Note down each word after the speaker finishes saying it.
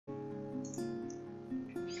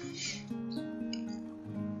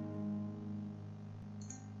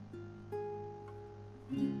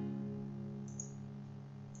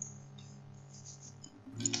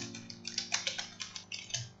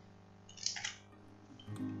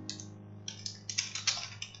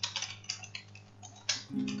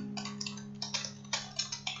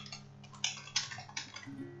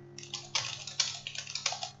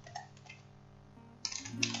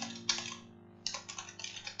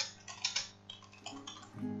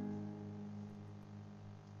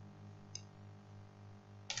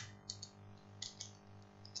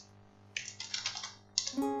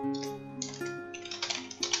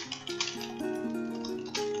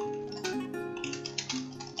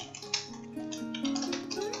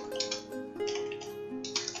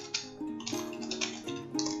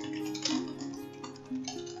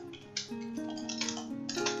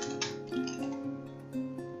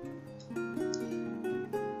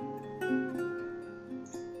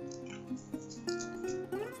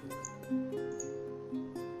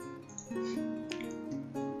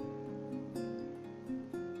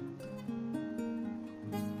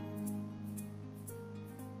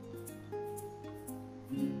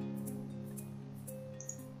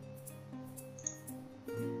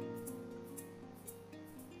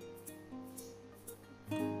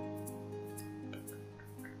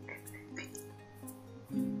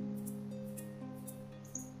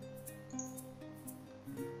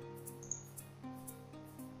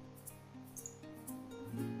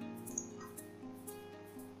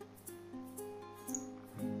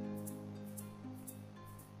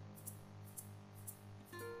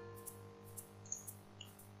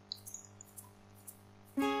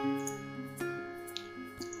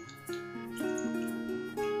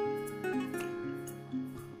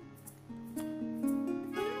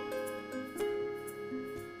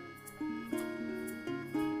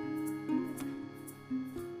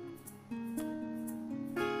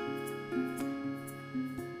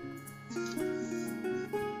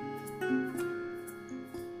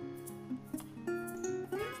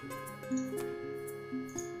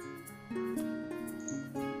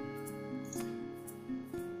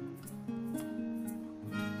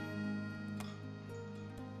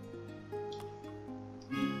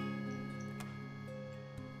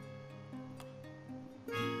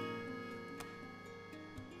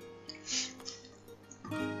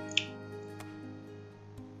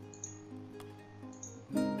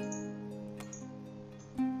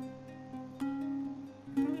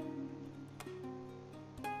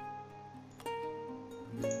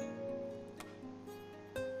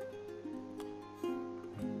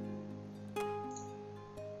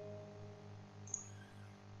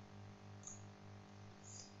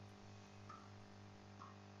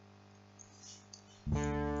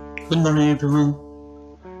Good morning everyone.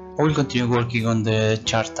 I will continue working on the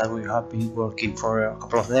chart that we have been working for a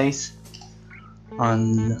couple of days,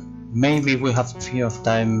 and maybe we have a few of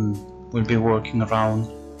time we'll be working around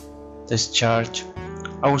this chart.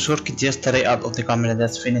 I was working yesterday out of the camera,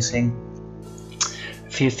 that's finishing a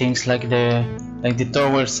few things like the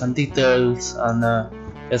towers and details, and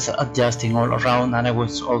just adjusting all around, and I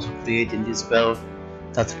was also creating this bell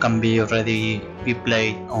that can be already be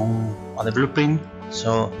played on the blueprint,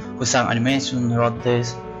 so with some animation about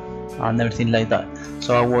this and everything like that.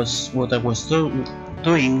 So what I was doing,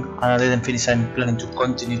 and I didn't finish. I'm planning to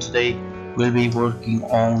continue today. We'll be working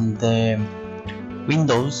on the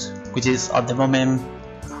windows, which is at the moment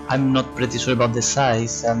I'm not pretty sure about the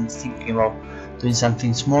size. I'm thinking about doing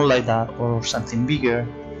something small like that or something bigger.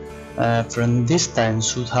 From this time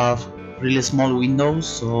should have really small windows,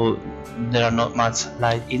 so there are not much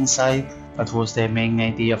light inside. That was the main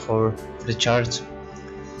idea for the charges.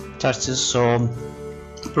 So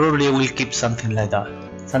probably I will keep something like that,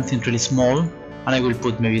 something really small, and I will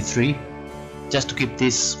put maybe 3 just to keep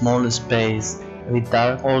this small space a bit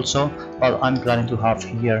dark also. But I'm planning to have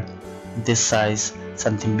here this size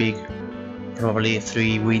something big, probably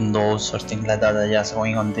 3 windows or things like that, just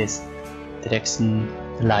going on this direction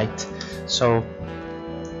light. So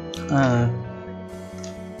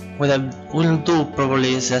what I will do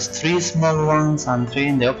probably is just 3 small ones and 3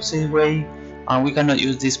 in the opposite way, and we cannot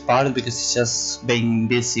use this part because it's just being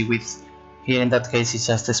busy with, here in that case it's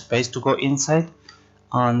just a space to go inside,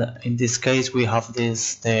 and in this case we have the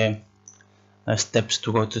steps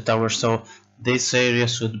to go to the tower, so this area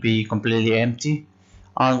should be completely empty,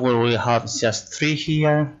 and we will have just 3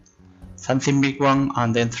 here, something big one,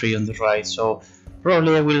 and then 3 on the right. So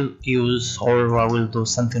probably I will use, or I will do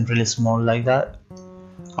something really small like that,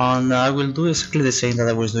 and I will do exactly the same that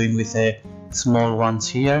I was doing with the small ones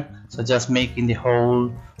here. So just making the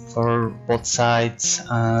hole for both sides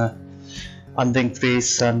and then create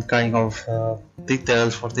some kind of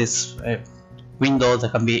details for this window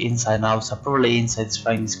that can be inside and outside. Probably inside is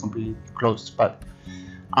fine, it's completely closed, but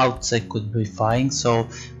outside could be fine. So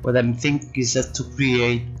what I'm thinking is just to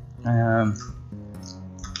create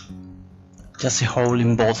just a hole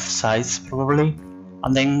in both sides probably,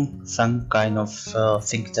 and then some kind of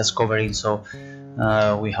thing just covering, so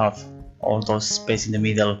we have all those space in the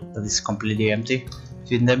middle that is completely empty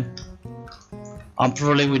between them. And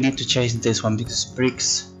probably we need to change this one because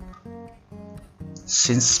bricks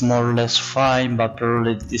seems more or less fine, but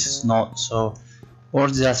probably this is not. So or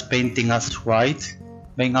just painting as white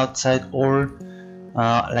being outside, or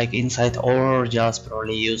like inside, or just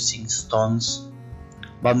probably using stones,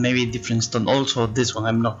 but maybe different stone. Also this one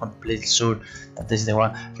I'm not completely sure that this is the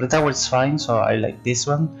one. For the tower it's fine, so I like this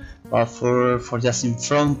one, but for just in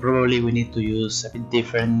front probably we need to use a bit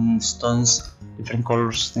different stones, different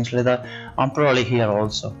colors, things like that, and probably here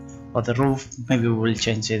also. But the roof maybe we will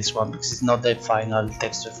change this one because it's not the final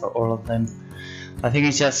texture for all of them. I think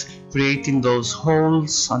it's just creating those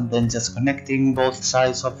holes and then just connecting both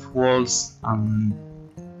sides of walls.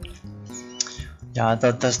 Yeah,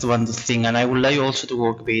 that's the one thing. And I would like also to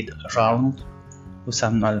work a bit around with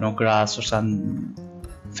some, I don't know, grass or some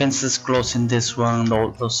fences closing this one,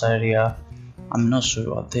 all those area. I'm not sure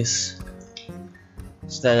about this.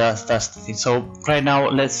 So that's the thing. So right now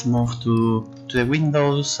let's move to the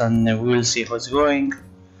windows, and we will see how it's going,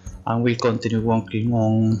 and we'll continue working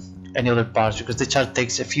on any other parts because the chart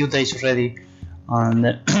takes a few days already, and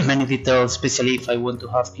many details, especially if I want to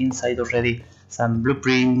have inside already some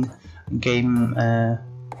blueprint,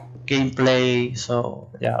 gameplay. So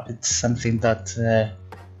yeah, it's something that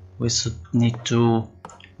we should need to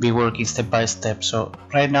be working step by step. So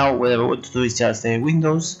right now what I want to do is just the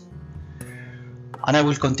windows, and I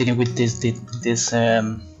will continue with this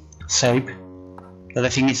shape that I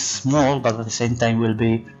think is small, but at the same time will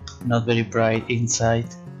be not very bright inside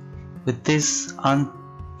with this, and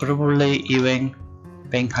probably even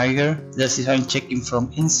being higher. Just if I'm checking from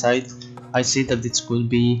inside, I see that it could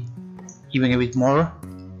be even a bit more,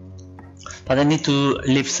 but I need to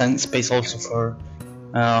leave some space also for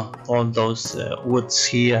all those woods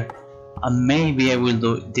here, and maybe I will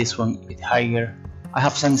do this one a bit higher. I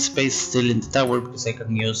have some space still in the tower because I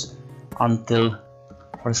can use until,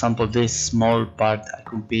 for example, this small part I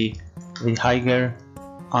could be a bit higher.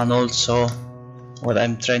 And also what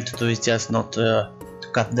I'm trying to do is just not to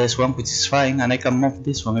cut this one, which is fine, and I can move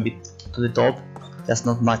this one a bit to the top, just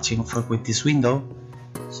not matching with this window.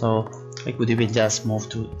 So I could even just move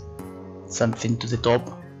to something to the top,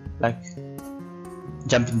 like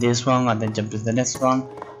jumping this one and then jumping the next one,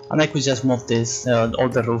 and I could just move this all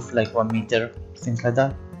the roof like 1 meter, things like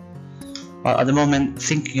that. But at the moment,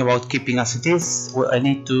 thinking about keeping as it is, what I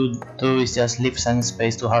need to do is just leave some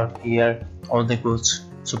space to have here all the goods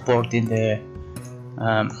supporting the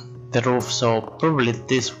roof. So probably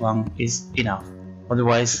this one is enough,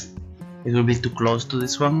 otherwise it will be too close to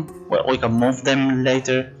this one. Well, we can move them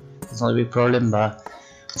later, it's not a big problem, but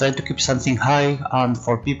try to keep something high, and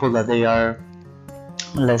for people that they are,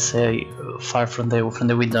 let's say, far from the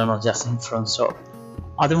window, not just in front. So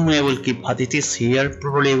at the moment I will keep as it is here.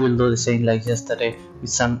 Probably I will do the same like yesterday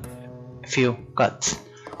with some few cuts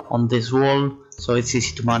on this wall, so it's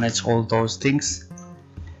easy to manage all those things.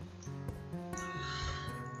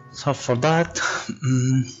 So for that,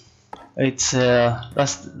 it's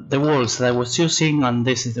that's the walls that I was using, and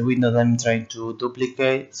this is the window that I'm trying to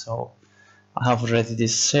duplicate. So I have already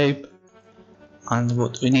this shape, and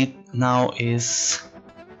what we need now is,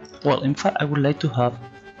 well, in fact I would like to have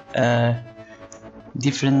a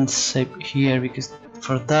different shape here, because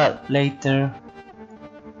for that later,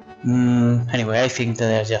 anyway, I think that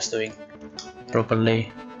they're just doing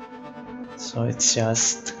properly, so it's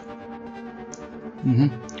just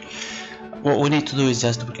what we need to do is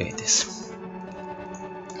just duplicate this.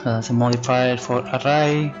 That's a modifier for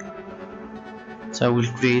array, so I will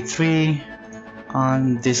create 3,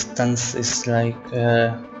 and distance is like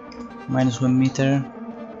 -1 meter.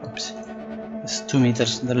 Oops, it's 2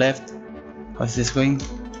 meters to the left. How is this going?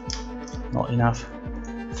 Not enough.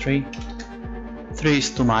 3 is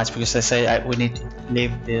too much, because I say we need to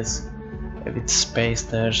leave this a bit space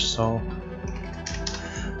there, so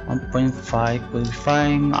 1.5 will be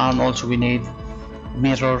fine. And also we need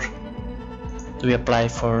mirror to be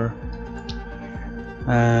applied for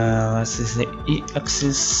this is the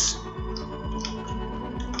e-axis.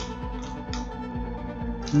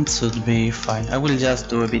 It should be fine. I will just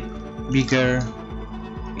do a bit bigger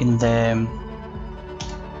in the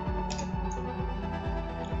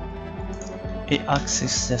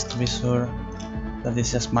axis just to be sure that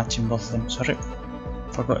this is matching both of them. Sorry,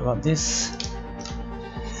 forgot about this.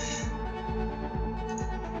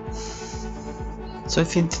 So I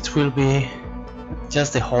think it will be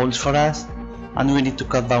just the holes for us, and we need to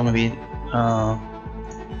cut down a bit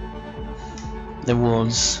the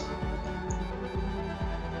walls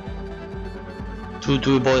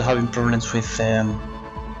to avoid having problems with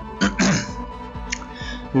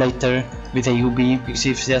later with the UV, because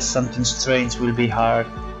if there's something strange, will be hard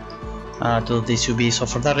to do this UV. So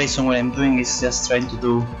for that reason, what I'm doing is just trying to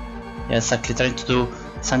do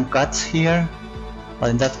some cuts here, but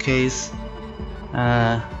in that case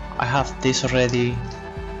I have this already.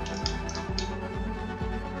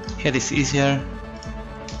 Here is easier.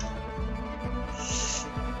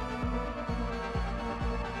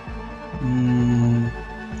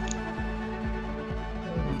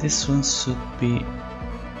 This one should be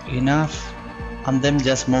enough, and then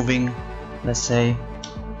just moving, let's say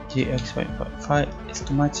GX5 is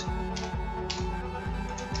too much,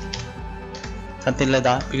 something like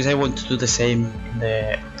that, because I want to do the same in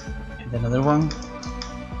the another one.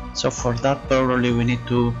 So for that probably we need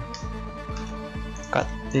to cut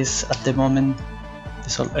this at the moment,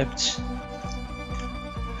 this whole edge.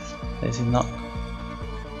 This is not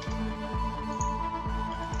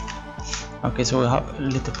okay, so we have a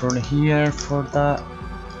little problem here for that.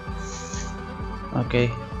 Okay,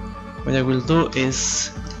 what I will do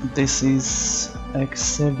is, this is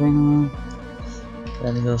X7,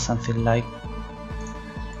 let me do something like,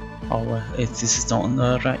 oh well, this is not on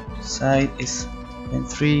the right side, it's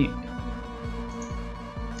N3.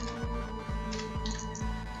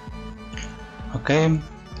 Okay,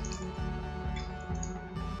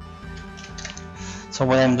 so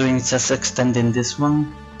what I'm doing is just extending this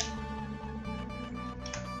one.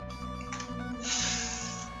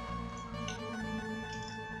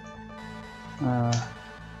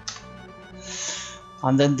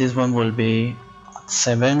 And then this one will be at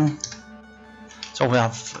 7, so we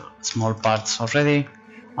have small parts already,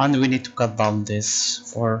 and we need to cut down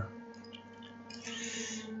this for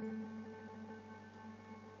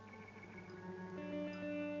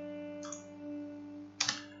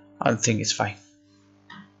I think it's fine.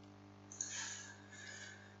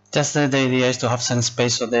 Just the idea is to have some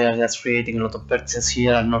space, so they are just creating a lot of vertices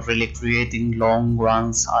here and not really creating long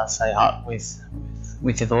ones as I had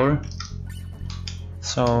with the door.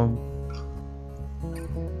 So,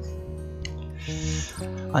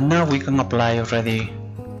 and now we can apply already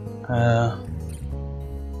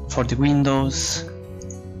for the windows.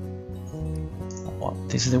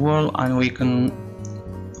 This is the wall, and we can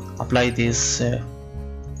apply this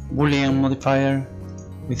Boolean modifier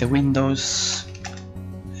with the windows.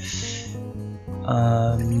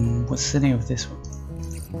 What's the name of this one?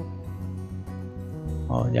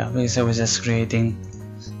 Oh yeah, because I was just creating,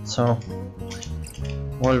 so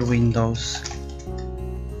all windows,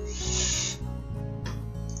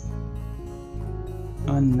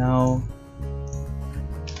 and now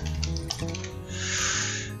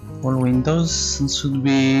all windows should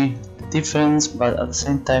be the difference, but at the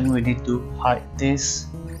same time we need to hide this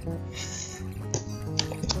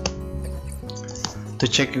to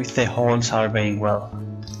check if the holes are being well.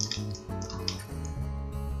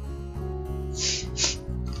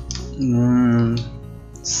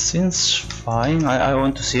 Seems fine. I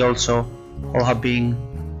want to see also how have been.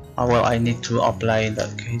 Well, I need to apply in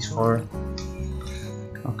that case for.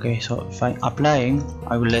 Okay, so if I'm applying,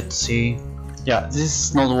 I will let's see. Yeah, this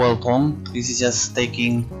is not well done. This is just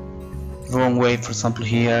taking the wrong way. For example,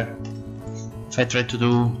 here, if I try to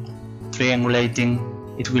do triangulating,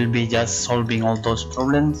 it will be just solving all those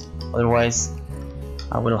problems. Otherwise,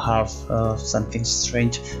 I will have something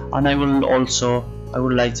strange. And I will also, I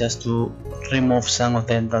would like just to remove some of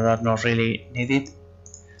them that are not really needed.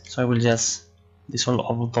 So I will just dissolve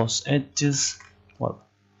all of those edges. Well,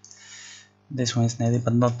 this one is needed,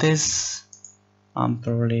 but not this. And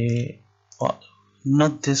probably, well,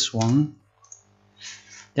 not this one.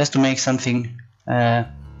 Just to make something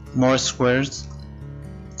more squares.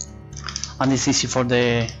 And it's easy for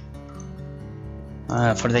the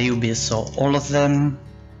UVs, so all of them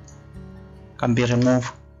can be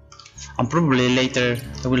removed, and probably later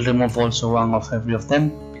I will remove also one of every of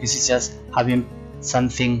them, because it's just having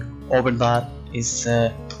something over that is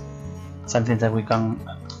something that we can,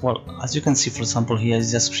 well, as you can see, for example, here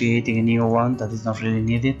is just creating a new one that is not really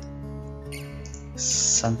needed,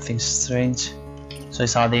 something strange, so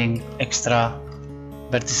it's adding extra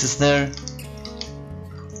vertices there,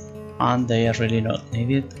 and they are really not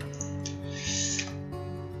needed.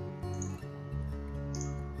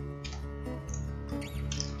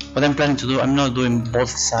 What I'm planning to do, I'm not doing both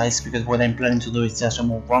sides, because what I'm planning to do is just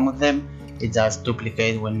remove one of them. It just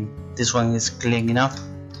duplicate when this one is clean enough.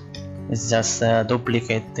 It's just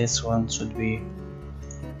duplicate this one, should be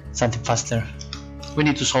something faster. we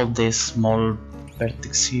need to solve this small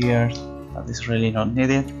vertex here that is really not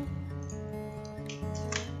needed.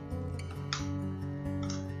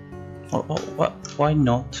 What? Why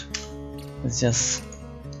not? It's just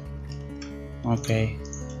okay.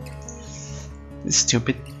 It's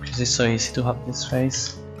stupid because it's so easy to have this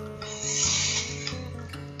face.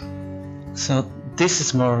 So this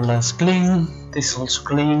is more or less clean. This is also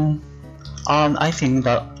clean, and I think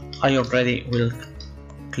that I already will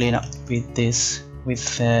clean up with this.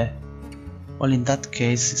 With well, in that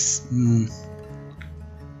case, it's,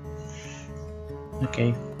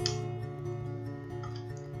 okay.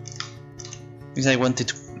 Because I wanted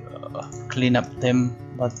to clean up them,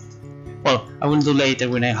 but well, I will do later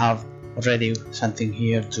when I have already something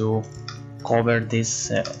here to cover this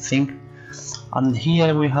thing. And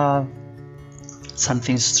here we have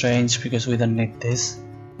something strange because we don't need this.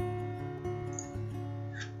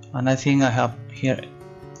 And I think I have here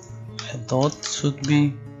a dot should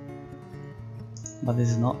be, but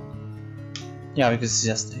this is not. Yeah, because it's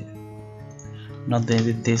just not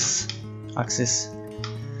this axis.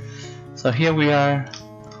 So here we are.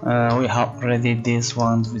 We have already this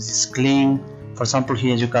one which is clean. For example,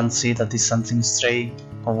 here you can see that is something stray,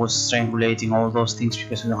 or was strangulating all those things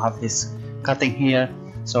because we don't have this cutting here.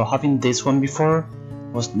 So having this one before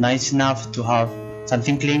was nice enough to have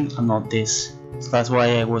something clean and not this. So that's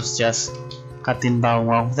why I was just cutting down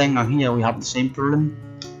one of them, and here we have the same problem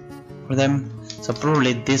for them. So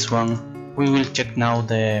probably this one, we will check now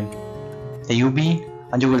the UV,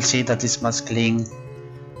 and you will see that it's much clean.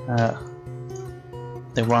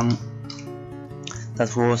 The one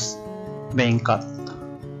that was being cut,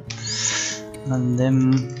 and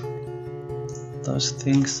then those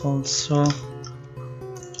things also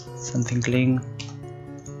something clean.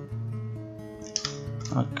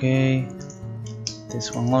 Okay,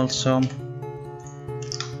 this one also,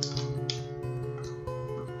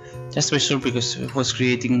 just to be sure because it was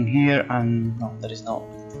creating here and no, there is no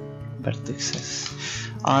vertices,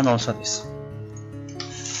 and also this.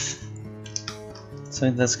 So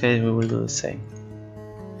in this case we will do the same.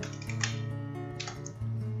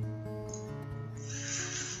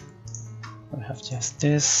 We have just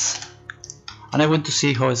this, and I want to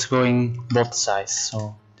see how it's going both sides,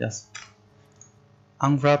 so just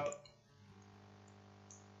unwrap.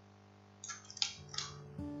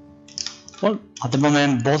 Well, at the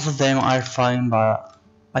moment both of them are fine, but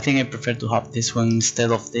I think I prefer to have this one instead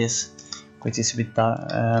of this, which is a bit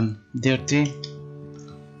dirty.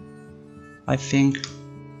 I think,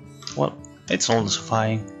 well, it's also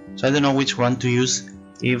fine, so I don't know which one to use,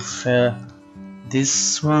 if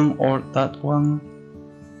this one or that one.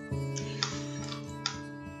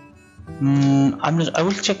 I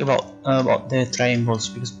will check about the triangles,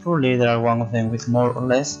 because probably there are one of them with more or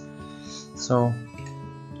less. So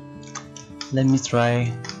let me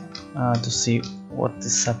try to see what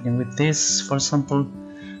is happening with this. For example,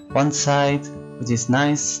 one side, which is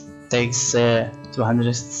nice, takes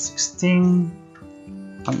 216,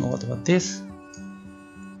 and what about this?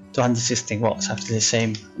 216. Well, it's actually the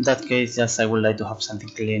same. In that case, yes, I would like to have something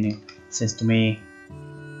cleaning. Seems to me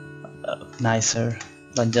nicer,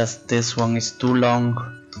 but just this one is too long.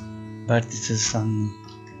 Vertices and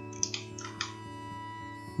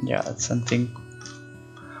yeah, it's something.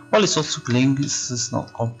 Well, it's also clean. It's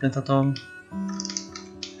not complete at all.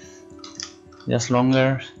 Just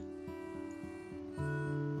longer.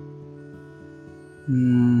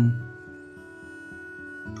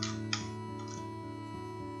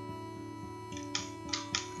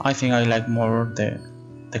 I think I like more the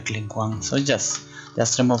clean one. So just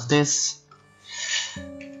remove this.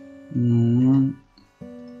 What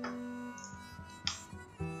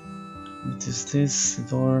is this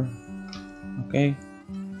door? Okay.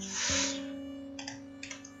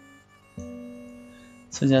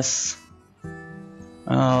 So just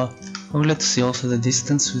I would like to see also the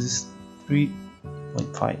distance, which is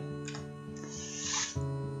 3.5.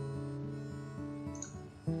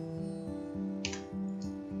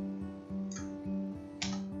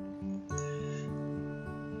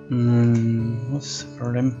 What's the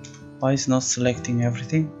problem? Why is not selecting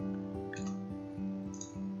everything?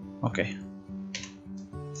 Okay.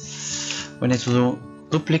 We need to do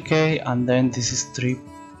duplicate, and then this is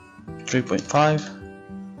 3.5,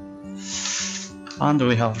 and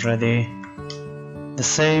we have already the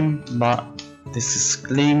same, but this is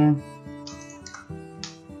clean.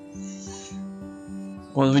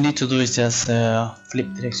 What we need to do is just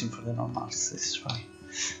flip direction for the normals. This is fine.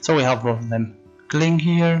 So we have both of them clean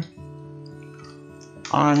here,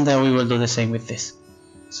 and then we will do the same with this.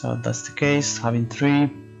 So that's the case, having 3.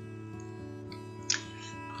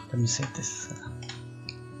 Let me set this.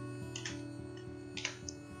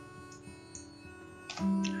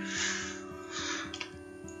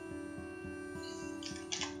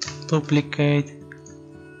 duplicate,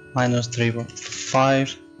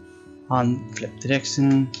 -3.5, and flip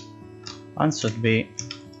direction, and should be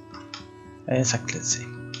exactly the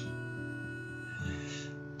same.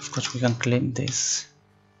 Of course we can clean this,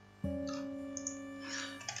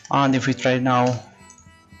 and if we try now,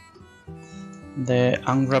 the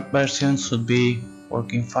unwrapped version should be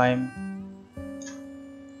working fine.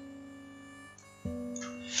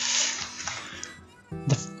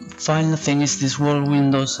 The final thing is this wall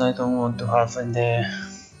windows I don't want to have in the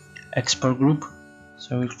export group,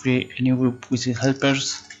 so we'll create a new group which is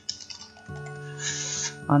helpers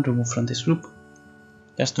and remove from this group,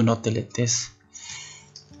 just to not delete this,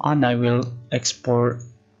 and I will export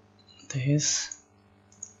this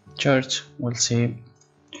church. We'll see.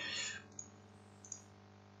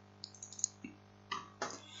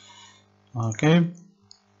 Okay,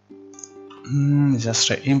 just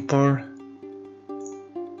re-import.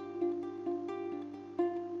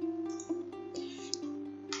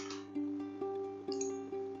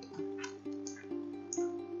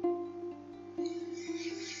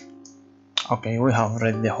 Okay, we have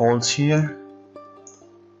already the holes here.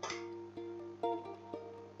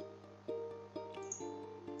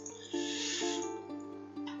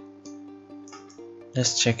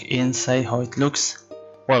 Let's check inside how it looks.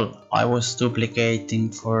 Well, I was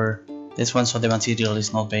duplicating for this one, so the material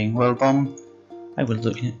is not being well bound. I will do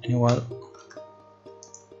it anyway.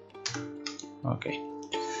 Okay,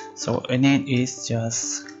 so in it is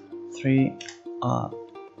just 3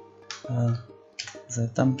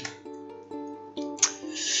 the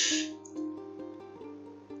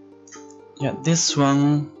yeah, this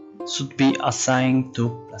one should be assigned to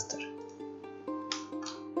plaster.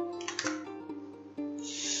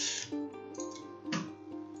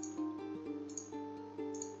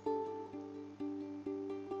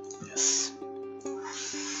 Yes.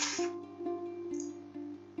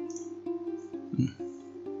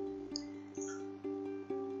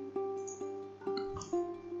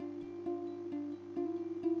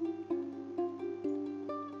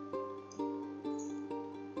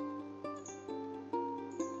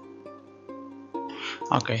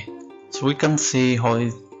 Okay, so we can see how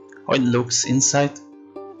it looks inside.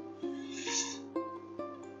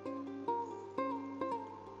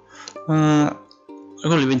 I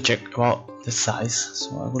will even check about the size,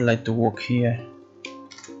 so I would like to walk here.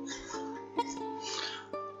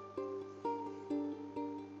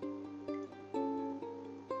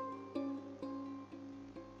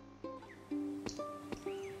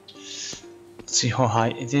 See how high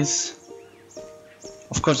it is.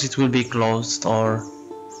 Of course it will be closed or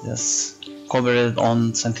just covered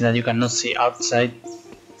on something that you cannot see outside,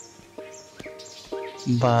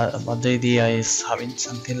 but the idea is having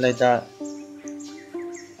something like that.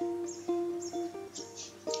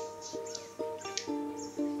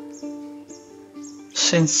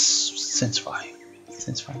 Since fine.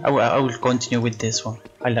 I will continue with this one.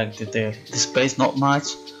 I like the space, not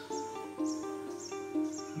much.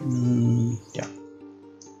 Yeah.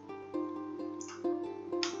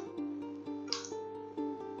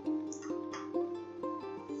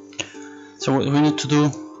 So what we need to do.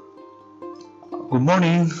 Good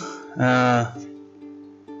morning. Yeah,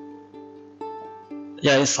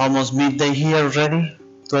 it's almost midday here already.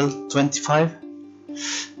 12:25.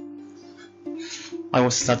 I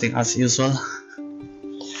was starting as usual.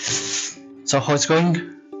 So how it's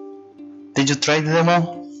going? Did you try the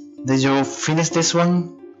demo? Did you finish this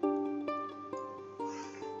one?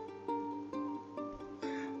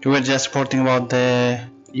 You were just reporting about the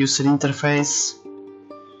user interface.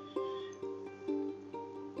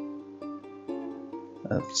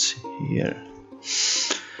 Let's see here.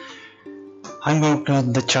 I'm working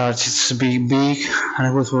on the chart. It's big, and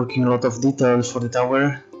I was working a lot of details for the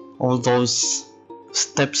tower. All those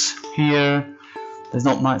steps here. There's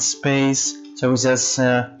not much space, so I was just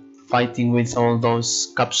fighting with all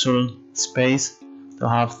those capsule space to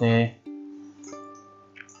have the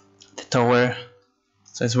tower.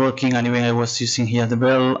 So it's working. Anyway, I was using here the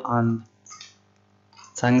bell and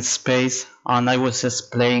tank space, and I was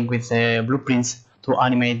just playing with the blueprints to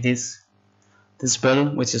animate this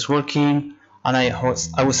bell, which is working. And I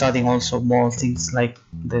was adding also more things like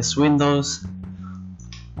these windows,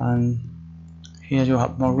 and here you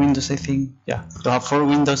have more windows. I think, yeah, you have 4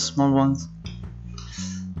 windows, small ones.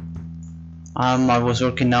 I was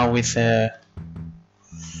working now with the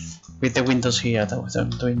windows here. That's what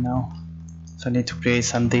I'm doing now. So I need to create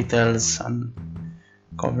some details and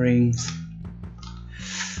coverings.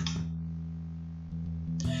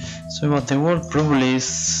 So what the wall probably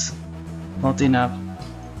is not enough.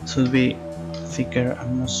 Should be thicker.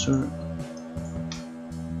 I'm not sure.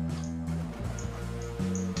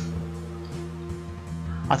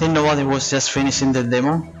 I think nobody was just finishing the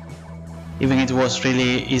demo, even it was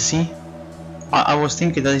really easy. I was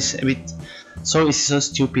thinking that it's a bit so easy, so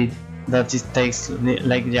stupid that it takes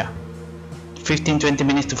like 15-20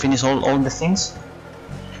 minutes to finish all the things,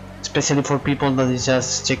 especially for people that is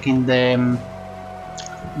just checking the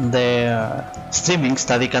streamings,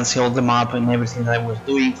 that they can see all the map and everything that I was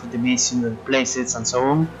doing for the mission, the places and so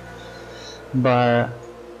on. But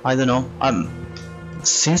I don't know,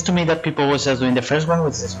 seems to me that people was just doing the first one,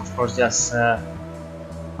 which is of course just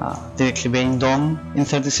directly being done in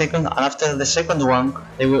 30 seconds, and after the second one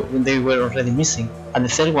they were already missing, and the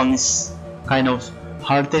third one is kind of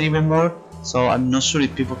harder even more, so I'm not sure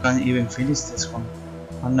if people can even finish this one.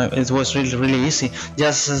 I don't know, it was really easy,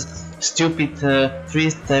 just stupid 3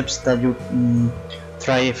 steps that you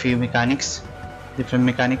try a few mechanics, different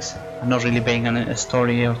mechanics. I'm not really paying a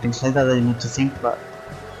story or things like that you need to think, but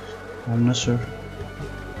I'm not sure.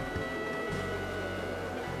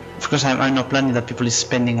 Of course, I'm not planning that people is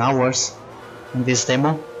spending hours in this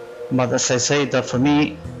demo, but as I say, that for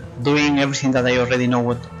me, doing everything that I already know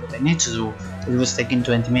what I need to do, it was taking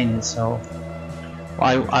 20 minutes, so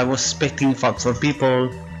I was expecting for people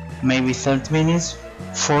maybe 30 minutes,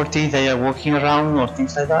 40 they are walking around or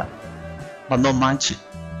things like that, but not much.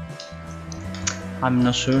 I'm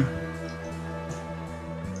not sure.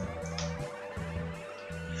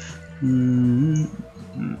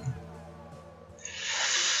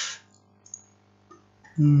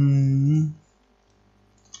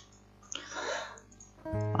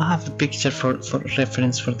 I have a picture for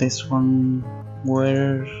reference for this one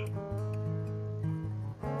where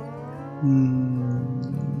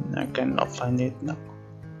I cannot find it now.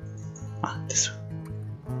 This one.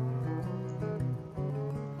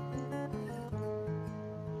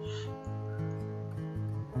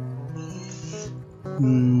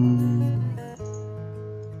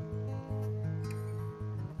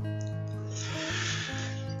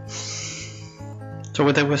 So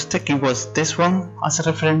what I was taking was this one as a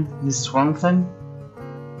reference. This is one of them.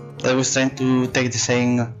 I was trying to take the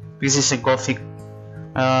same, this is a Gothic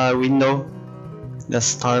window, the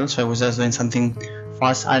style, so I was just doing something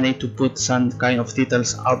fast. I need to put some kind of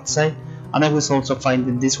details outside, and I was also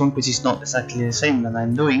finding this one, which is not exactly the same that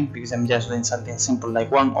I'm doing, because I'm just doing something simple like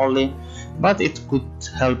one only, but it could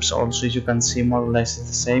help also, as you can see more or less it's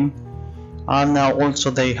the same. And now also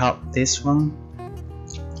they have this one,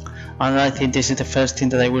 and I think this is the first thing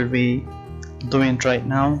that I will be doing right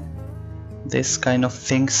now, this kind of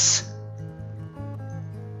things,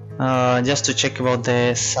 just to check about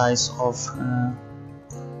the size of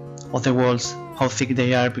the walls, how thick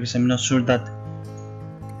they are, because I'm not sure that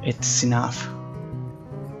it's enough.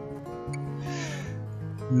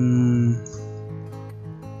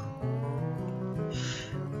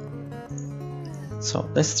 So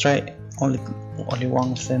let's try only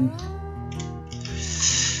one of them.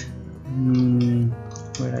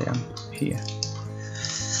 Where I am here.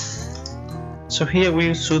 So here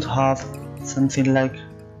we should have something like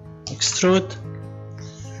extrude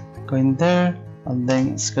going there, and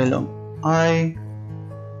then scale on I,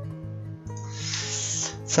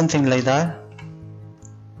 something like that,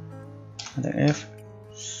 and then F,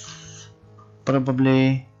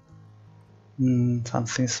 probably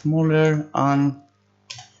something smaller, and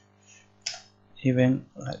even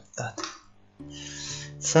like that,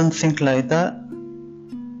 something like that,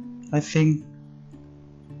 I think,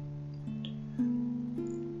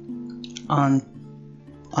 and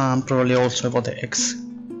probably also about the X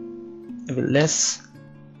a bit less,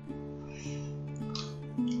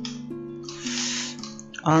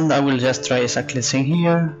 and I will just try exactly the same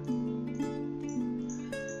here.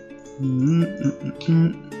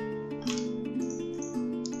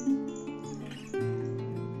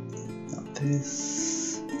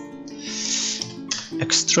 This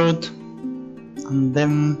extrude, and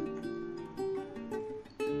then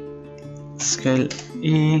scale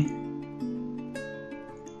E,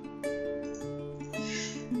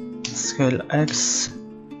 scale X.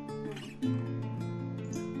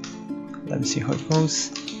 Let me see how it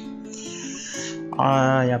goes.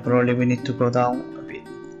 Yeah, probably we need to go down a bit,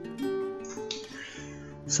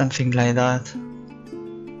 something like that.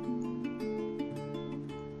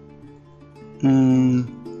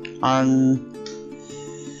 And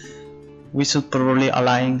we should probably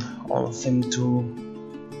align all of them to,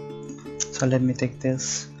 so let me take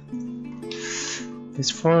this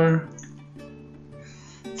 4,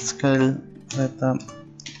 scale that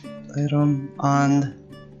iron, and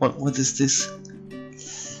what is this?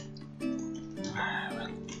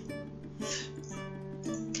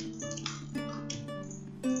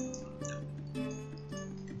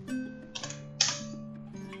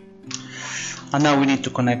 And now we need to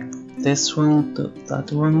connect this one to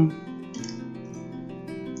that one.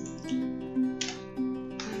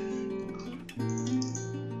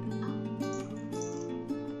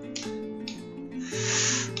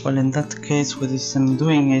 Well, in that case, what I'm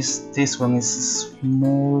doing is this one is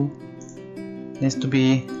small, needs to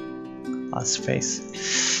be a space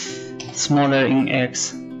smaller in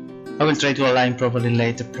X. I will try to align properly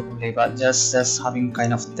later, probably, but just having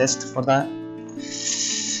kind of test for that.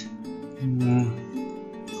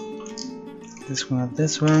 This one and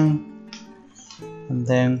this one, and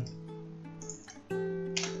then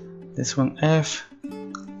this one F,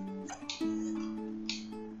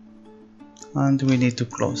 and we need to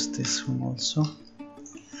close this one also.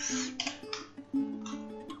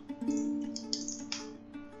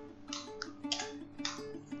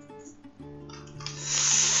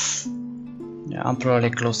 Yeah, I'm probably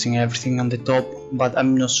closing everything on the top, but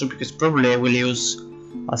I'm not sure because probably I will use,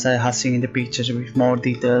 as I have seen in the pictures, with more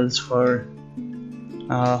details for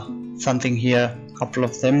something here, a couple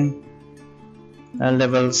of them,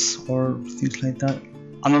 levels or things like that.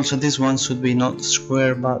 And also this one should be not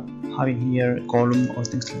square but having here a column or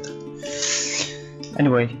things like that.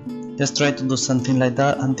 Anyway, just try to do something like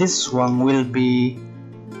that, and this one will be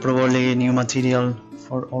probably new material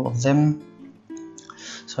for all of them.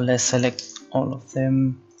 So let's select all of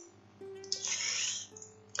them.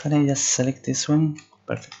 Can I just select this one?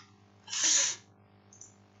 Perfect.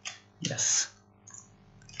 Yes.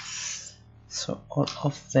 So all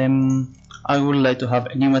of them, I would like to have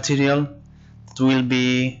a new material that will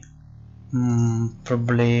be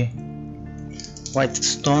probably white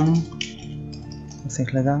stone,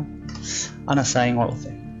 things like that, and assign all of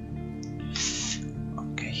them.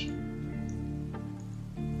 Okay.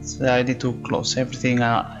 So I need to close everything,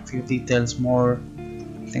 a few details more,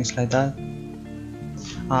 things like that.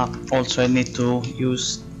 Also I need to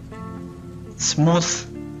use smooth,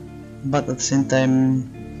 but at the same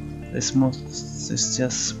time the smooth is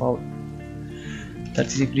just about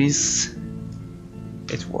 30 degrees.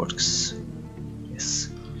 It works. Yes.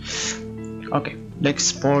 Okay, let's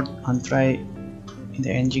export and try in the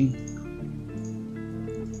engine.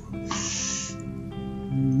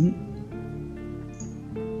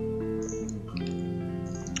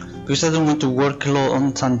 Because I don't want to work a lot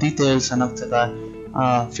on some details and after that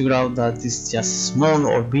figure out that it's just small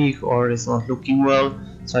or big or it's not looking well.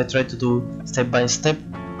 So I try to do step by step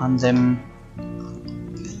and then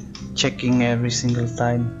checking every single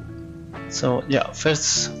time. So yeah,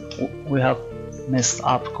 first we have messed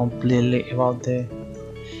up completely about the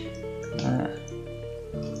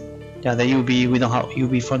the UV. We don't have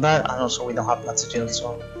UV for that, and also we don't have material,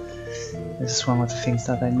 so this is one of the things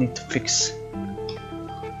that I need to fix.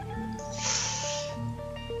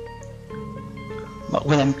 But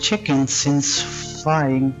when I'm checking, since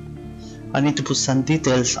fine, I need to put some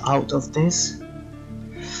details out of this,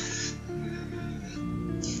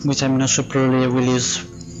 which I'm not sure, probably I will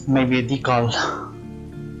use maybe a decal,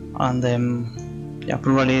 and yeah,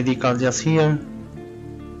 probably a decal just here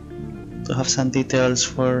to have some details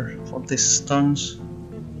for these stones.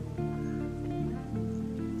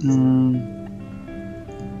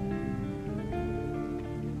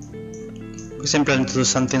 Because I'm planning to do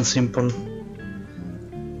something simple.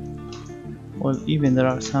 Well, even there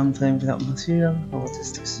are some things without material. Oh, what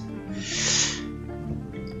is this?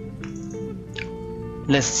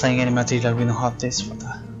 Let's assign any material. We don't have this for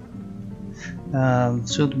that.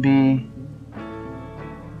 Should be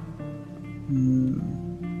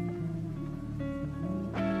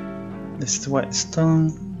this is white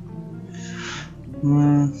stone.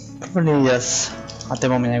 Probably yes. At the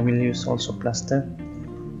moment, I will use also plaster.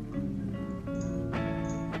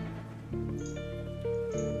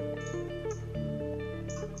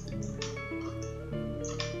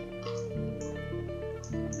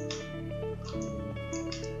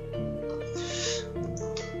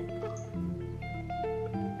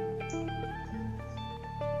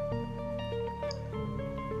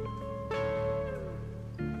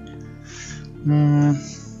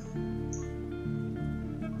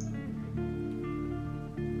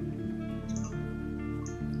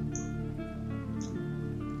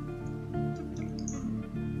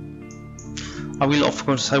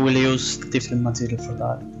 I will use different material for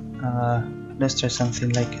that. Let's try something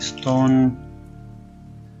like stone.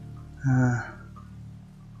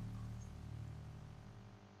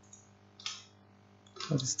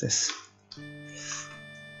 What is this?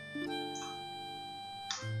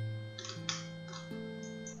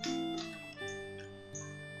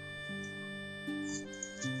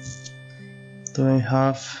 Do I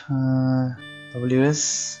have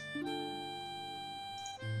WS?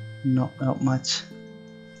 No, not much.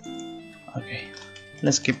 Okay,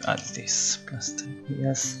 let's keep at this plastic.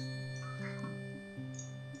 Yes.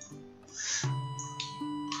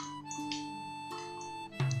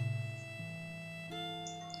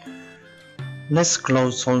 Let's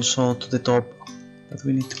close also to the top, that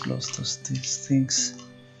we need to close these things.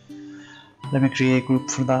 Let me create a group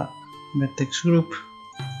for that. Vertex group,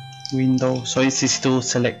 window, so it's easy to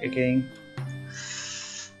select again.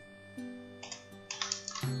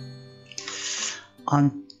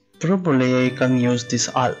 And probably I can use this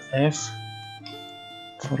Alt F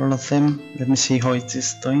for all of them. Let me see how it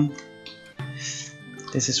is doing.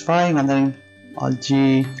 This is fine, and then Alt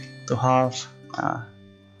G to have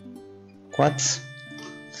quads.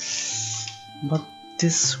 But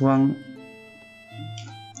this one,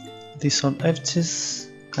 these all edges,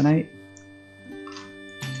 can I?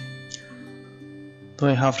 Do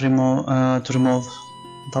I have to remove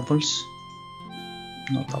doubles?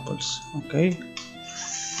 No doubles. Okay.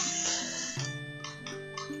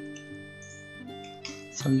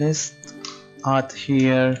 So let's add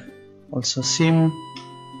here also seam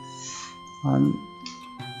and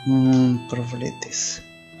probably this.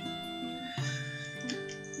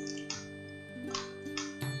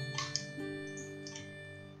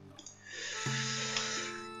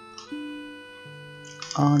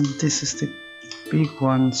 And this is the big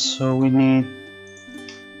one, so we need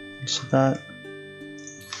also that.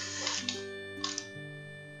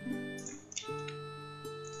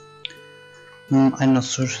 I'm not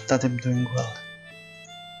sure that I'm doing well.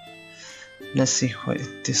 Let's see what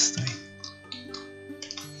it is doing.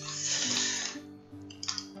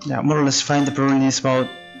 Yeah, more or less fine. The problem is about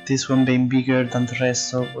this one being bigger than the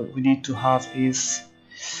rest, so what we need to have is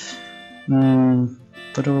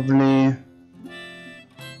probably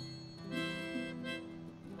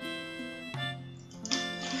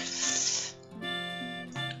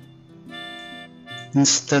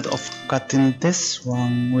instead of cutting this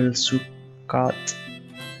one, we'll cut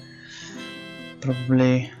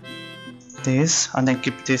probably this and then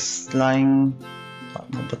keep this line,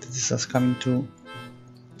 but this is coming to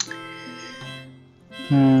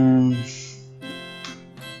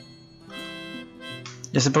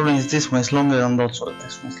yes, the problem is this one is longer and also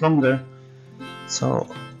this one is longer, so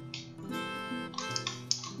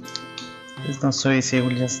it's not so easy.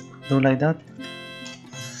 We'll just do like that,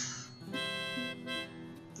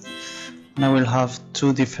 and I will have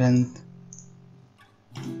two different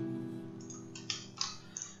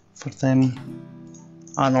for them,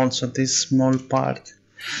 and also this small part.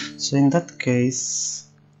 So in that case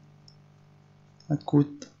I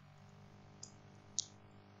could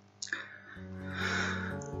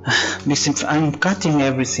I'm cutting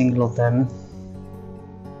every single of them.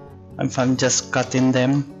 If I'm just cutting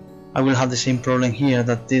them, I will have the same problem here,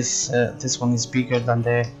 that this one is bigger than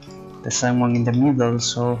the same one in the middle.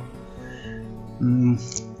 So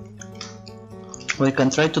what I can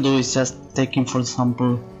try to do is just taking, for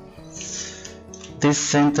example, this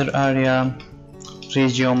center area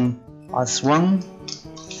region as one,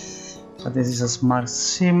 so this is a smart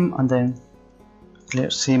seam and then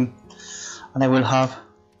clear seam, and I will have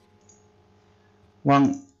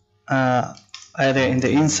one area in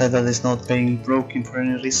the inside that is not being broken for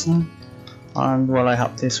any reason, and while I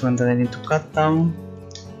have this one that I need to cut down.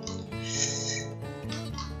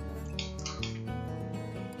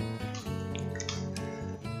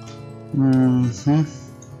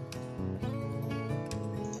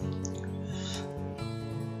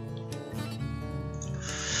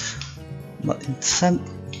 But in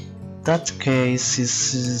that case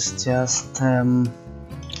is just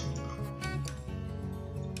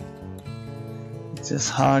it's just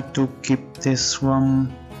hard to keep this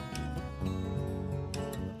one.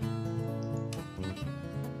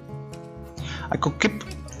 I could keep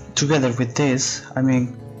together with this. I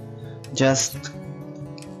mean, just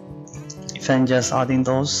if I'm just adding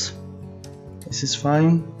those, this is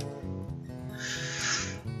fine,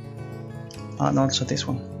 and also this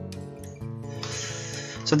one.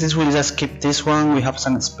 So this will just keep this one. We have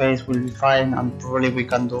some space, will be fine, and probably we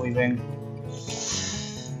can do even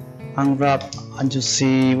unwrap and just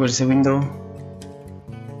see where's the window.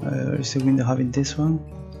 Where is the window having this one?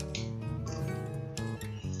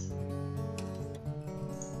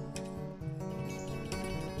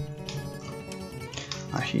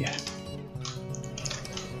 Here.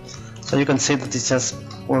 So you can see that it's just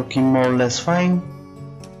working more or less fine.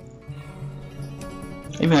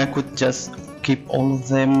 Even I could just keep all of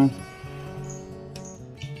them,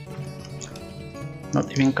 not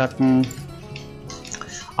even cutting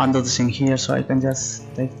under the thing here, so I can just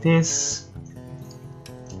take this,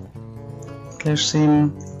 clear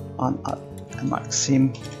seam and add a mark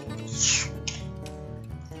seam.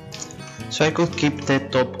 So I could keep the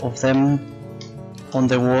top of them on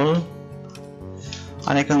the wall,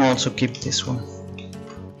 and I can also keep this one.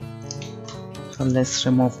 So let's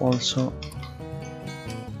remove also,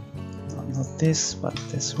 not this but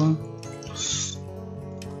this one.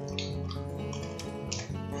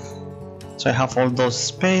 So I have all those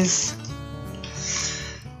space,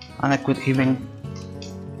 and I could even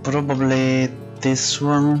probably this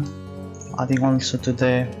one, adding also to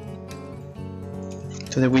the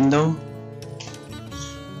window,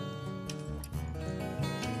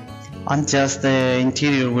 and just the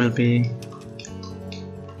interior will be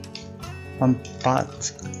one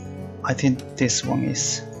part. I think this one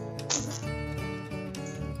is.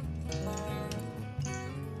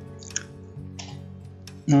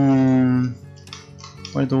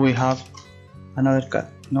 Where do we have another cut?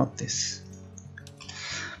 Not this,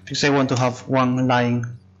 because I want to have one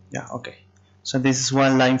line. Yeah, okay. So this is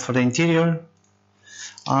one line for the interior,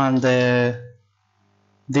 and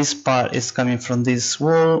this part is coming from this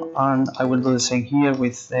wall, and I will do the same here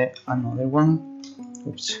with another one.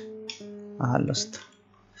 Oops, I lost.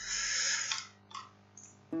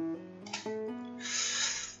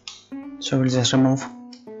 So we'll just remove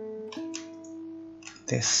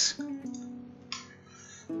this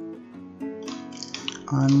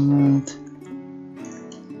and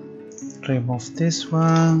remove this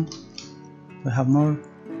one. We have more.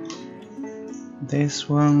 This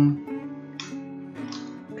one.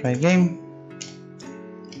 Try again.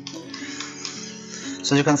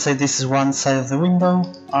 So you can say this is one side of the window,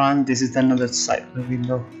 and this is another side of the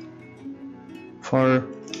window. For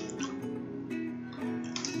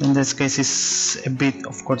in this case it's a bit,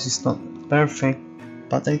 of course it's not perfect,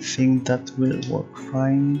 but I think that will work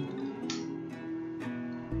fine.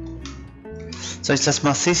 So it's just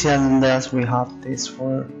much easier, and thus we have this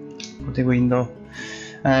for the window.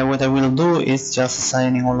 What I will do is just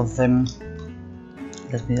assigning all of them.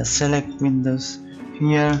 Let me just select windows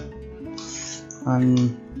here,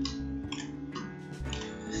 and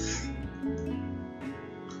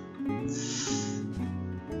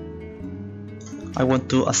I want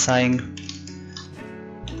to assign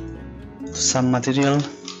some material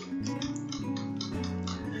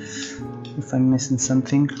if I'm missing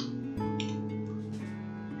something.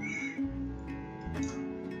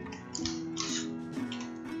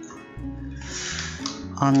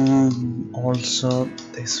 And also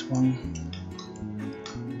this one.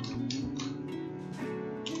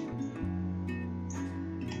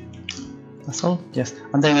 That's all? Yes.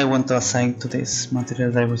 And then I want to assign to this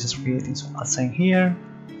material that I was just creating. So assign here.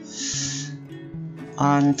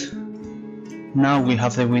 And now we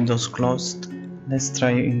have the windows closed. Let's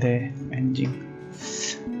try in the engine.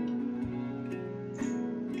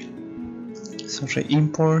 So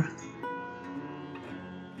re-import.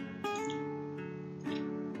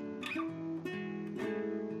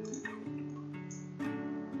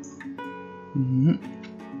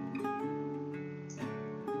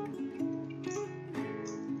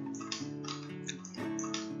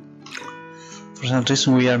 For some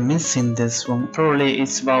reason we are missing this one. Probably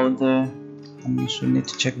it's about the, I should need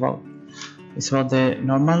to check about. It's about the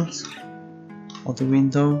normals of the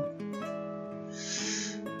window.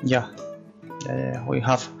 Yeah, we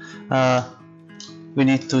have. We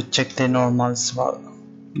need to check the normals. Well,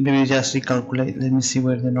 maybe just recalculate. Let me see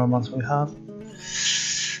where the normals we have.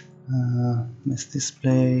 Let's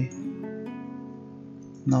display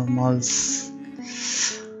normals,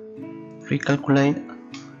 recalculate.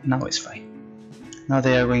 Now it's fine. Now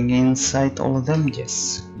they are going inside all of them.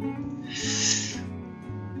 Yes.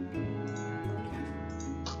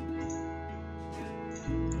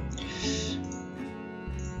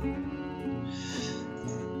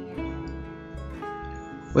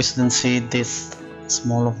 We shouldn't see this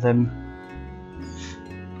small of them.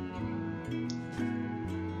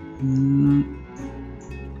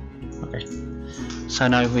 Okay, so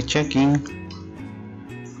now if we're checking,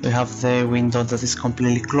 we have the window that is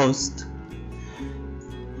completely closed,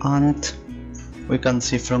 and we can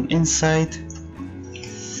see from inside,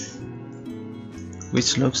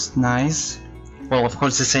 which looks nice. Well, of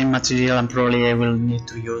course the same material, and probably I will need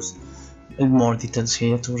to use a bit more details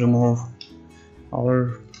here to remove,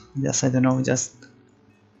 or just I don't know, just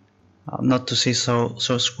not to see so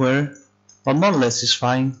square, but more or less it's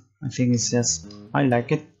fine. I think it's just, I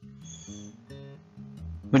like it.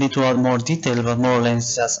 We need to add more detail, but more or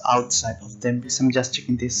less just outside of them, because I'm just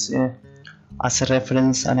checking this as a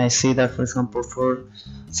reference, and I see that, for example, for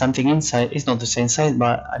something inside, it's not the same side,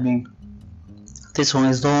 but I mean, this one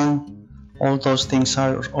is done, all those things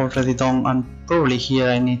are already done, and probably here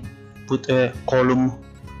I need to put a column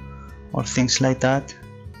or things like that,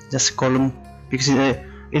 just a column, because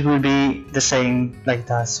it will be the same like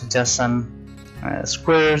that, so just some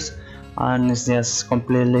squares, and it's just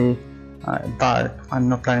completely dark. I'm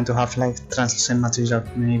not planning to have like translucent material.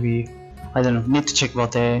 Maybe, I don't know, need to check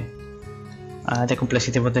about the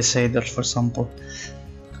complexity of the shaders, for example.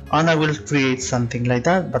 And I will create something like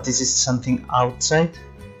that, but this is something outside,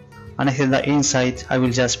 and I think that inside I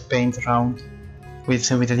will just paint around with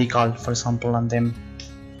a decal, for example, and then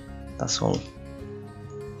that's all.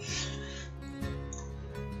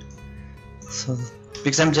 So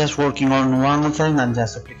because I'm just working on one of them and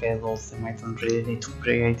just duplicate all of them, I don't really need to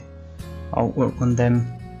create or work on them.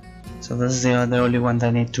 So that's the only one that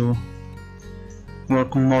I need to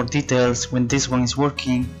work on more details when this one is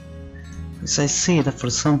working. Because I see that, for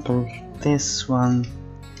example, this one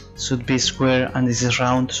should be square and this is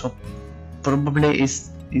round, so probably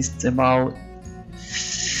it's about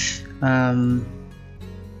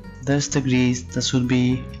there's degrees that should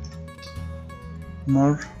be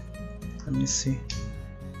more. Let me see.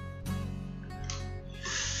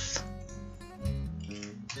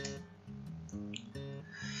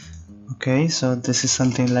 Okay, so this is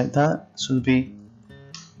something like that. Should be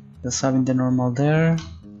just having the normal there.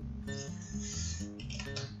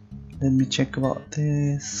 Let me check about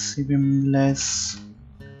this, even less.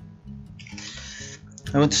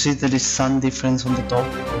 I want to see if there is some difference on the top.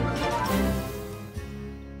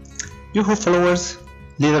 Yoo-hoo, followers!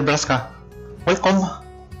 Leader Braska, welcome!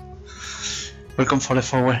 Welcome for the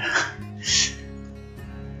forward.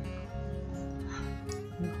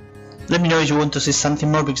 Let me know if you want to see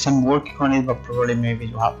something more, because I'm working on it, but probably maybe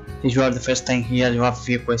you have. If you are the first time here, you have a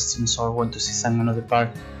few questions or want to see some another part.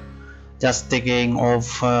 Just thinking of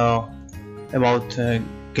about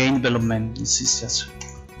game development. This is just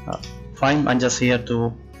fine. I'm just here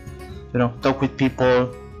to, you know, talk with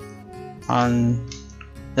people and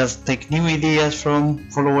just take new ideas from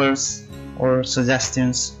followers or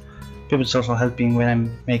suggestions. People's also helping when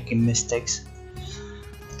I'm making mistakes.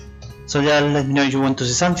 So yeah, let me know if you want to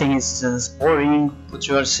see something. It's just boring what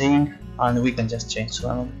you are seeing, and we can just change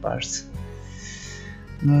some of the parts.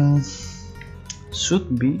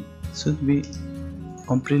 Should be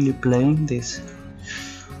completely plain this.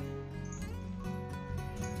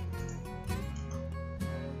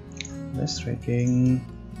 Let's try again.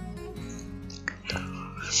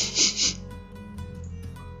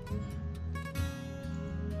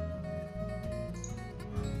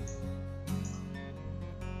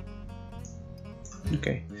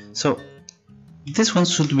 Okay, so this one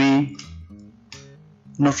should be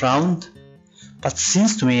not round, but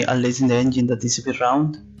seems to me, at least in the engine, that this is a bit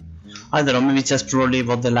round. I don't know, maybe just probably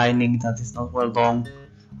about the lining that is not well done.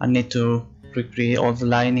 I need to recreate all the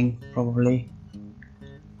lining probably.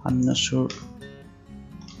 I'm not sure.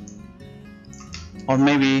 Or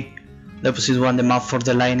maybe the opposite one, the map for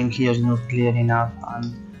the lining here is not clear enough,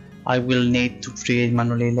 and I will need to create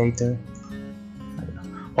manually later.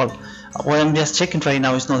 Well, what I'm just checking right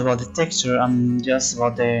now is not about the texture, I'm just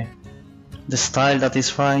about the style. That is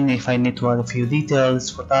fine. If I need to add a few details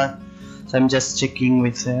for that, so I'm just checking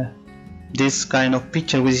with this kind of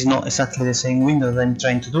picture, which is not exactly the same window that I'm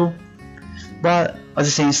trying to do, but the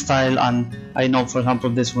same style. And I know, for example,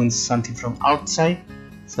 this one's something from outside,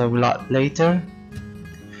 so I will add later.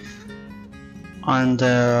 And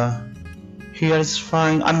here is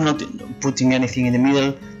fine. I'm not putting anything in the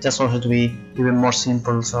middle, just also to be even more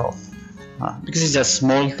simple. So because it's just a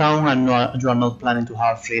small town and you are not planning to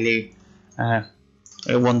have really a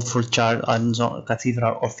wonderful church and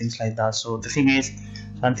cathedral or things like that. So the thing is,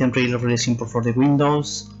 something really simple for the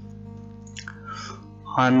windows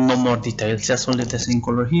and no more details, just only the same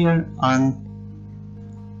color here. And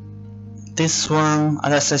this one,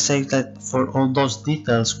 as I said, that for all those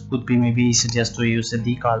details would be maybe easy just to use the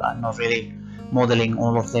decal and not really modeling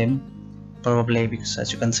all of them, probably, because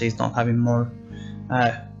as you can see, it's not having more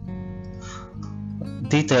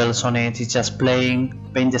details on it. It's just paint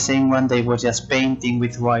the same one. They were just painting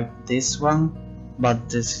with white this one, but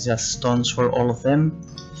this is just stones for all of them.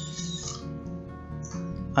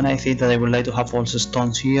 And I think that I would like to have also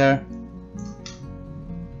stones here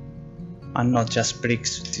and not just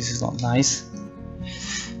bricks. This is not nice.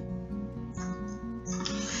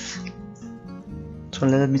 So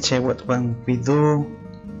let me check what when we do.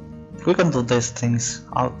 We can do these things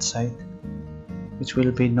outside, which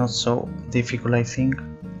will be not so difficult, I think.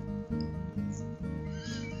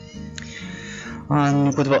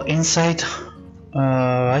 And what about inside?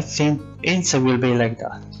 I think inside will be like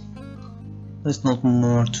that. There's not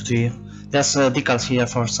more to do. There's decals here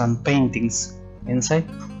for some paintings inside,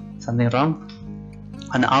 something round.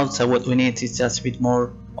 And outside what we need is just a bit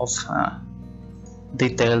more of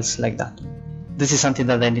details like that. This is something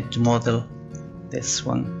that I need to model this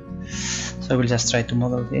one. So I will just try to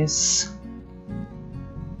model this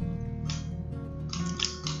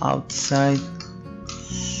outside.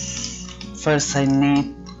 First I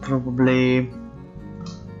need probably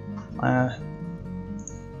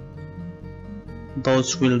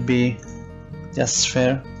those will be just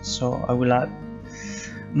fair, so I will add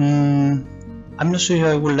I'm not sure if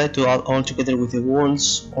I would like to add all together with the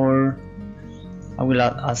walls, or I will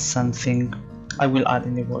add as something. I will add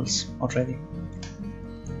in the walls already.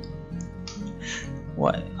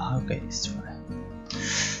 Why? Okay, it's fine.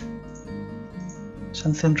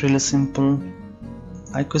 Something really simple.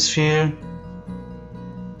 Icosphere.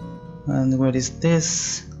 And where is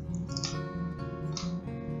this?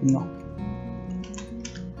 No.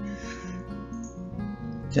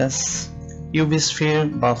 Just UV sphere,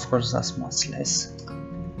 but of course that's much less.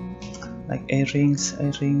 Like A-rings.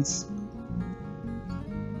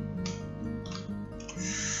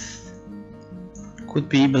 Could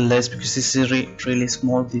be even less because this is really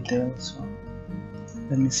small detail. So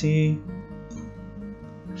let me see.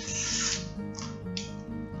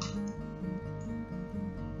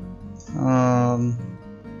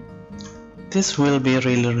 This will be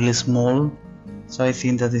really small, so I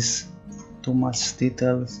think that is too much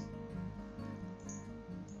details,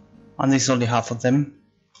 and it's only half of them.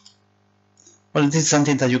 Well, this is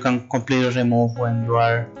something that you can completely remove when you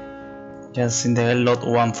are just in the lot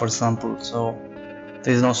 1, for example, so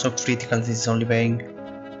this is not so critical. This is only being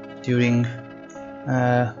during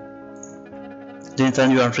the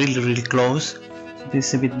time you are really close. So this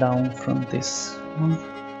is a bit down from this one,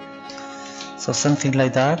 so something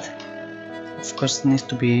like that. Of course it needs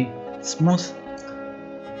to be smooth,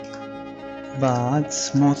 but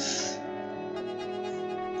smooth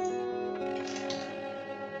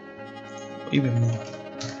even more.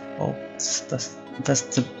 Oh, that's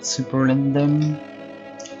the problem then.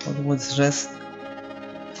 What's the rest?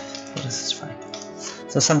 The rest is fine.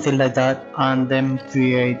 So something like that, and then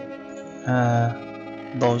create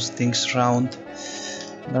those things round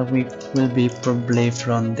that will be probably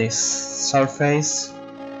from this surface,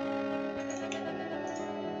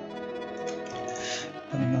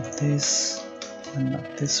 and not this, and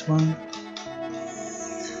not this one.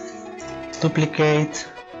 Duplicate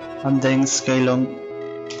and then scale on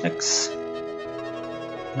X.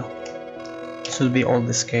 No, should be all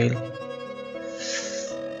the scale,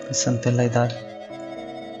 something like that.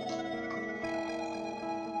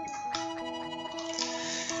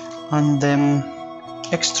 And then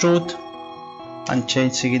extrude and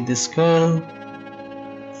change again the scale.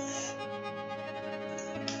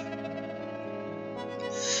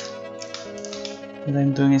 What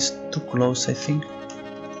I'm doing is too close, I think.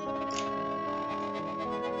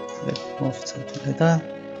 Let's move something like that.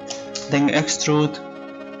 Then extrude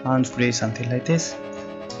and create something like this.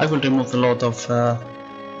 I will remove a lot of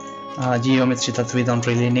geometry that we don't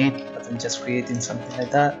really need, but I'm just creating something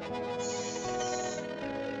like that.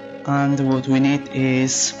 And what we need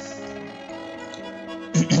is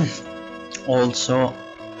also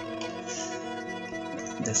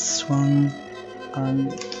this one,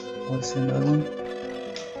 and what's the other one?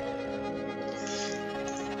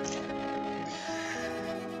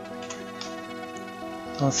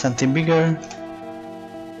 Or something bigger.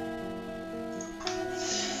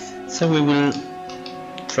 So we will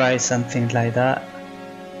try something like that,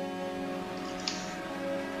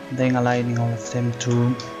 then aligning all of them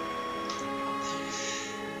to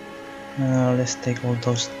let's take all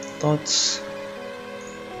those dots,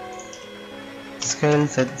 scale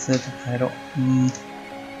Z0,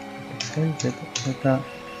 scale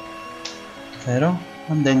Z0,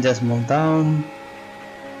 and then just move down.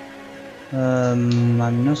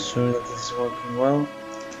 I'm not sure that this is working well.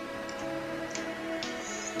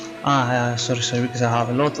 Sorry, because I have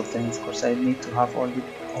a lot of them. Of course, I need to have all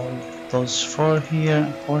those four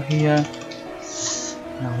here.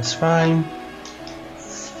 Now it's fine.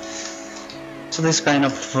 So this kind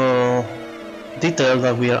of detail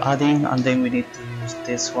that we are adding, and then we need to use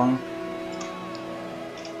this one.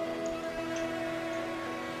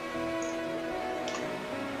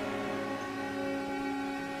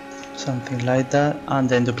 Something like that, and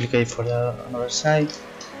then duplicate for the another side.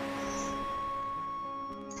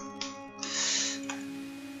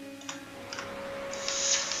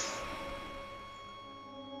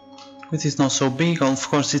 It is not so big. Of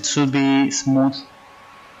course it should be smooth.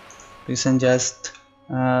 We can just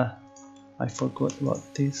I forgot about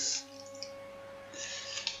this.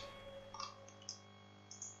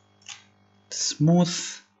 Smooth.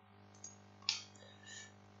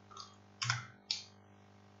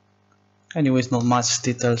 Anyways, not much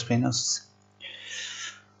details between us.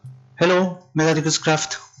 Hello, Megaticus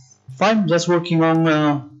Craft. fine, just working on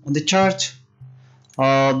the chart,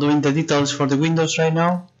 doing the details for the windows right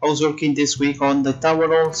now. I was working this week on the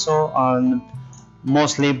tower also, and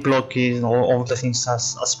mostly blocking all the things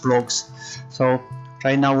as blocks. So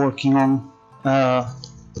right now working on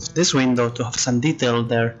this window to have some detail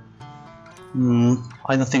there.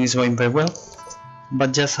 I don't think it's going very well,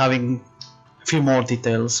 but just having a few more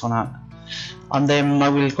details on it. And then I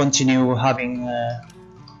will continue having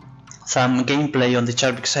some gameplay on the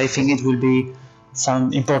chart, because I think it will be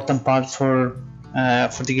some important part for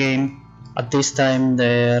the game. At this time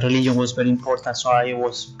the religion was very important, so I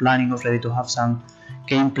was planning already to have some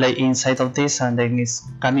gameplay inside of this, and then it's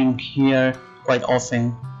coming here quite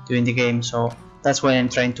often during the game, so that's why I'm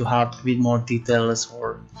trying to have a bit more details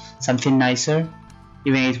or something nicer,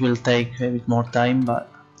 even it will take a bit more time,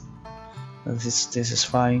 but this is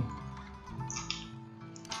fine.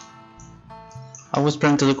 I was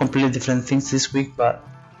planning to do completely different things this week, but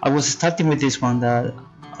I was starting with this one that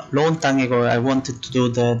a long time ago I wanted to do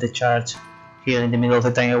the church here in the middle of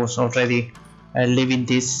the time. I was already leaving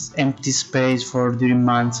this empty space for during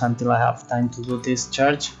months until I have time to do this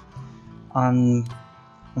church, and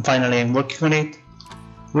finally I'm working on it.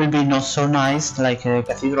 Will be not so nice like a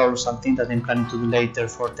cathedral or something that I'm planning to do later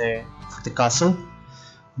for the castle,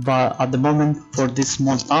 but at the moment for this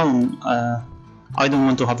small town I don't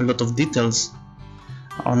want to have a lot of details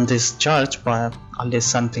on this church, but at least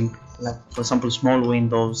something like, for example, small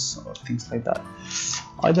windows or things like that.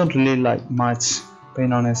 I don't really like much,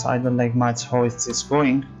 being honest. I don't like much how it is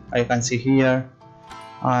going. I can see here,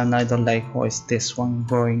 and I don't like how is this one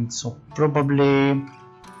going. So probably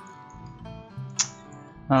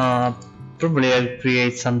I'll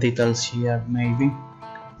create some details here. Maybe.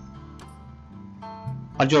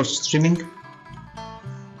 Are you streaming?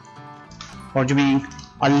 Or do you mean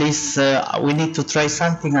at least we need to try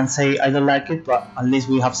something and say I don't like it, but at least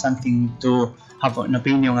we have something to have an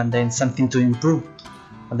opinion and then something to improve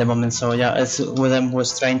at the moment? So yeah, as what I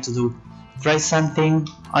was trying to do, try something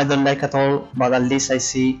I don't like at all, but at least I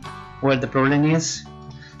see where the problem is.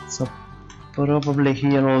 So probably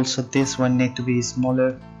here also this one need to be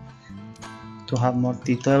smaller to have more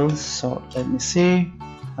details. So let me see,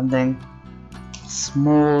 and then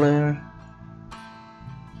smaller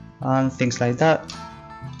and things like that.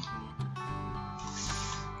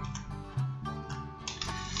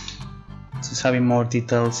 Just having more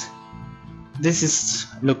details. This is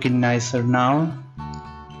looking nicer now.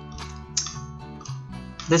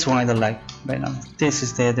 This one I don't like right now. This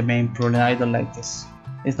is the main problem. I don't like this.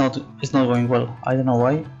 It's not going well. I don't know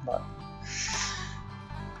why, but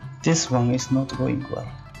this one is not going well.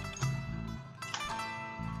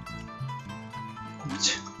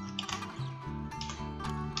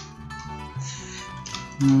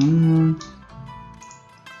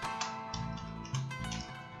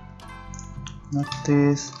 Not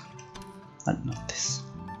this, and not this.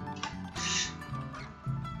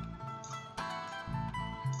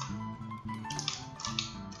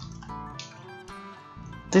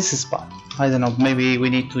 This is bad. I don't know, maybe we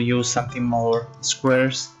need to use something more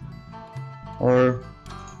squares, or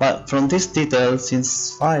but from this detail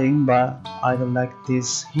it's fine, but I don't like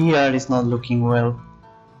this. Here is not looking well.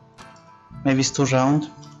 Maybe it's too round.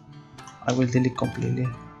 I will delete completely.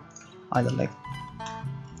 I don't like.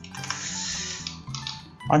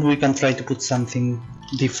 And we can try to put something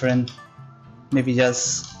different. Maybe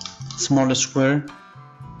just smaller square.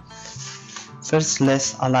 First,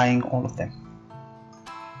 let's align all of them.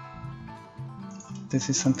 This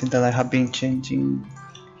is something that I have been changing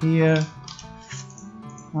here,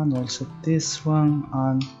 and also this one.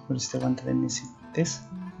 And what is the one that I'm missing? This.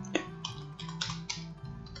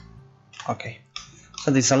 Okay,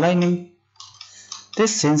 so this aligning,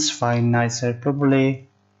 this seems fine, nicer. Probably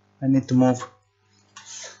I need to move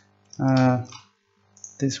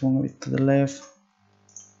this one a bit to the left,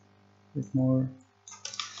 a bit more.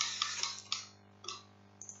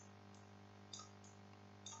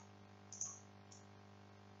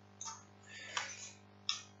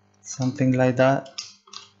 Something like that.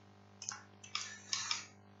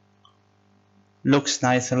 Looks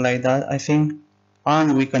nicer like that, I think.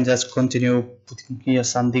 And we can just continue putting here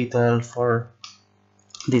some detail for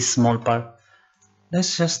this small part.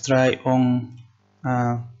 Let's just try on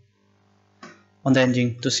the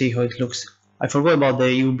engine to see how it looks. I forgot about the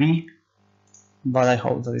UV, but I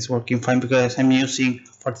hope that it's working fine, because I'm using,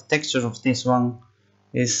 for the texture of this one,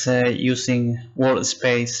 is using wall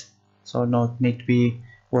space, so not need to be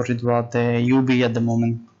worried about the UV at the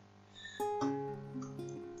moment.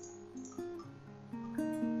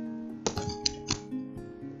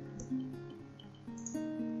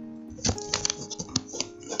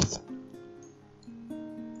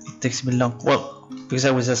 takes a bit long. Well, because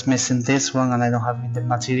I was just missing this one and I don't have the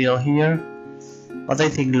material here, but I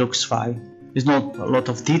think it looks fine. It's not a lot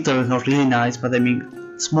of detail, it's not really nice, but I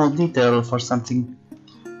mean small detail for something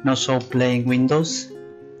not so plain windows.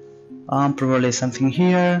 Probably something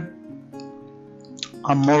here,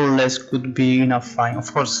 and more or less could be enough fine.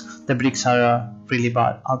 Of course the bricks are really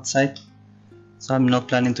bad outside, so I'm not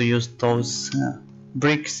planning to use those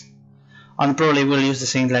bricks, and probably will use the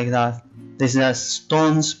same like that. These are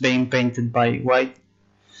stones being painted by white,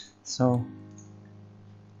 so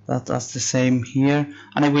that's the same here,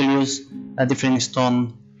 and I will use a different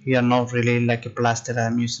stone here, not really like a plaster that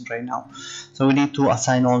I'm using right now. So we need to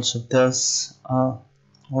assign also this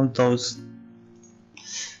all those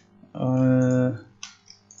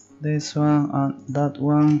this one and that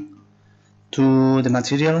one to the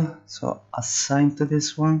material, so assign to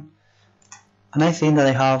this one. And I think that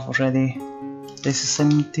I have already, this is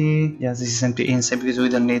empty, yes, this is empty inside because we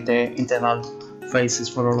don't need the internal faces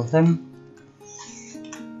for all of them.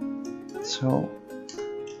 So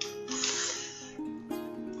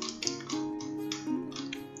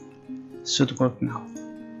should work now.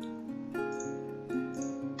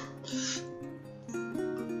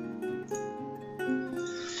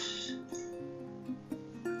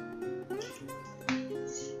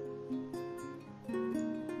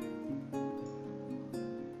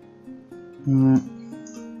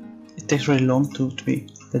 It takes really long to be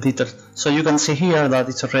the details. So you can see here that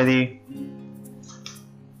it's already,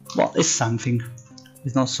 well, it's something.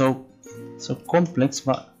 It's not so complex,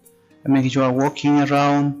 but I mean, if you are walking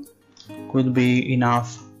around, could be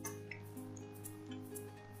enough.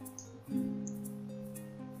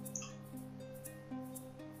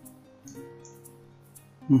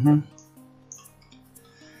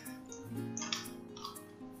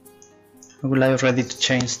 I would like ready to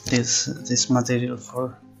change this material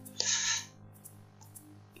for.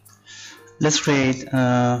 Let's create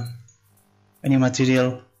a new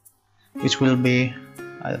material, which will be,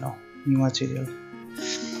 I don't know, new material.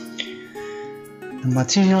 The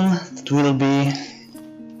material that will be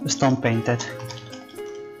stone painted.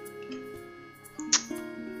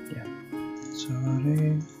 Yeah.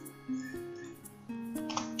 Sorry.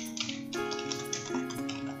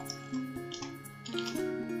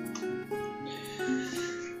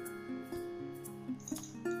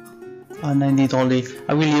 And I need only,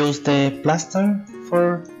 I will use the plaster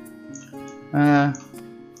for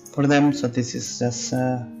them, so this is just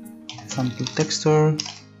sample texture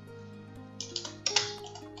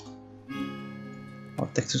or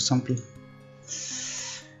texture sample.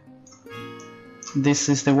 This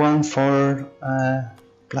is the one for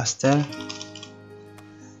plaster,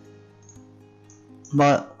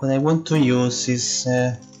 but what I want to use is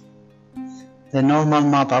the normal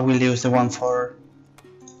map. I will use the one for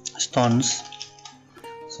stones,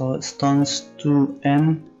 so stones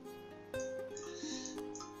 2n.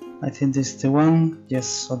 I think this is the one, yes,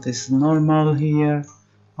 so this is normal here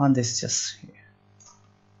and this is just here.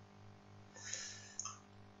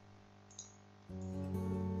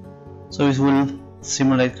 So it will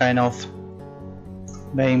simulate kind of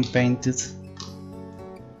being painted.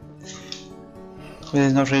 But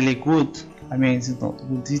it's not really good, I mean it's not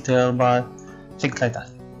good detail, but things like that.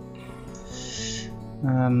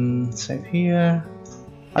 Save here.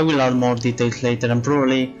 I will add more details later and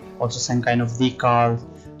probably also some kind of decal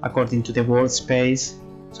according to the workspace,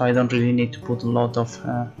 so I don't really need to put a lot of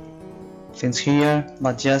things here,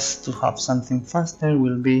 but just to have something faster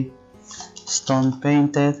will be stone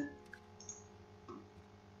painted.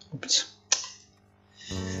 Oops,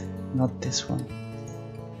 not this one,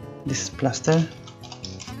 this is plaster.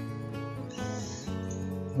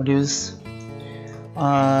 We'll use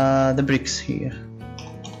the bricks here,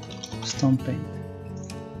 stone paint.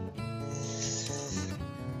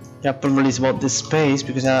 Yeah, probably it's about the space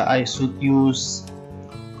because I should use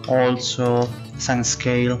also some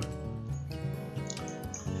scale.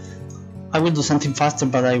 I will do something faster,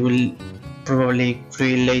 but I will probably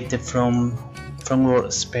create it from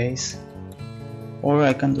workspace, or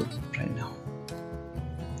I can do it right now.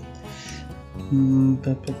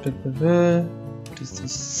 This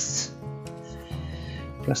is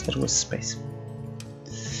plaster workspace.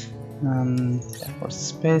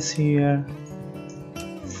 Workspace here.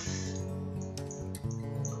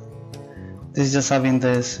 This is just having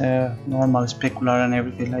this normal specular and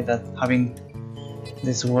everything like that, having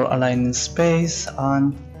this word aligning space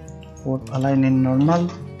and word aligning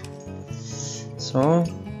normal. So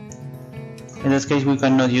in this case we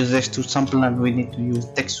cannot use texture sample and we need to use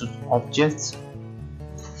texture objects.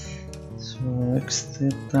 So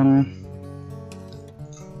extend them.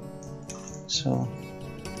 So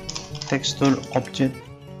texture object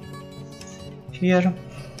here.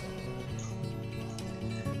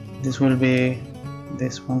 This will be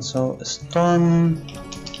this one, so stone.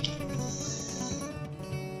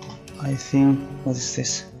 I think, what is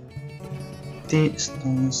this? The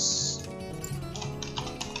stones.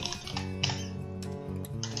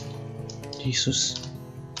 Jesus.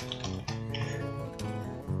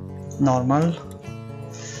 Normal.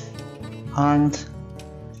 And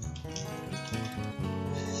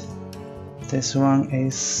this one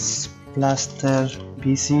is plaster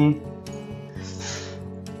BC.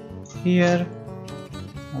 Here,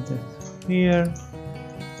 here,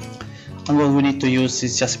 and what we need to use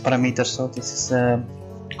is just parameters, so this is a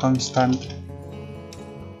constant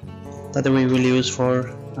that we will use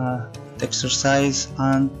for texture size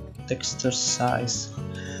and texture size,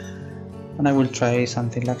 and I will try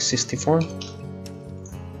something like 64.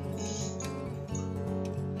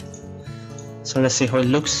 So let's see how it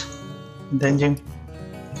looks in the engine.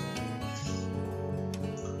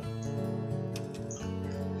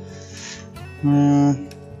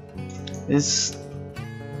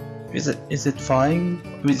 Is it fine?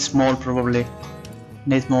 It's small, probably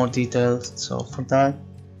need more details, so for that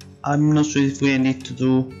I'm not sure if we need to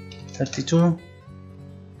do 32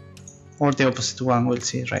 or the opposite one. We'll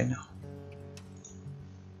see right now.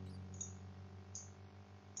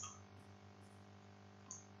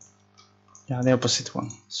 Yeah, the opposite one.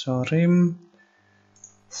 So rim,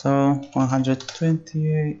 so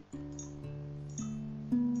 128.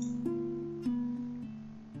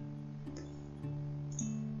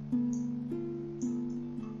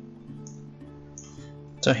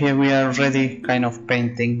 So here we are already kind of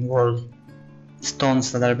painting all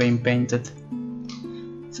stones that are being painted.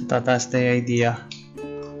 So that's the idea.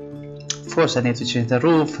 Of course I need to change the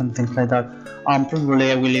roof and things like that.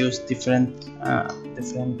 Probably I will use different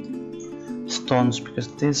stones, because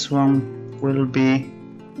this one will be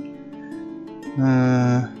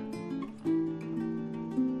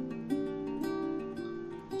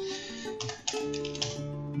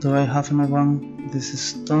do I have another one? This is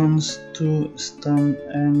stones, 2 stone,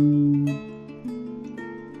 and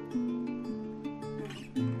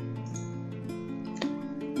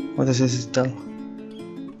what does this tell?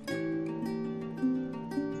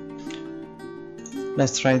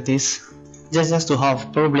 Let's try this. Just to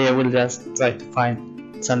have, probably I will just try to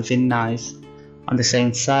find something nice on the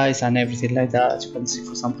same size and everything like that. As you can see,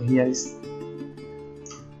 for example, here is,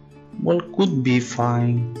 well, could be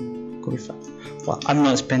fine. Could be fine. Well, I'm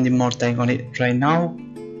not spending more time on it right now,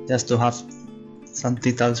 just to have some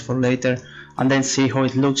details for later and then see how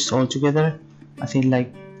it looks all together. I feel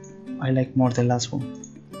like I like more the last one.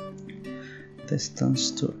 Distance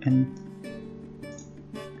to end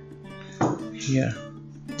here,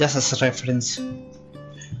 just as a reference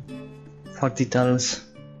for details.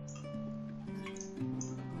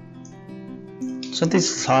 So this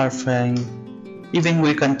is fine. Even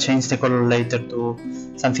we can change the color later to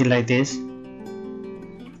something like this.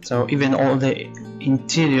 So even all the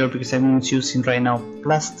interior, because I'm using right now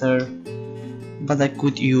plaster, but I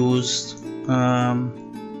could use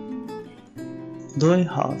do I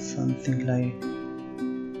have something like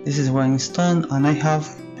this? Is one stone, and I have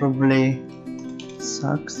probably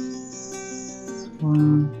sacks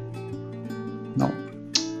one, no,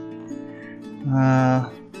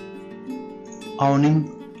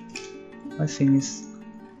 awning, I think is,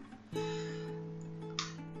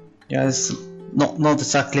 yeah, it's not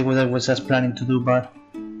exactly what I was just planning to do, but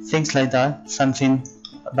things like that, something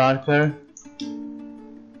darker,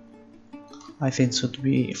 I think should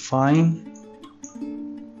be fine.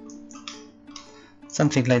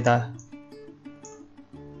 Something like that.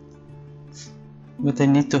 What I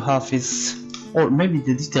need to have is, or maybe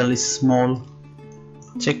the detail is small.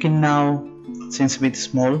 Checking now, seems a bit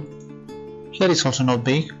small. Here is also not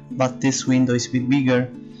big, but this window is a bit bigger,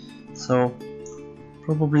 so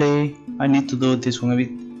probably I need to do this one a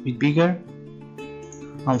bit bigger.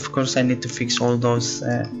 And of course I need to fix all those.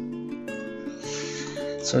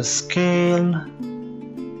 So scale,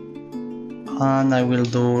 and I will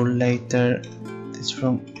do later this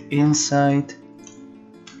from inside.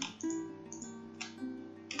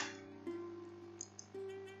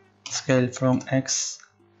 Scale from X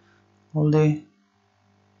only,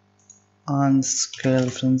 and scale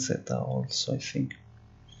from zeta also, I think.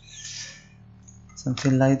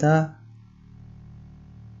 Something like that.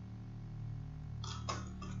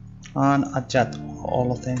 And adjust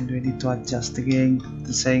all of them. We need to adjust again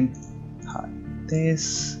the same height.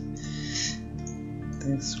 This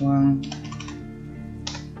one.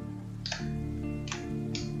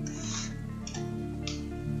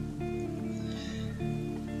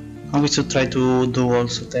 And we should try to do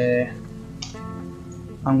also the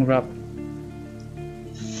unwrap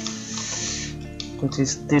which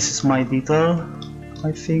is, this is my detail,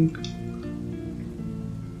 I think.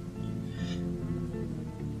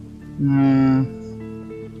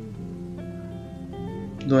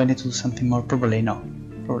 Do I need to do something more? Probably no.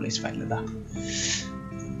 Probably it's fine like that.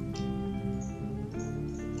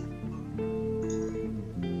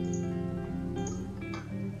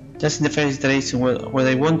 Just in the first iteration, what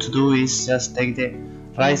I want to do is just take the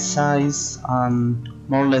right size and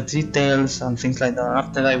more or less details and things like that.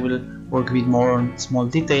 After I will work with more on small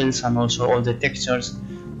details and also all the textures,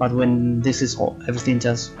 but when this is all, everything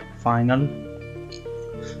just final.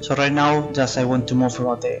 So right now just I want to move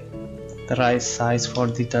about the right size for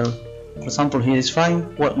detail. For example, here is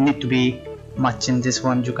fine. What need to be matching this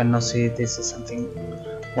one, you cannot see this is something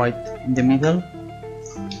white in the middle,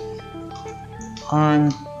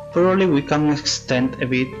 and probably we can extend a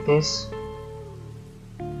bit this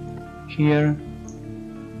here.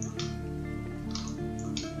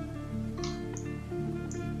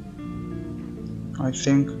 I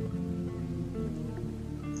think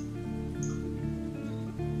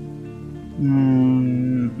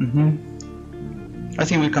I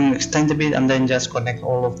think we can extend a bit and then just connect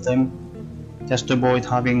all of them, just to avoid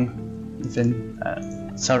having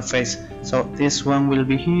different surface. So this one will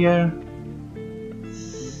be here,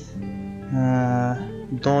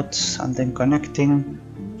 dots, and then connecting.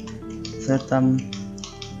 That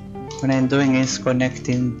what I'm doing is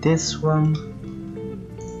connecting this one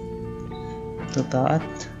to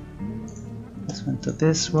that, this one to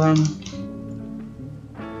this one.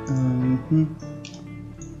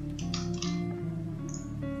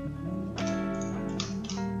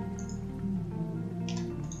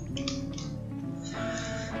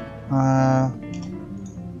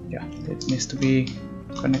 Yeah, it needs to be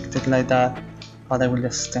connected like that, but I will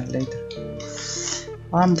just extend later.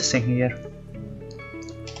 The same here,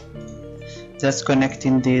 just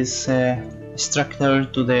connecting this structure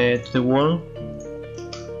to the wall,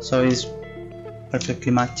 so it's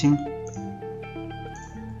perfectly matching.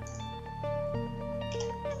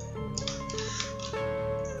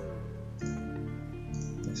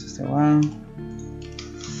 This is the one,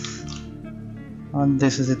 and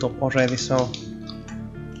this is the top already. So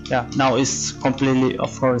yeah, now it's completely,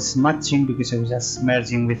 of course, matching because I was just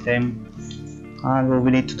merging with them. And what we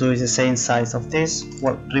need to do is the same size of this.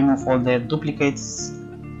 Well, remove all the duplicates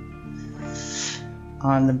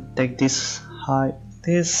and take this height,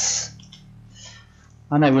 this,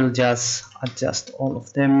 and I will just adjust all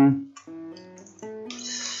of them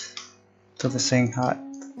to the same height.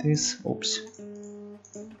 This, oops.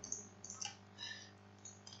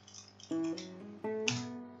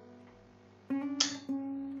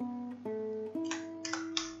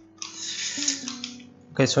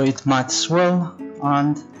 Okay, so it matches well,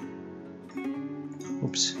 and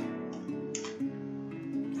oops,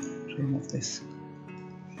 remove this,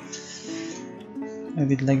 a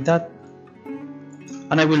bit like that,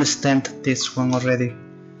 and I will extend this one already.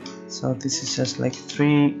 So this is just like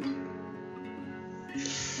 3.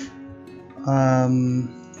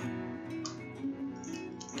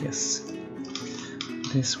 Yes,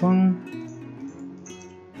 this one,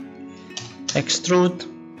 extrude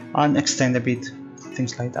and extend a bit.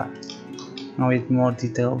 Things like that. Now with more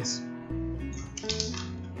details.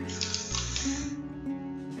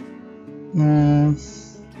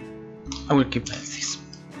 I will keep like this.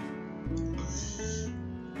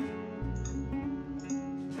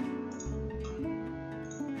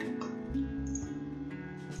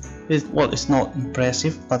 Well, it's not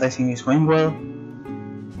impressive, but I think it's going well.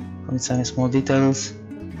 With some small details.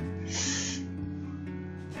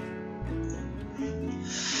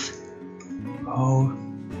 Oh,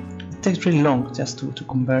 it takes really long just to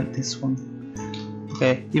convert this one.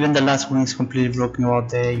 Okay, even the last one is completely broken about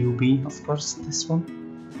the UV, of course, this one.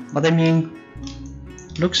 But I mean,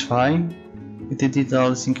 looks fine with the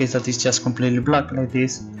details. In case that it's just completely black like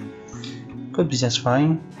this, could be just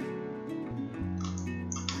fine.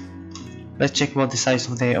 Let's check about the size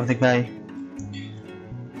of the guy,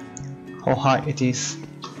 how high it is.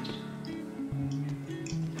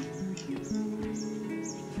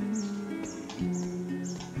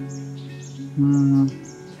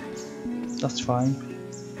 That's fine.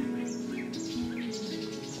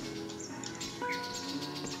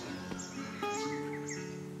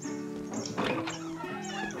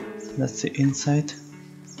 That's the inside.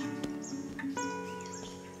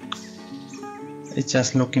 It's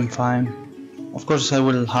just looking fine. Of course I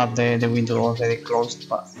will have the window already closed,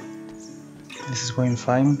 but this is going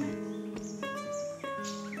fine.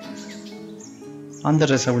 And the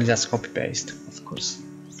rest I will just copy paste, of course.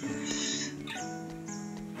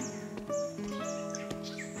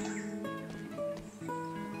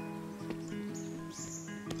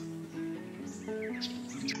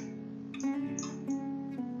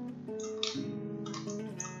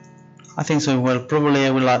 I think so. Well, probably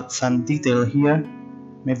I will add some detail here,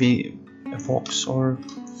 maybe a box or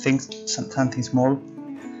things, something small,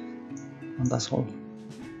 and that's all.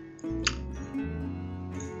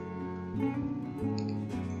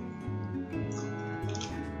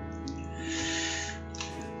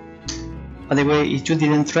 By the way, if you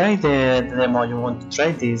didn't try the demo, you want to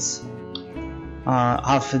try this, I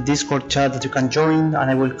have a Discord chat that you can join,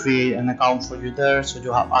 and I will create an account for you there, so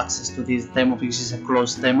you have access to this demo because it's a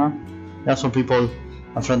closed demo. There are some people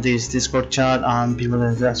from this Discord chat and people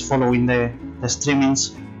that are just following the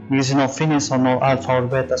streamings. Because it's not finished or not alpha or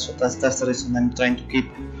beta, so that's the reason I'm trying to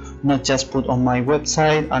keep, not just put on my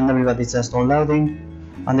website and everybody's just downloading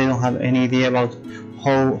and they don't have any idea about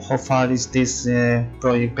how far is this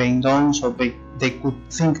project being done, so they could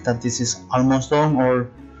think that this is almost done or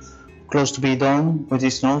close to be done, but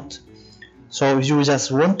it's not. So if you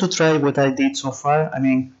just want to try what I did so far, I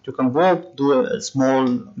mean, you can walk, do a small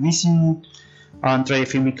mission and try a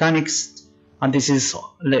few mechanics, and this is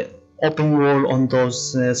open world on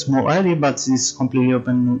those small areas, but it's completely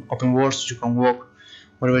open world, so you can walk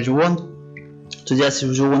wherever you want. So just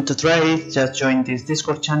if you want to try it, just join this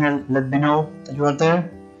Discord channel, let me know that you are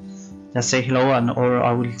there, just say hello, and or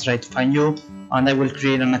I will try to find you, and I will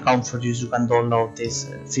create an account for you so you can download this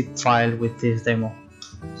zip file with this demo,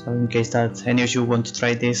 so in case that any of you want to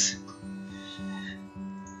try this.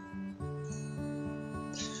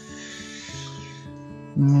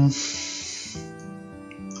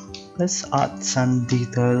 Let's add some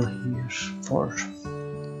detail here for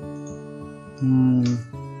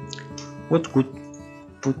what could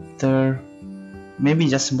put there, maybe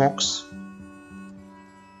just a box.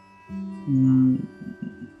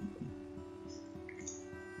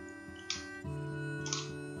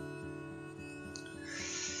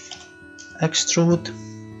 Extrude,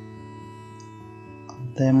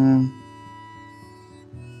 and then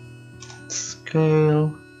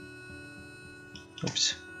scale.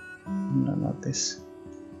 Oops, no, not this.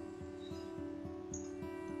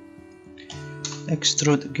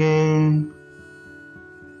 Extrude again.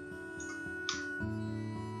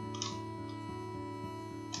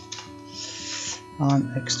 And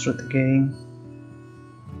extrude again.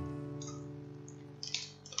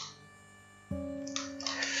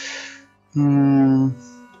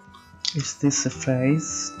 Is this a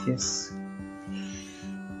face? Yes.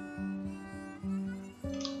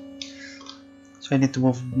 So I need to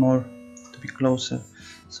move more to be closer.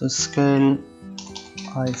 So scale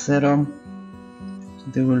I0. So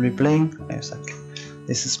they will be playing. Exactly.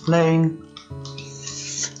 This is playing.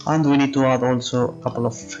 And we need to add also a couple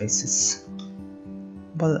of faces.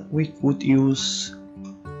 But we could use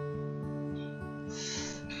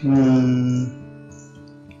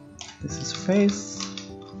this is face,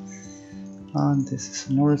 and this is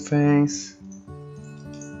another face.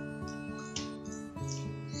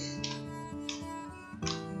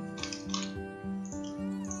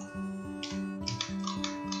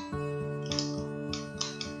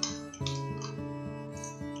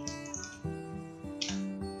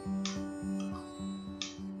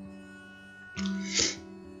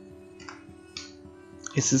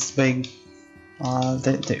 This is big.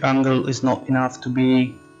 The angle is not enough to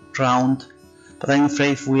be round, but I'm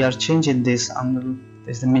afraid if we are changing this angle,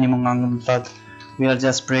 this is the minimum angle, but we are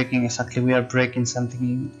just breaking, exactly, we are breaking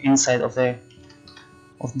something inside of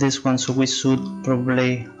this one, so we should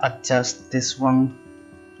probably adjust this one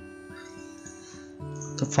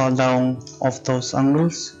to fall down of those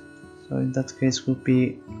angles. So in that case would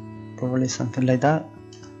be probably something like that.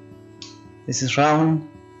 This is round,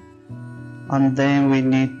 and then we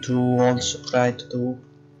need to also try to do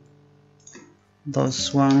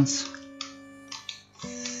those ones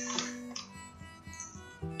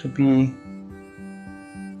to be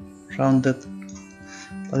rounded,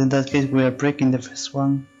 but in that case we are breaking the first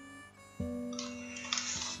one.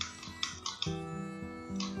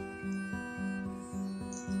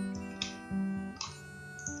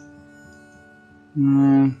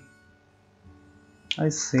 I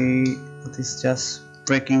see, it is just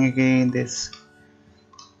breaking again this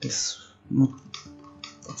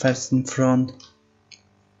first in front.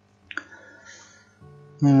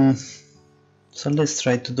 So let's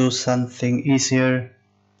try to do something easier.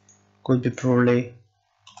 Could be probably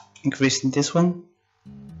increasing this one,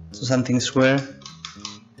 so something square.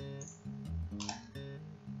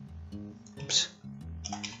 Oops.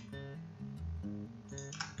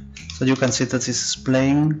 So you can see that this is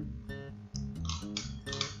playing.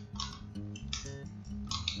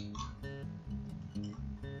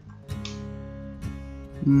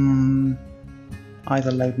 I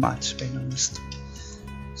don't like much, being honest.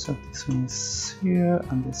 So this one is here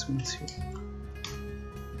and this one is here.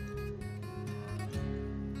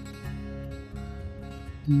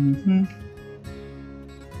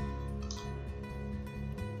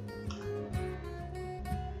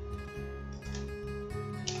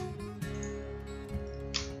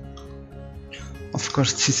 Of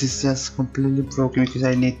course, this is just completely broken because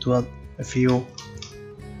I need to add a few.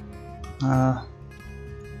 I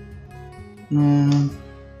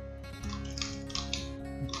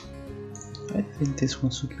think this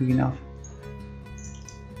one should be enough.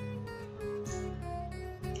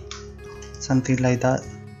 Something like that.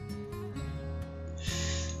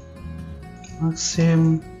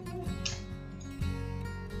 Maxim.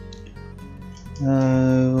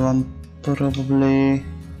 I'm probably.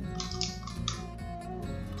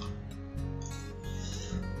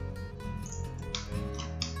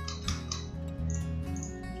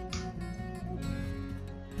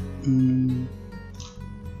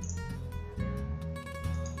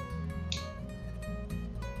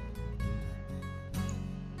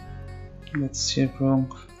 Let's check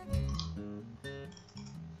wrong.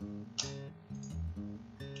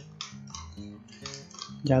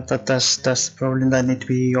 Yeah, that's the problem. That need to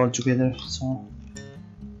be all together. So.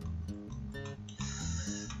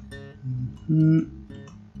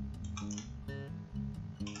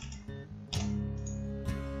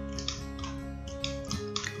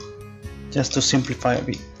 Just to simplify a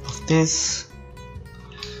bit of this.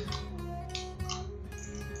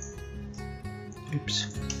 Oops.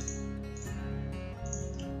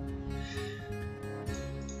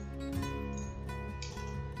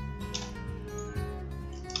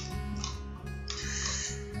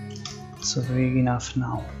 So big enough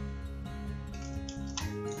now.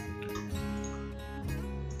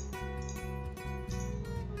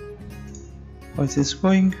 How is this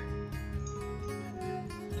going?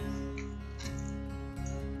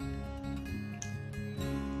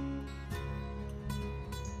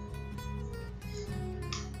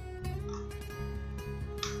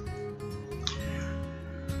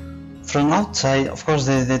 From outside, of course,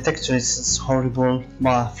 the texture is horrible,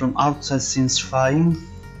 but from outside seems fine.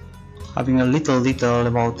 Having a little detail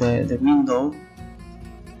about the window.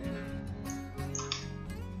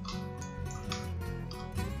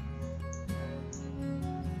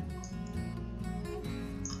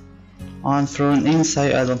 And from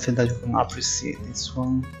inside, I don't think that you can appreciate this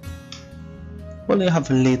one. Well, you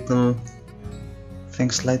have a little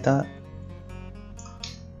things like that.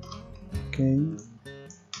 Okay.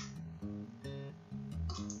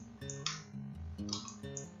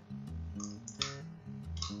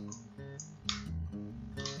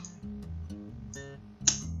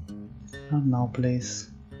 And now, please.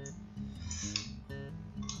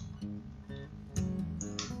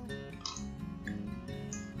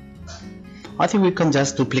 I think we can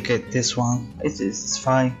just duplicate this one. It's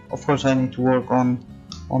fine. Of course, I need to work on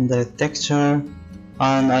the texture,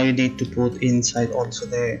 and I need to put inside also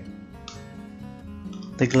the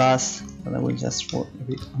glass. But I will just work a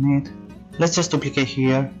bit on it. Let's just duplicate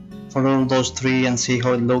here for all those three and see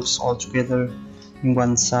how it looks all together in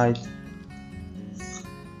one side.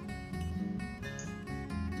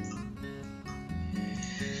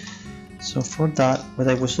 So for that, what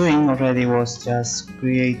I was doing already was just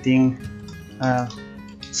creating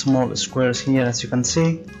small squares here, as you can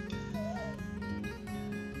see.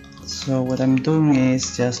 So what I'm doing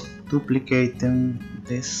is just duplicating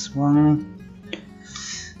this one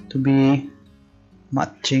to be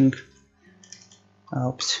matching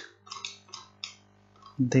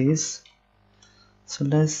this. So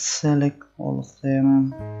let's select all of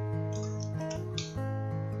them.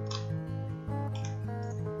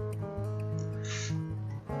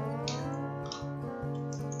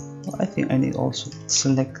 I think I need also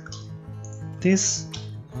select this,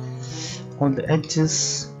 all the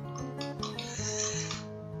edges.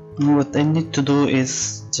 And what I need to do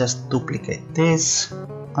is just duplicate this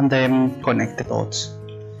and then connect the dots.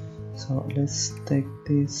 So let's take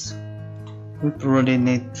this. We probably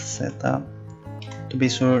need to set up to be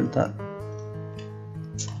sure that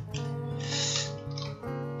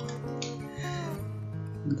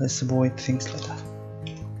let's avoid things like that.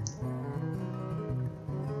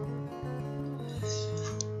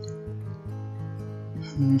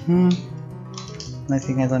 I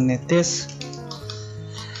think I don't need this.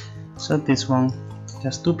 So this one,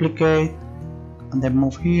 just duplicate and then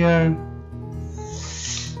move here.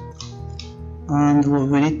 And what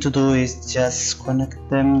we need to do is just connect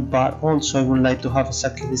them, but also I would like to have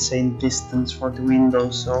exactly the same distance for the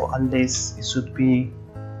window, so at least it should be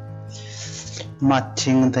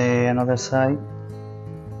matching the another side.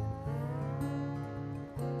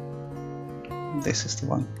 This is the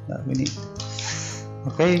one that we need.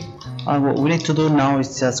 Okay, and what we need to do now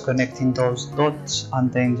is just connecting those dots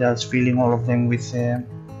and then just filling all of them with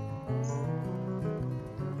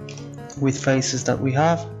faces that we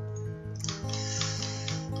have.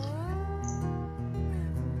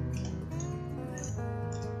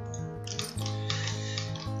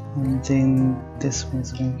 And then this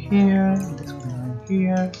one's going here, this one going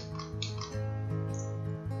here.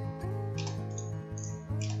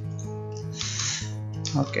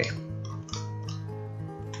 Okay.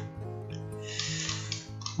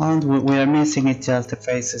 And we are missing it just the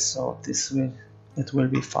faces, so it will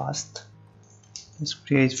be fast. Let's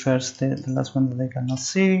create first the last one that I cannot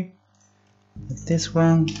see. This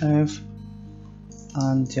one, F,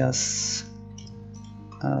 and just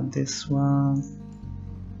add this one.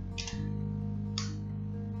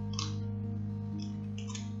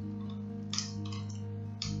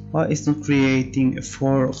 Why is not creating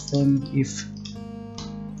 4 of them? If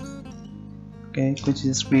okay, could you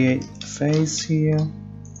just create a face here?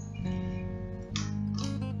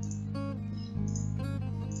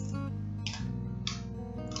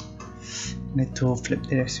 Need to flip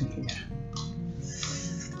direction here.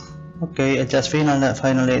 Okay, I just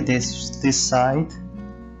finally this side,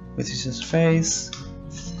 which is just face.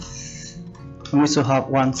 And we still have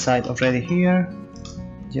one side already here.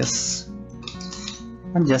 Just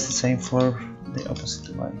and just the same for the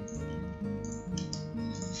opposite way.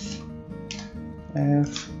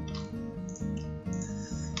 F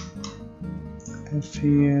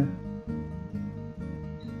here.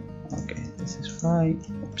 Okay, this is right.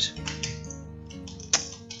 Oops.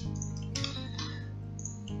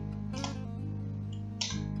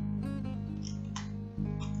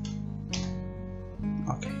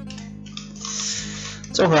 Okay.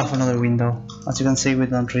 So we have another window. As you can see, we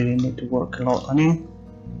don't really need to work a lot on it.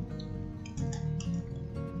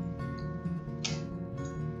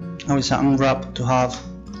 I will unwrap to have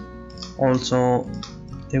also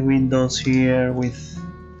the windows here with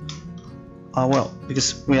well,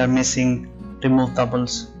 because we are missing remove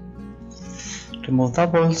doubles,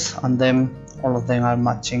 and then all of them are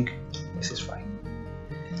matching. This is fine.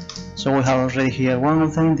 So we have already here one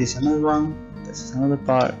of them, this is another one, this is another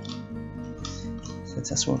part, so it's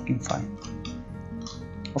just working fine.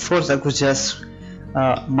 Of course I could just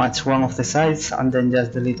match one of the sides and then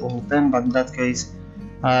just delete all of them, but in that case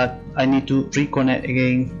I need to reconnect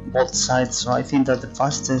again both sides, so I think that the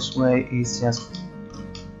fastest way is just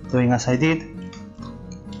doing as I did.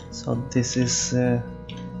 So this is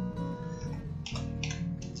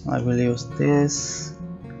I will use this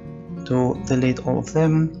to delete all of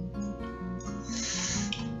them.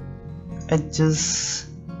 Edges,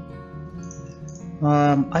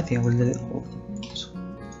 I think I will delete all of them. So,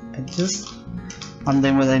 edges, and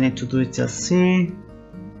then what I need to do is just see.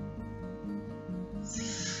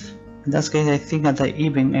 In that case, I think that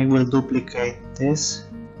I will duplicate this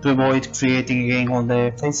to avoid creating again all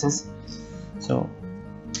the faces. So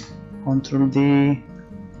Ctrl D,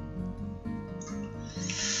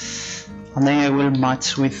 and then I will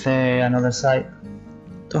match with another side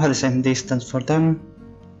to have the same distance for them.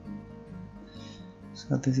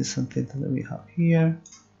 So this is something that we have here.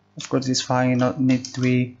 Of course, it's fine, not need to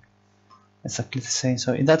be exactly the same.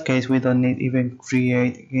 So in that case, we don't need even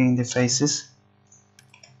create again the faces.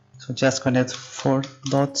 So just connect 4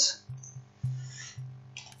 dots.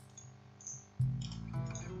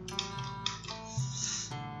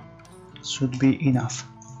 Should be enough.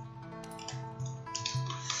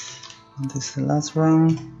 And this is the last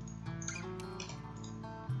one.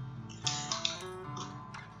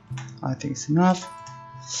 I think it's enough.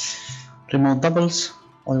 Remove doubles,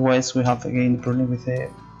 otherwise we have again the problem with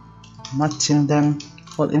matching them.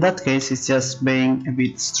 Well, in that case it's just being a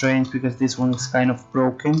bit strange because this one is kind of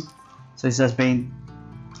broken, so it's just being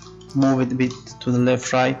moved a bit to the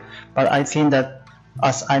left right. But I think that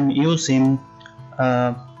as I'm using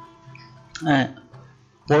well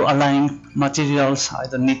aligned materials, I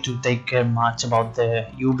don't need to take care much about the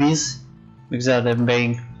UVs because they're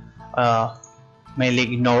being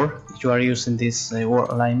mainly ignored if you are using this word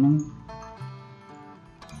alignment.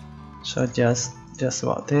 So just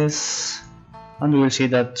about this, and we will see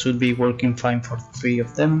that should be working fine for 3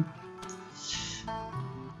 of them.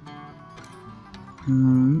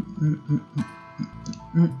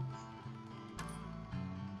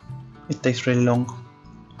 It takes really long.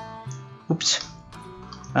 Oops.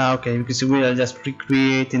 Okay, because we are just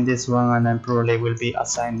recreating this one and then probably will be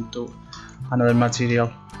assigned to another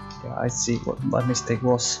material. Yeah, I see what mistake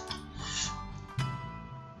was.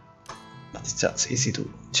 But it's just easy to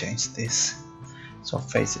change this. So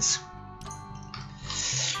faces.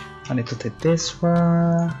 I need to take this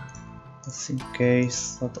one, just in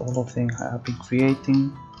case that all of them have been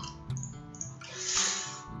creating.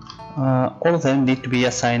 All of them need to be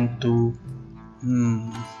assigned to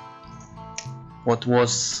what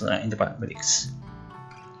was in the paramedics.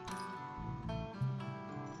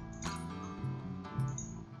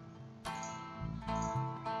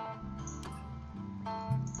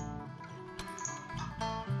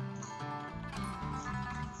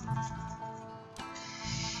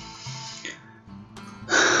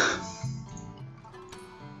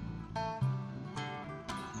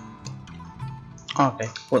 Okay,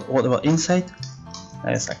 what about inside?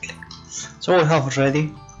 Exactly. So we have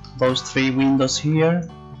already those 3 windows here.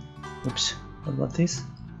 Oops, what about this?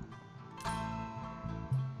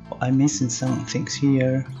 Oh, I'm missing some things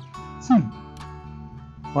here.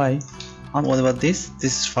 Why? And what about this?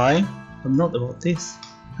 This is fine, but not about this.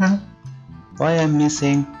 Why I'm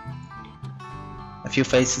missing a few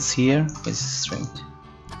faces here? This is strange.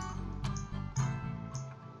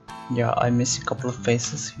 Yeah, I missed a couple of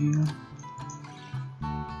faces here.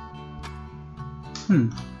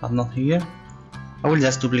 I'm not here. I will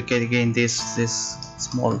just duplicate again this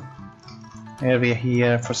small area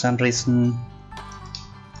here. For some reason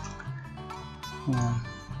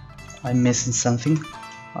I'm missing something.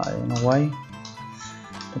 I don't know why,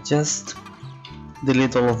 but just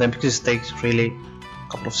delete all of them because it takes really a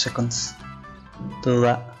couple of seconds to do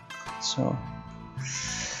that. So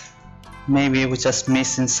maybe I was just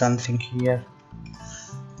missing something here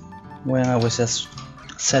when I was just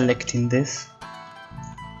selecting this.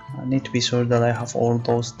 I need to be sure that I have all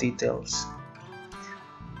those details.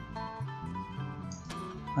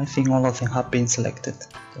 I think all of them have been selected,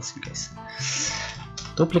 just in case.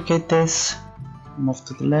 Duplicate this, move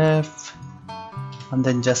to the left, and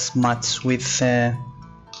then just match with the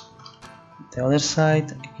other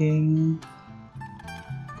side again.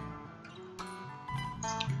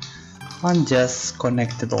 And just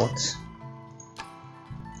connect the dots.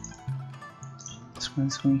 This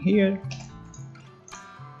one's going here.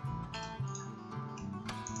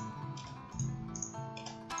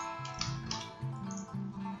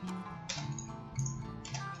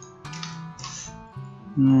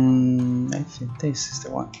 I think this is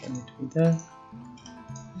the one that needs to be there.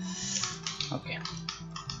 Okay.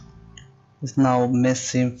 It's now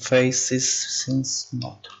missing faces since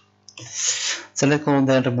not. Select all,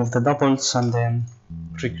 then remove the doubles and then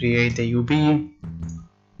recreate the UV.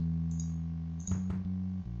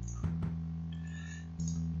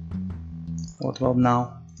 What about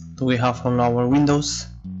now? Do we have all our windows?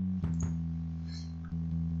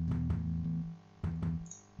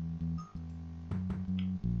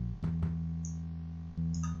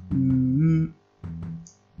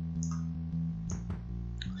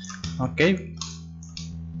 Okay,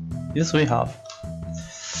 yes we have.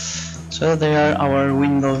 So they are our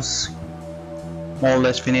windows more or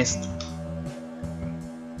less finished.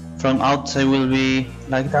 From outside will be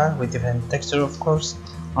like that with different texture of course,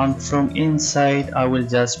 and from inside I will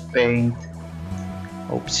just paint.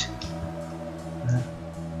 Oops.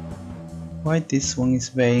 Why this one is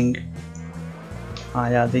being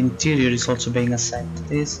yeah, the interior is also being assigned to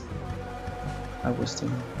this. I was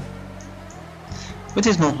doing, which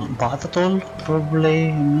is not bad at all. Probably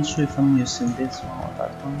I'm not sure if I'm using this one or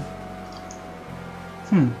that one.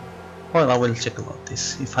 Well, I will check about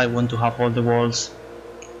this if I want to have all the walls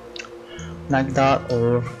like that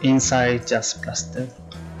or inside just plaster.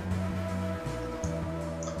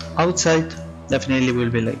 Outside definitely will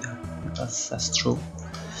be like that. That's true.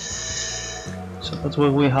 So that's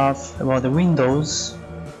what we have about the windows.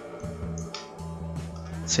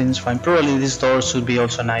 Seems fine. Probably this door should be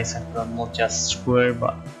also nice and not just square,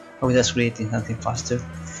 but I was just creating something faster.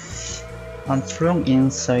 And from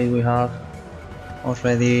inside we have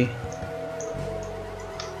already,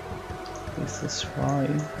 this is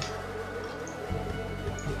fine.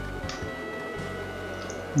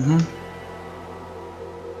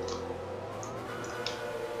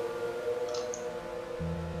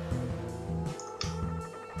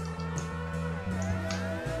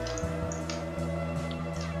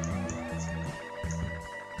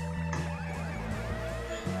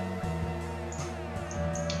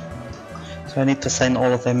 So I need to assign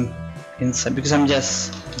all of them inside because I'm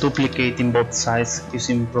just duplicating both sides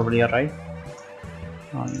using probably array,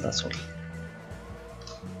 and that's all.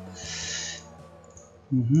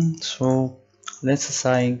 So let's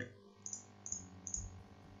assign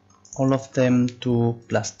all of them to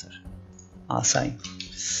plaster. Assign.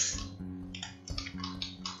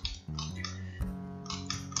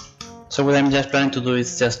 So what I'm just planning to do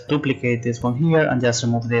is just duplicate this one here and just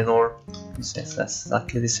remove the door. That's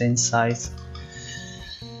exactly the same size.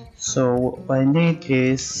 So what I need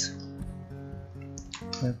is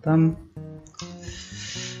we're done.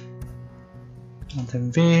 And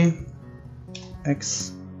then V,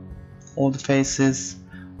 X, all the faces,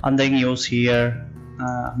 and then use here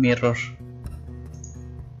mirror,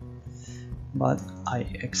 but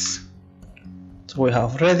IX. So we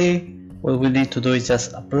have ready. What we need to do is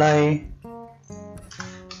just apply,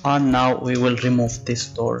 and now we will remove this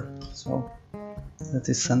door. So that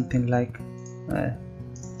is something like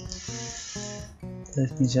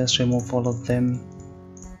let me just remove all of them.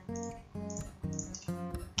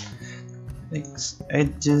 X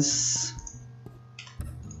edges,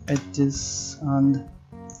 and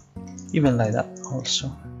even like that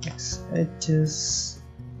also. X edges,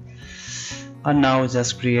 and now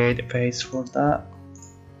just create a face for that.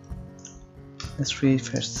 Let's create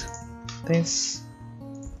first this.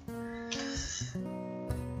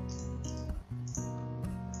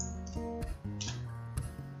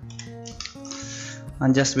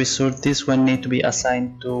 And just be sure this one need to be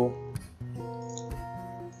assigned to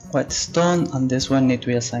white stone, and this one need to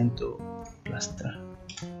be assigned to plaster.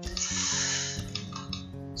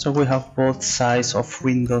 So we have both sides of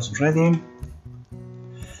windows ready.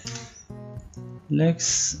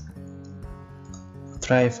 Let's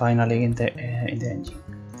try finally in the engine.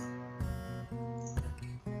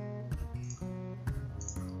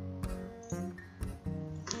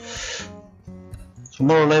 So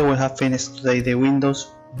more or less we have finished today the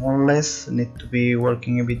windows. More or less need to be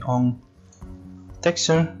working a bit on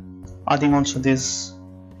texture, adding also this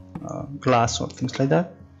glass or things like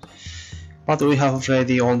that. But we have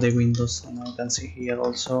ready all the windows, and I can see here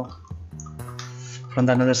also from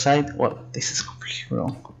the other side. Well, this is completely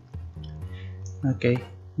wrong. Okay,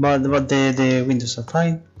 but the windows are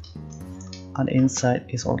fine, and inside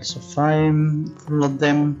is also fine. All of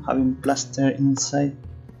them having plaster inside.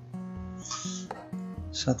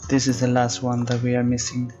 So this is the last one that we are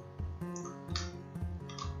missing.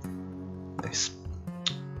 This.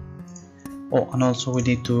 Oh, and also we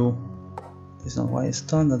need to. This is not white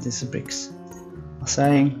stone, that is bricks.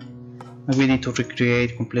 Assign. And we need to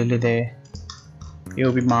recreate completely the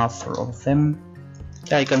UV map for all of them.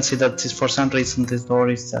 Yeah, I can see that this, for some reason this door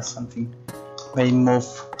is just something may move.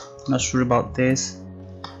 Not sure about this,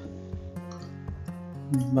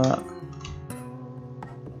 but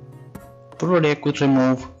probably I could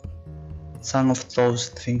remove some of those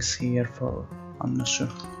things here for, I'm not sure.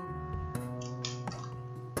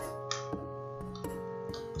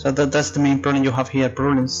 So that's the main problem you have here,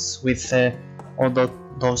 problems with all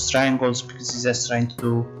those triangles, because it's just trying to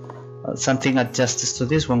do something adjusted to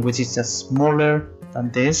this one, which is just smaller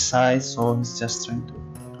than this size, so it's just trying to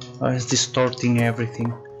it's distorting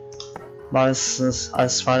everything. But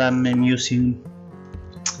as far as I'm using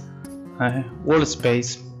wall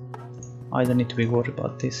space, I don't need to be worried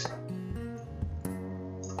about this.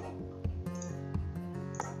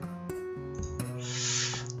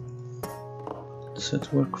 So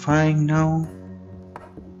it works fine now.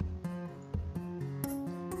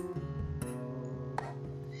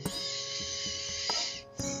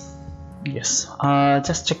 Yes,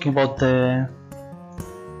 just checking about the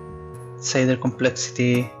shader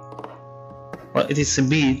complexity. Well, it is a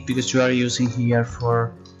bit because you are using here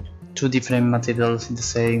for two different materials in the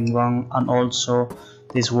same one, and also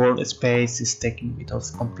this world space is taking a bit of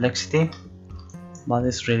complexity, but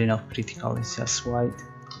it's really not critical, it's just white.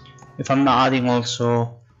 If I'm not adding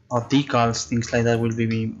also decals, things like that will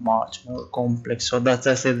be much more complex. So that's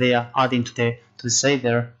the idea, adding to the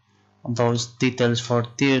shader those details for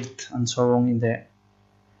dirt and so on in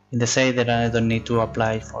the shader, and I don't need to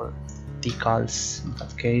apply for decals in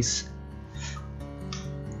that case.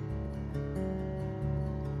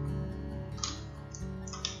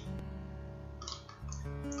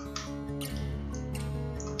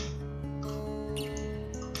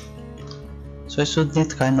 So I should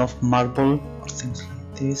need kind of marble or things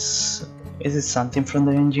like this. Is it something from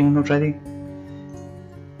the engine already?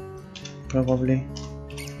 Probably.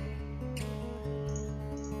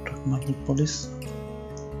 Rock marble polish?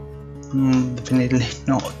 Definitely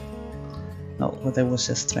not. Not what I was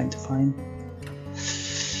just trying to find.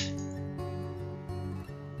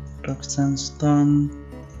 Rock sandstone?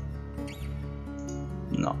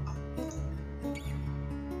 No.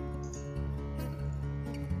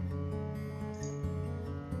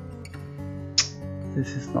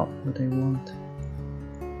 This is not what I want.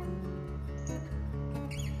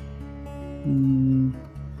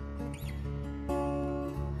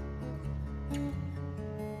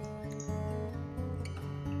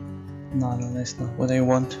 No, that's not what I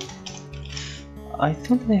want. I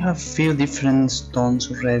think they have few different stones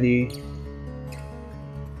already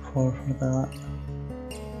for that.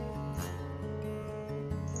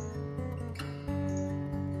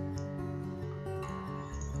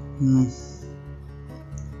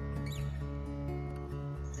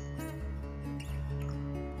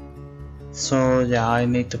 So yeah, I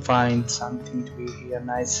need to find something to be here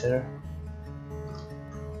nicer.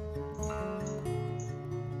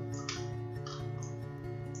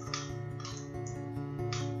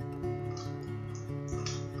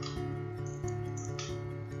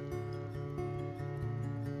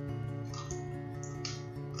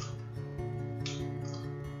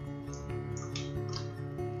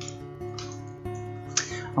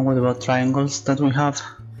 And what about triangles that we have?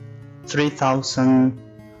 3000.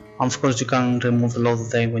 Of course you can remove a lot of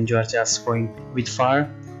them when you are just going a bit far.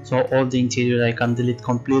 So all the interior I can delete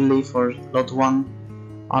completely for lot 1,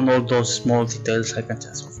 and all those small details I can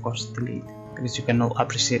just of course delete, because you cannot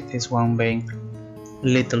appreciate this one being a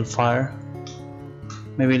little far.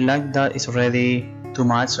 Maybe like that is already too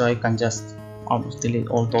much, so I can just almost delete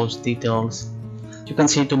all those details. You can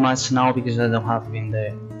see too much now because I don't have in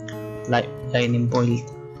the lightning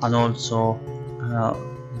bolt, and also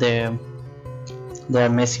they're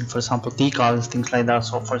missing, for example, decals, things like that.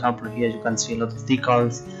 So for example here you can see a lot of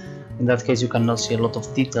decals. In that case you cannot see a lot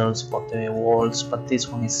of details about the walls, but this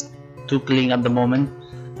one is too clean at the moment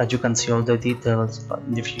that you can see all the details, but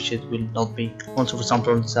in the future it will not be. Also for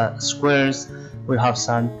example the squares will have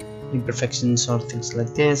some imperfections or things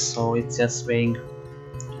like this, so it's just being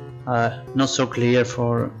not so clear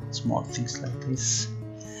for small things like this.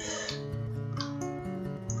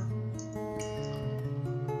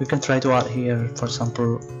 We can try to add here, for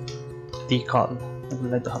example, decal. I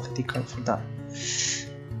would like to have a decal for that. This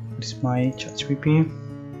is my ChatGPT.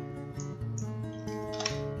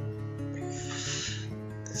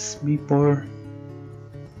 This is Beeper.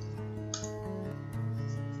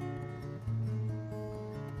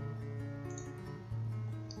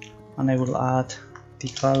 And I will add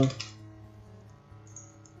decal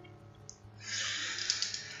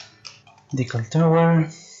tower.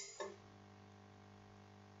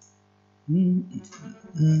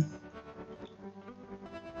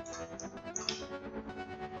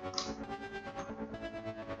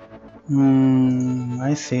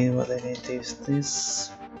 I see what I need is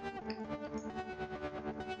this.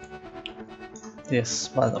 Yes,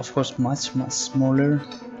 but of course much smaller.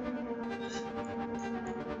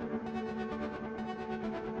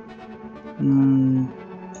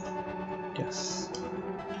 Yes,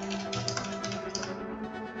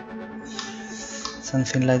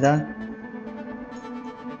 something like that.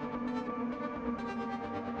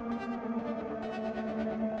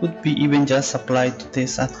 Could be even just applied to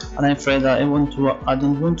this, and I'm afraid that I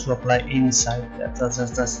don't want to apply inside. That's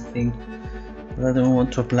the thing. But I don't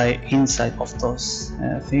want to apply inside of those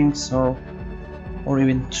things. So, or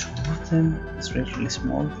even two of them. It's really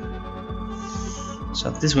small. So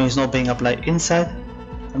this one is not being applied inside,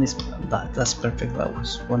 and that's perfect. I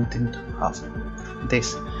was wanting to have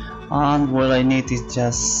this, and what I need is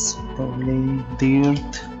just probably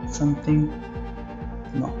dirt something.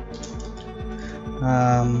 No.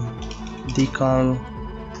 Decal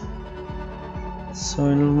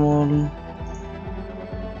soil wall.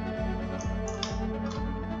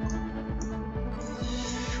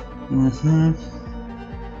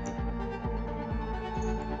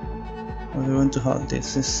 What I want to have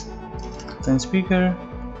this is 10 speaker,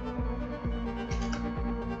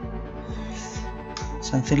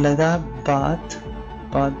 something like that,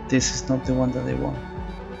 but this is not the one that I want.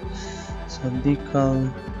 So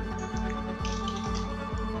decal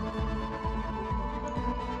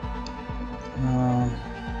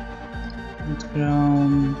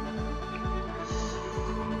ground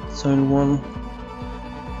soil wall.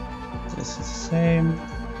 This is the same.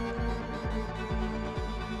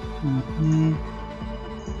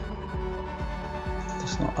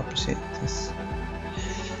 Does not appreciate this.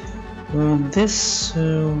 This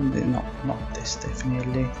no, not this,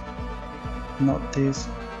 definitely not this.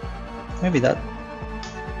 Maybe that.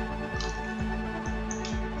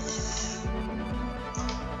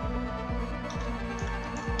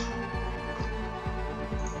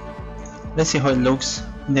 Let's see how it looks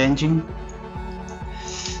in the engine.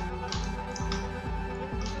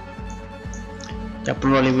 Yeah,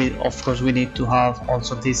 probably of course we need to have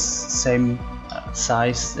also this same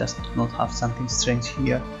size, just to not have something strange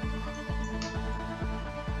here.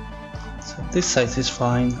 So this size is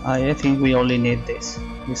fine. I think we only need this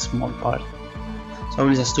small part. So I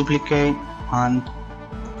will just duplicate and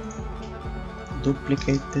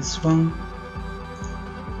duplicate this one.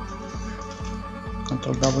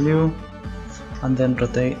 Ctrl W. And then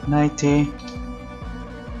rotate 90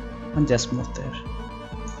 and just move there.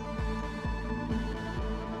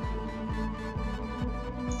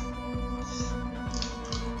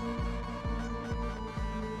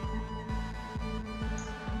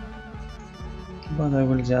 but I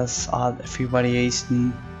will just add a few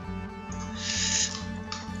variation.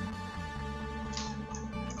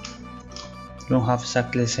 Don't have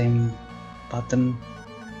exactly the same pattern.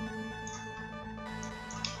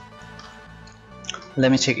 Let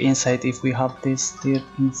me check inside if we have this here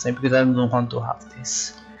inside, because I don't want to have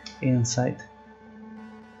this inside.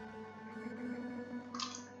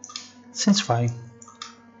 Seems fine.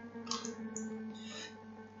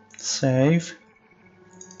 Save.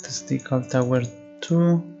 Testicle tower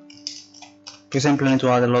 2. Because I'm planning to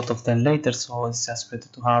add a lot of them later, so it's just better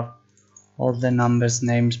to have all the numbers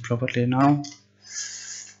names properly now.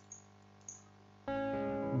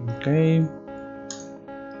 Okay.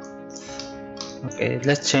 Okay,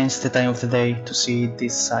 let's change the time of the day to see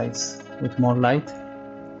this size with more light.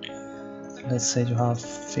 Let's say you have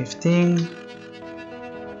 15. You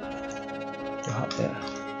have there.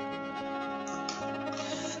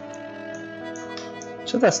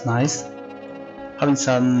 So that's nice. Having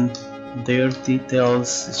some dirt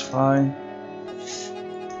details is fine.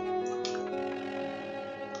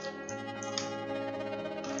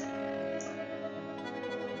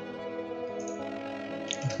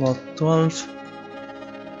 About 12,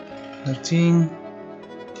 13.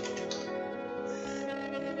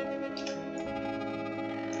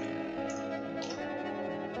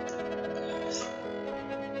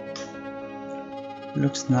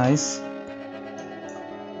 Looks nice.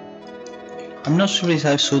 I'm not sure if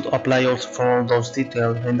I should apply also for all those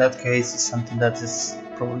details. In that case, it's something that is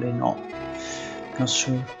probably not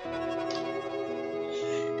sure.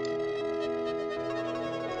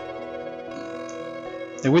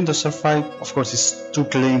 The windows are fine. Of course, it's too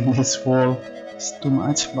clean. This wall is too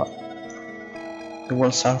much, but the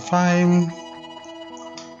walls are fine.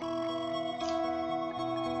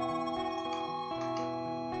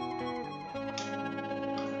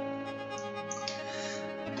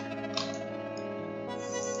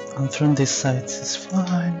 And from this side is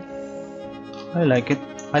fine. I like it.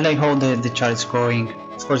 I like how the chart is going.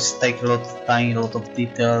 Of course, it takes a lot of time, a lot of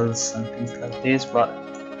details and things like this, but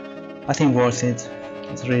I think worth it.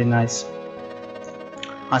 It's really nice.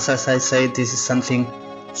 As I said, this is something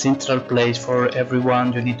central place for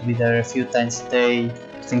everyone. You need to be there a few times a day,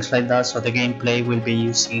 things like that. So the gameplay will be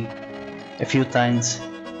using a few times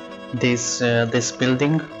this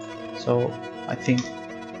building. So I think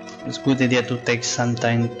it's a good idea to take some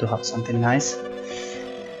time to have something nice.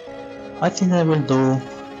 I think I will do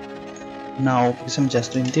now, because I'm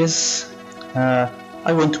just doing this.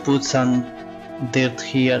 I want to put some dirt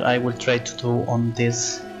here. I will try to do on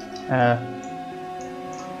this,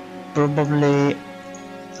 probably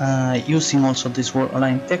using also this wall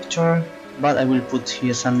align texture, but I will put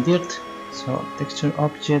here some dirt. So texture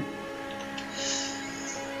object,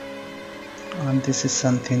 and this is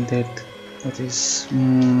something that is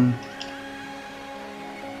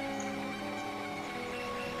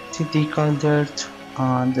typical dirt,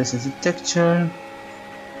 and this is the texture.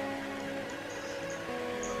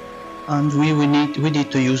 And we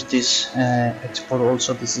need to use this export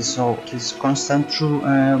also. This is constant true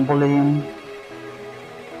boolean.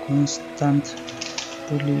 Constant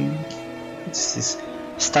boolean. What's this?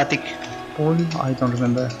 Static pool. I don't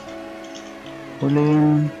remember.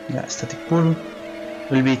 Boolean. Yeah, static pool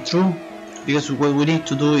will be true, because what we need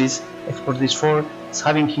to do is export this for. It's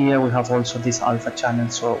having here we have also this alpha channel,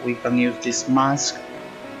 so we can use this mask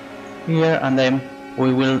here, and then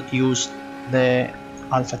we will use the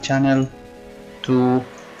alpha channel to,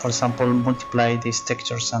 for example, multiply this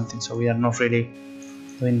texture or something. So we are not really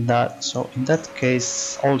doing that. So in that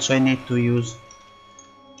case also I need to use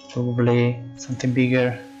probably something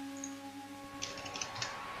bigger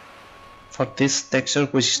for this texture,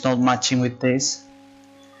 which is not matching with this.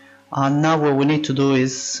 And now what we need to do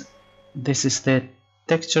is, this is the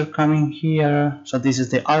texture coming here, so this is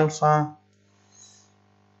the alpha.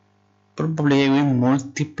 Probably we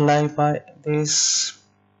multiply by this.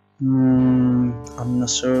 I'm not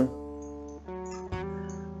sure.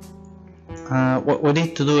 What we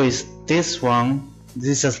need to do is this one. This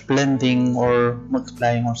is just blending or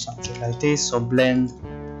multiplying or something like this. So blend.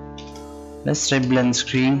 Let's try blend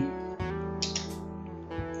screen.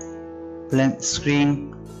 Blend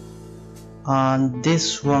screen. And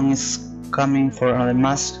this one is coming for another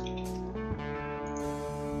mask.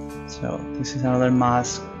 So this is another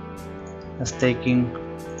mask that's taking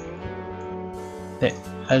the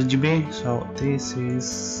RGB. So this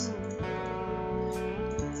is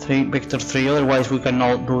vector 3, otherwise we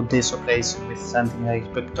cannot do this operation with something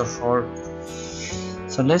like vector 4.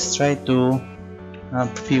 So let's try to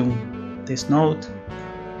preview this node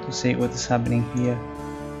to see what is happening here.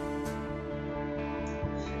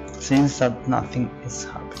 Seems that nothing is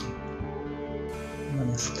happening.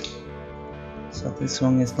 honest. So this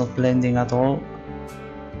one is not blending at all.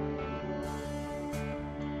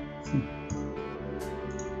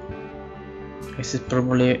 This is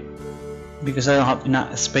probably because I don't have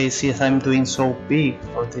enough space yet. I'm doing so big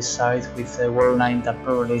for this side with the wall line that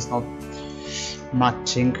probably is not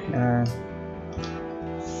matching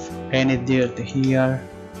any dirt here.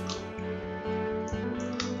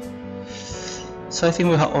 So I think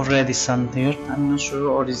we have already some dirt. I'm not sure,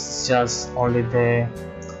 or it's just only the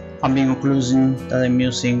ambient occlusion that I'm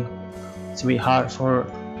using. It's a bit hard for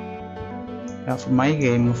my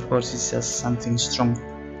game. Of course, it's just something strong.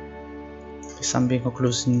 This ambient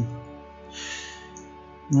occlusion.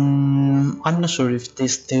 I'm not sure if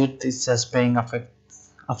this dirt is just being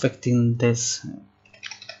affecting this.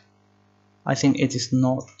 I think it is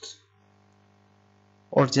not,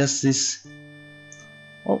 or just this.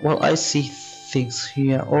 Oh, well, I see things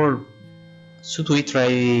here. Or should we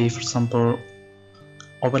try, for example,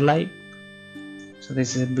 overlay? So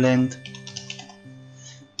this is a blend,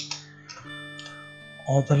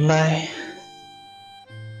 overlay.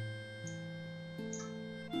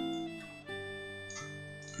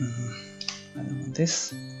 I don't want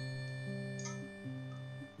this.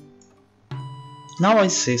 Now I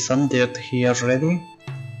see some dirt here already.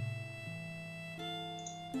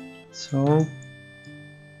 So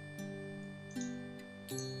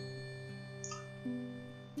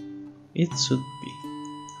it should be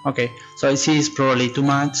okay. So I see it's probably too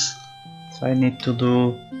much, so I need to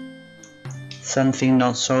do something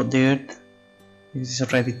not so dirt. This is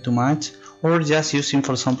already too much, or just using,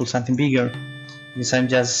 for example, something bigger, because I'm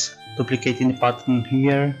just duplicating the pattern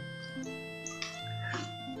here,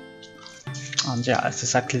 and yeah, it's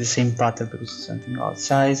exactly the same pattern because it's something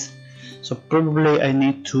outside. So probably I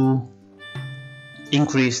need to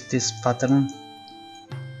increase this pattern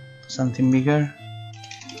to something bigger.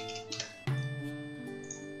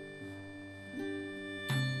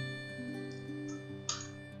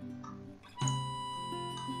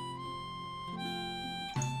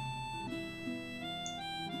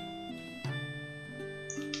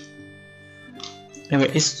 Anyway,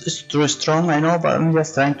 it's too strong, I know, but I'm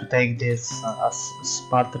just trying to take this as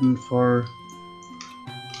pattern for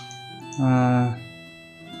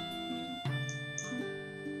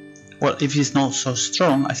well, if it's not so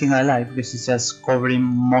strong, I think I like, because it's just covering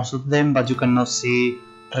most of them, but you cannot see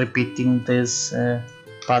repeating this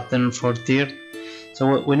pattern for dirt. So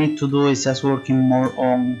what we need to do is just working more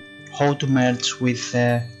on how to merge with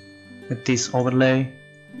this overlay.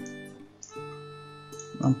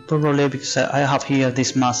 And probably because I have here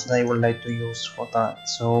this mask that I would like to use for that.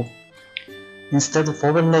 So instead of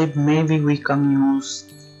overlay, maybe we can use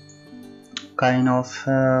kind of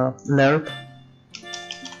lerp.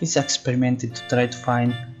 It's experimented to try to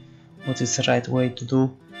find what is the right way to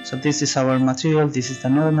do. So this is our material, this is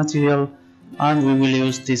another material, and we will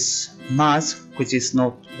use this mask, which is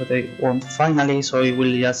not what I want finally. So I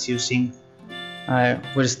will just using where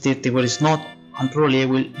it's dirty, where it's not. And probably I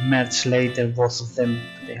will merge later both of them.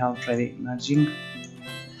 They have already merging.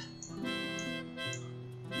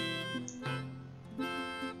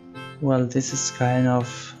 Well, this is kind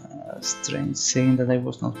of a strange thing that I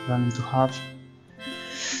was not planning to have,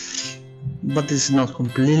 but this is not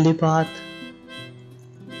completely bad.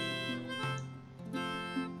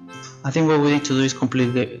 I think what we need to do is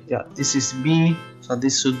completely, yeah, this is B, so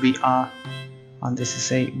this should be A, and this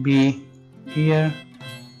is a B here.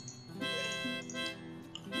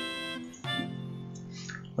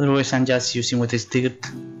 Otherwise I'm just using with this dirt,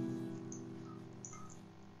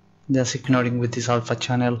 just ignoring with this alpha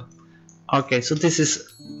channel. Okay, so this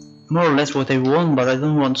is more or less what I want, but I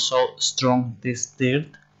don't want so strong this dirt.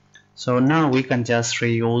 So now we can just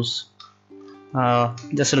reuse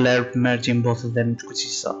just a lerp merging both of them, which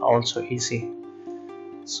is also easy.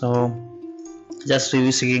 So just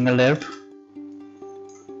reusing a lerp,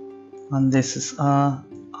 and this is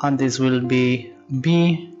and this will be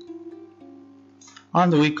B.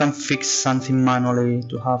 And we can fix something manually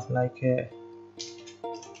to have like a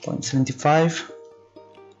 0.75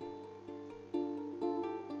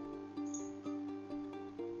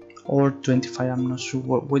 or 25. I'm not sure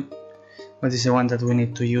what is the one that we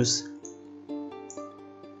need to use.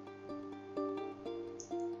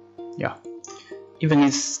 Yeah, even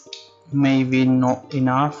it's maybe not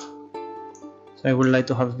enough, so I would like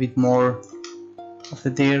to have a bit more of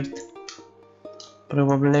the dirt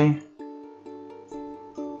probably.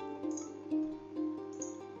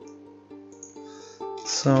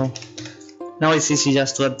 So now it's easy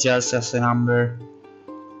just to adjust as a number.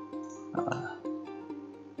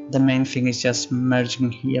 The main thing is just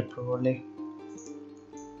merging here probably.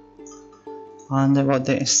 And about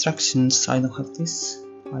the instructions, I don't have this.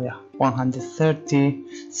 Oh yeah,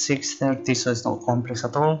 130, 630, so it's not complex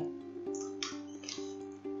at all.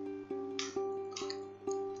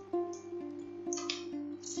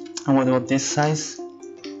 And what about this size?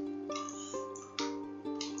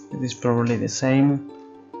 It is probably the same.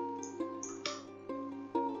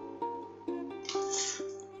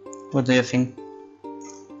 What do you think?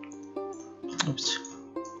 Oops.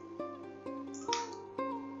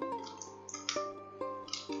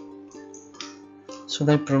 So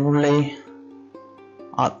they probably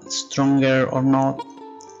add stronger or not.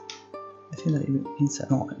 I think that even inside,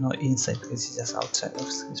 no, not inside, because it's just outside.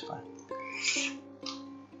 It's fine.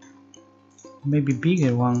 Maybe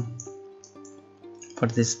bigger one for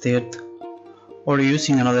this third, or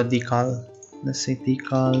using another decal. Let's say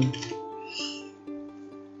decal.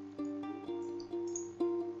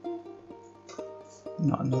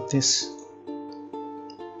 No, not this.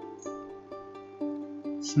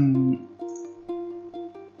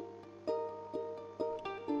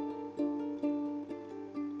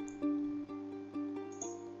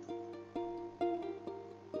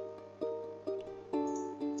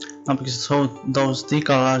 No, because so those decals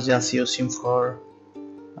are just using for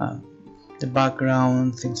the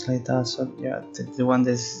background, things like that. So yeah, the one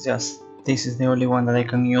that is just, this is the only one that I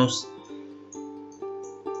can use.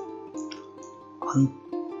 And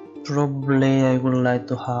probably I would like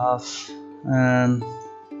to have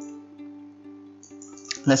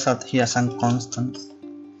let's add here some constant,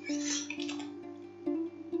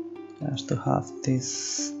 just to have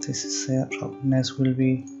this is roughness will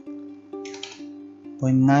be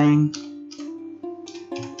 0.9,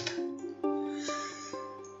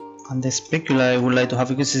 and the specular I would like to have,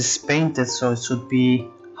 because it's painted, so it should be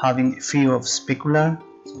having a few of specular,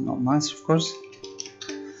 so not much of course.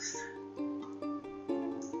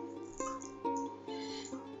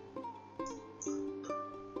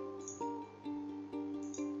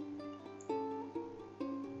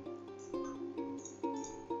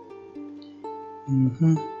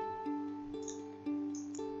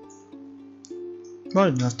 Well,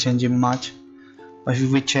 it's not changing much, but if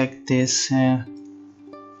we check this,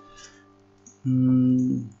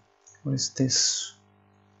 what is this?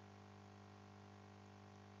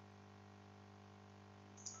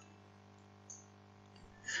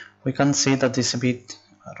 We can see that it's a bit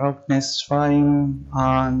roughness fine,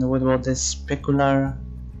 and what about the specular?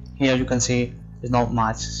 Here you can see there's not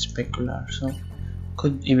much specular, so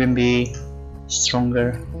could even be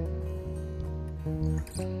stronger.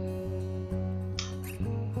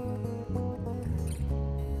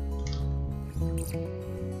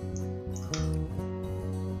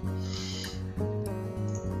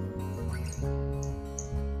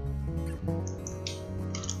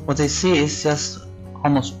 What I see is just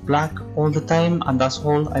almost black all the time, and that's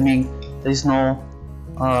all. I mean, there is no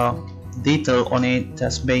detail on it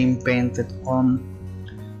just being painted on,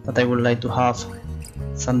 but I would like to have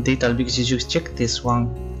some detail, because if you check this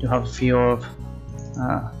one, you have a few of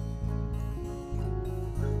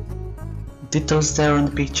details there on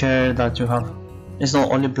the picture that you have. It's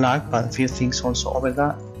not only black, but a few things also over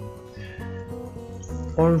that.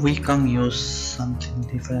 Or we can use something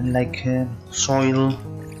different, like soil.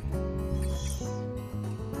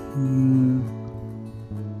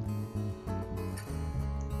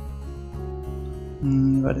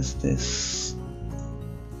 What is this?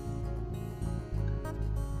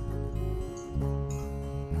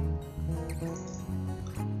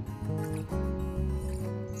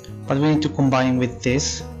 But we need to combine with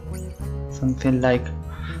this, something like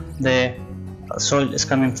the soil is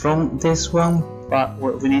coming from this one, but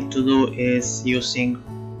what we need to do is using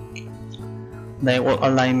the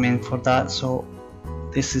alignment for that. So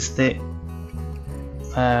this is the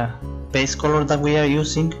base color that we are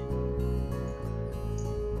using.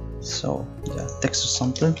 So yeah, texture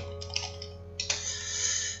sample,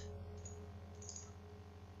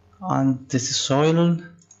 and this is soil,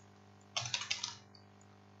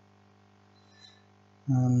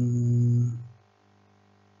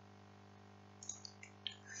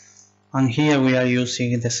 and here we are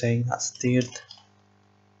using the same as dirt,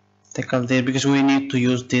 decal dirt, because we need to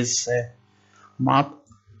use this map,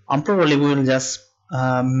 and probably we will just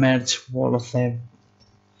merge all of them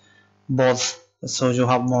both, so you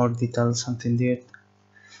have more details, something there.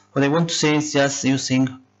 What I want to say is just using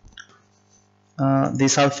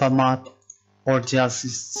this alpha map, or just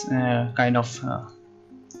this kind of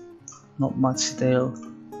not much detail.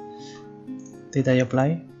 Did I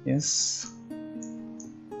apply? Yes.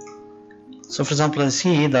 So for example, I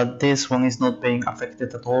see that this one is not being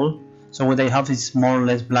affected at all. So what I have is more or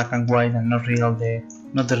less black and white, and not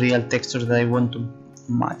the real texture that I want to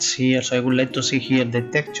much here, so I would like to see here the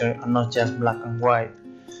texture and not just black and white.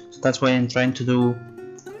 So that's why I'm trying to do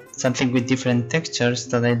something with different textures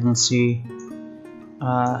that I don't see.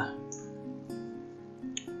 Well,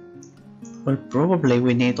 probably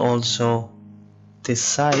we need also this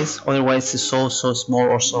size, otherwise it's so small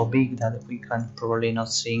or so big that we can probably not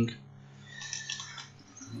sync.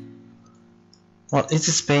 Well, it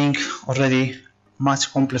is paying already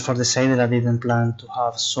much complex for the side that I didn't plan to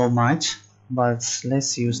have so much, but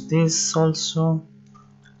let's use this also,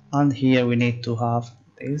 and here we need to have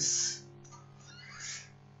this,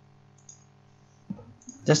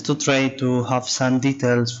 just to try to have some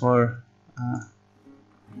details for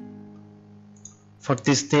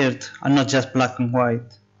this dirt and not just black and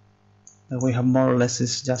white, that we have more or less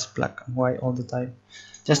is just black and white all the time.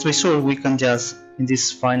 Just to be sure, we can just in this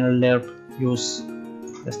final layer use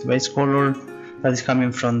just the base color that is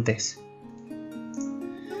coming from this.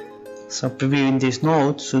 So previewing this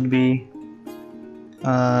node should be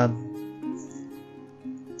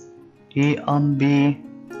E and B.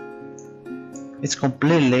 It's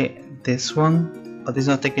completely this one, but it's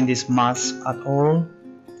not taking this mask at all,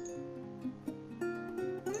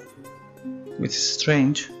 which is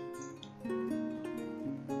strange.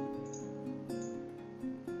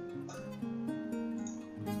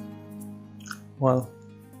 Well,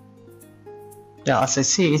 yeah, as I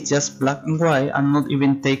see, it's just black and white. I'm not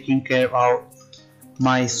even taking care of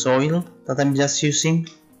my soil that I'm just using.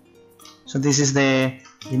 So this is the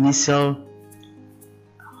initial,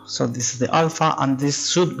 so this is the alpha, and this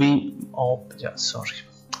should be, oh yeah, sorry,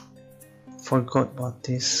 forgot about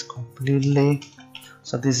this completely.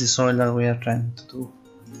 So this is soil that we are trying to do.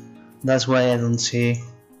 That's why I don't see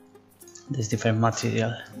this different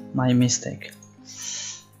material, my mistake.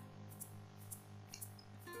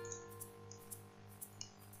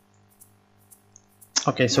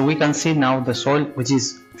 Okay, so we can see now the soil, which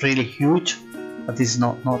is really huge, but this is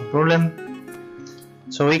not a problem.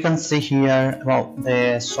 So we can see here about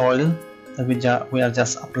the soil that we are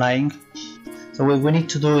just applying. So what we need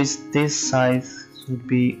to do is this size should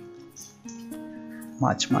be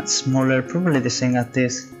much smaller, probably the same as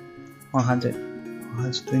this,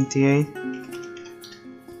 128,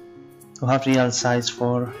 to have real size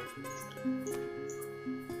for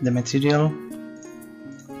the material.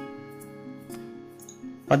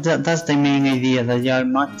 But that's the main idea, that you are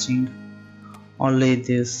matching only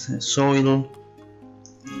this soil,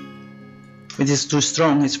 which is too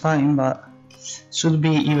strong, it's fine, but should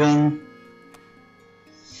be even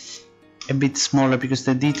a bit smaller because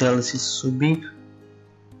the details is so big.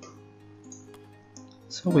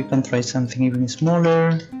 So we can try something even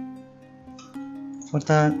smaller for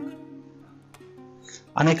that.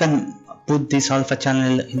 And I can put this alpha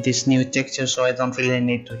channel in this new texture, so I don't really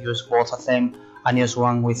need to use both of them, and use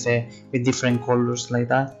one with different colors like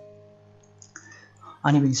that,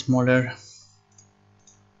 and even smaller.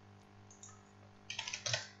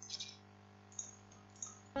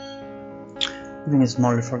 Even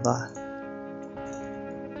smaller for that.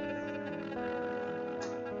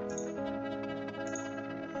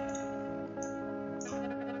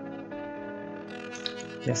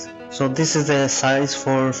 Yes, so this is the size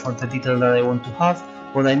for the detail that I want to have.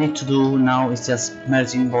 What I need to do now is just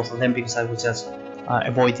merging both of them, because I was just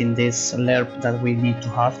avoiding this layer that we need to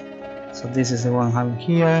have. So this is the one I'm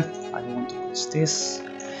here. I want to use this,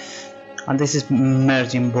 and this is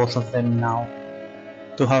merging both of them now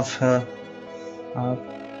to have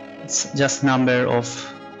just number of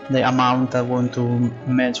the amount I want to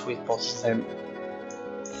merge with both of them,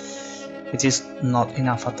 which is not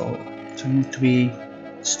enough at all. So I need to be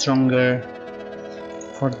stronger.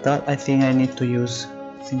 For that, I think I need to use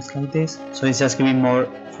things like this. So it's just giving more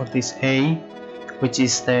for this A, which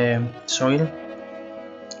is the soil.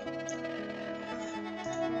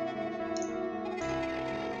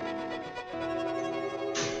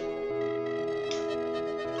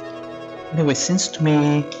 Anyway, seems to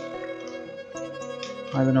me,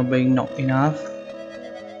 I don't know, being not enough.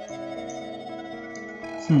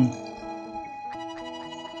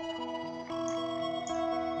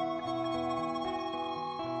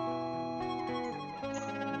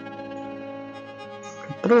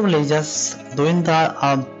 Probably just doing that,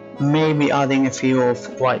 maybe adding a few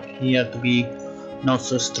of white here to be not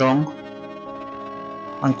so strong,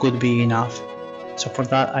 and could be enough. So for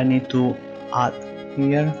that I need to add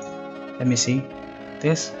here, let me see,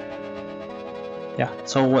 this, yeah.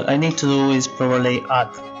 So what I need to do is probably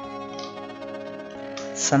add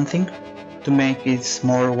something to make it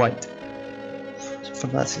more white. So for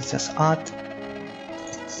that it's just add,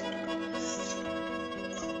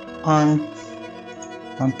 and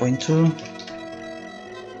 1.2,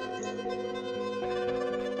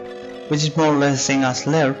 which is more or less the same as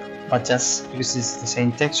lerp, but just because it's the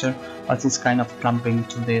same texture, but it's kind of clumping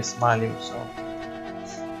to this value. So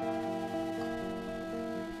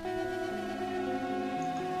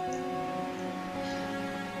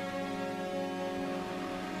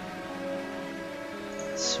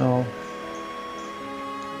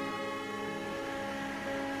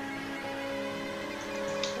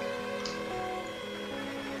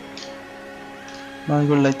I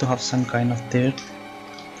would like to have some kind of dirt.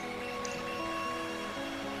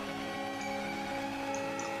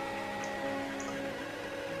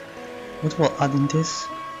 What will add in this?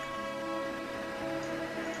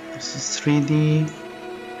 This is 3D.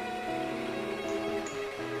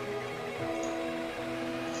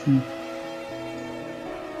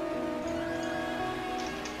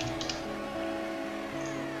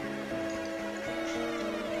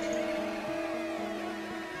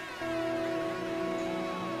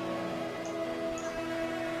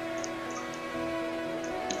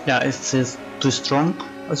 Yeah, it's too strong.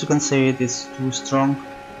 As you can see, it is too strong.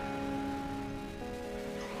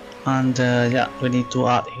 And yeah, we need to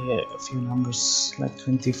add here a few numbers like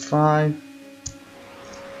 25.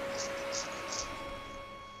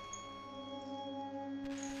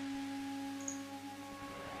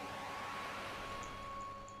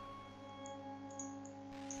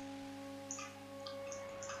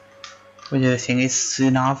 What do you think is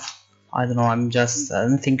enough? I don't know, I'm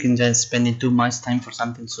thinking just spending too much time for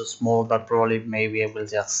something so small that probably maybe I will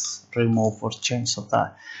just remove or change of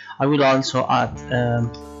that. I will also add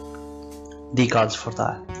decals for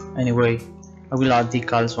that. Anyway, I will add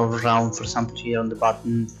decals all around. For example, here on the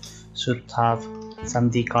button should have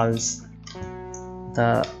some decals.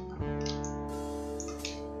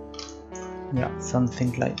 Yeah,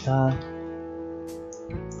 something like that.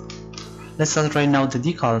 Let's add right now the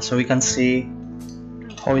decal so we can see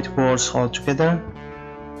how it works all together.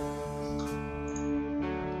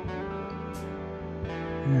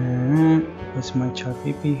 Where's my chart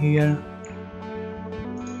PP here?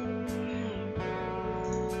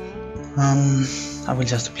 I will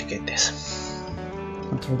just duplicate this.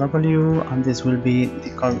 Ctrl W, and this will be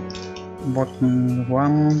decal button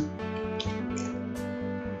 1.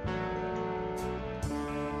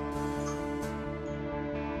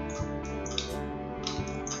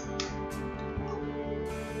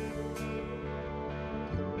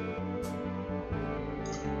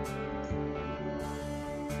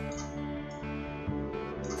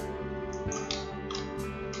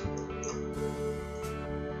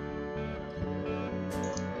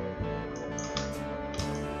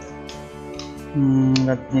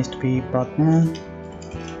 That needs to be button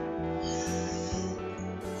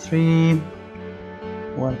 3.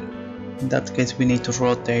 Well, in that case we need to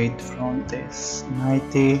rotate from this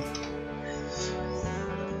 90,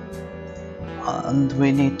 and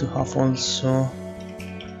we need to have also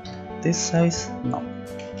this size. No,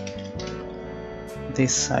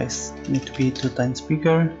 this size need to be 2 times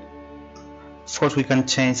bigger. Of course we can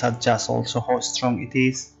change, adjust also how strong it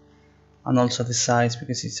is, and also the size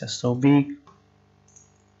because it's just so big.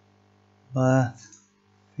 But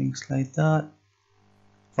things like that.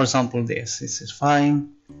 For example, this is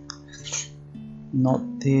fine.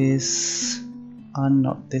 Not this, and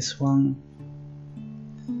not this one.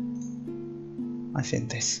 I think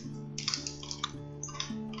this.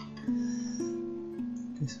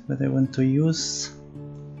 This is what I want to use.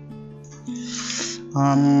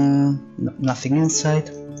 Nothing inside.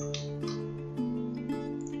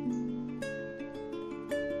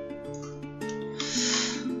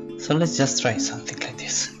 So let's just try something like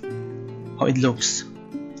this, how it looks.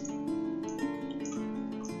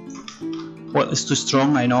 Well, it's too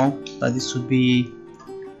strong, I know that it should be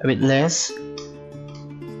a bit less,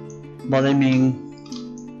 but I mean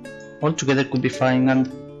altogether could be fine, and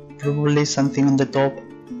probably something on the top,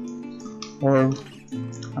 or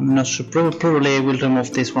I'm not sure, probably I will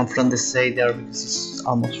remove this one from the shader because it's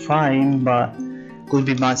almost fine, but could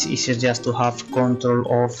be much easier just to have control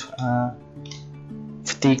of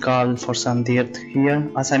decal for some dirt here,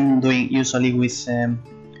 as I'm doing usually with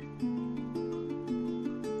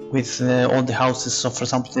all the houses. So for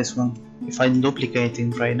example this one, if I'm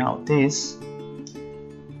duplicating right now this,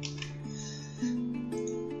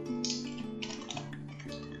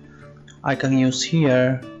 I can use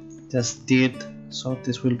here just dirt, so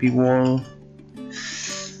this will be wall,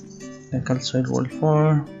 decal soil wall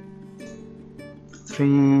 4,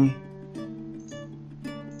 3,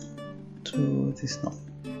 2, this not.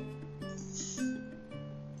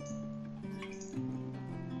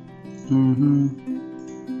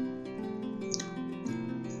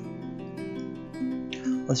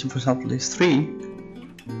 Let's see, for example, this 3.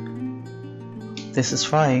 This is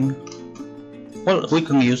fine. well, we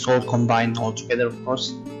can use all combined all together, of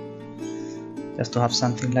course, just to have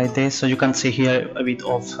something like this. So you can see here a bit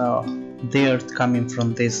of dirt coming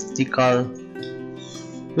from this decal,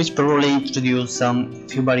 which probably introduce some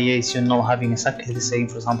few variation, not having exactly the same.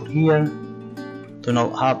 For example, here to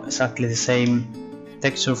not have exactly the same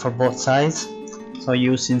texture for both sides, so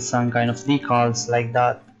using some kind of decals like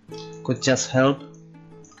that could just help.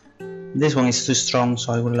 This one is too strong,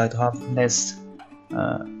 so I would like to have less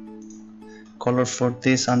color for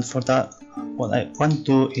this and for that. What I want to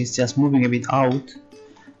do is just moving a bit out,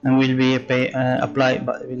 and will be apply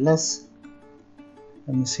but a bit less.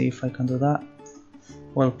 Let me see if I can do that.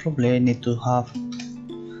 Well, probably I need to have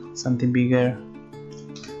something bigger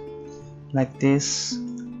like this,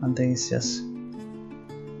 and then it's just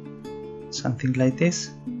something like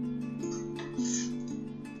this.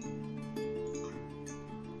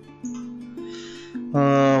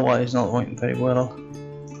 Well, it's not going very well.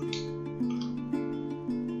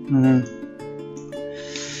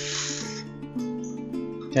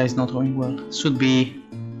 Yeah, it's not going well. Should be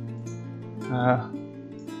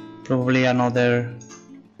probably another.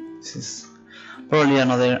 This is probably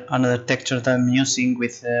another texture that I'm using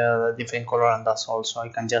with a different color, and that's all. So I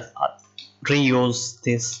can just reuse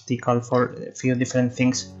this decal for a few different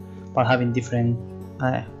things, but having different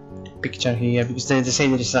picture here, because the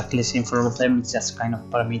shader is exactly the same for all of them. It's just kind of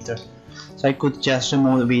parameter. So I could just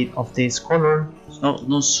remove a bit of this color. It's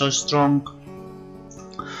not so strong.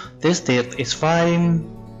 This dirt is fine,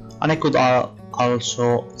 and I could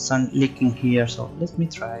also some leaking here. So let me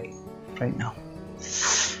try right now.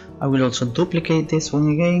 I will also duplicate this one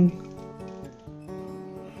again.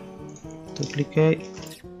 Duplicate.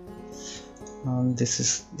 And this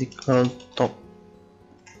is the top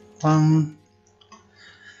one.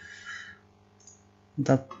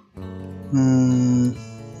 That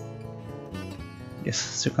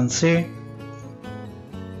yes, as you can see,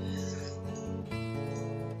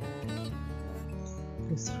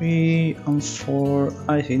 the 3 and 4.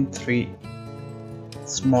 I think 3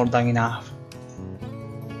 is more than enough.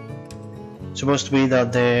 Supposed to be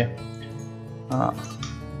that the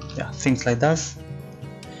yeah, things like that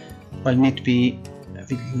will need to be a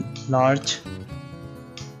bit large.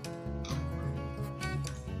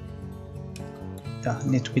 Yeah,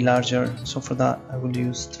 need to be larger. So for that I will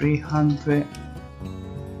use 300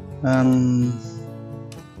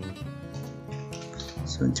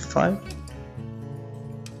 75.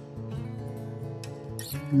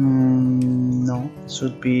 No,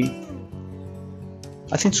 should be,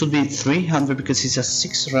 I think it should be 300 because it's a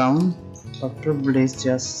 6 round, but probably it's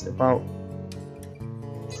just about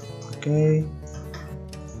okay.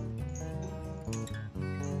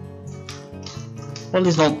 Well,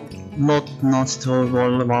 it's not so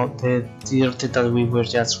all about the dirt that we were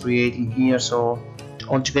just creating here, so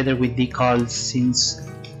altogether with decals seems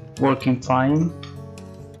working fine,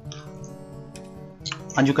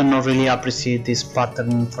 and you cannot really appreciate this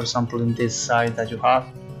pattern, for example in this side that you have.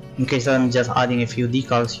 In case I'm just adding a few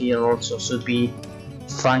decals here, also should be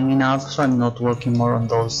fine enough, so I'm not working more on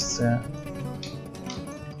those.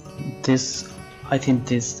 This, I think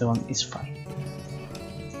this one is fine.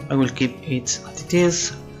 I will keep it as it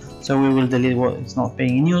is, so we will delete what is not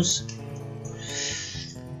being in use.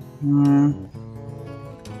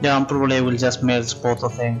 Yeah, and probably I will just merge both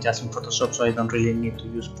of them just in Photoshop, so I don't really need to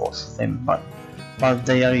use both of them, but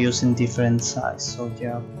they are using different size, so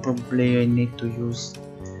yeah, probably I need to use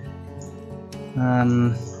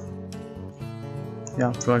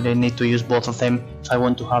yeah, probably I need to use both of them if I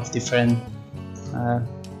want to have different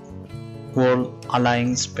wall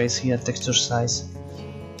align space here, texture size.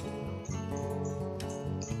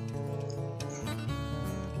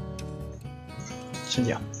 So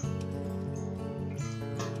yeah.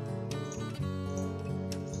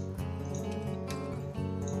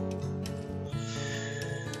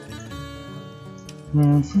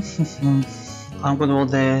 I'm going to do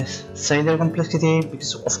the shader complexity,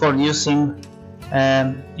 because of course using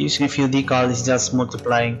a few decals is just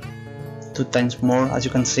multiplying 2 times more. As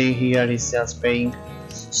you can see here, it's just being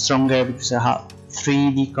stronger because I have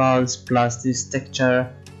 3 decals plus this texture,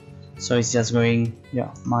 so it's just going,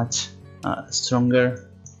 yeah, much stronger.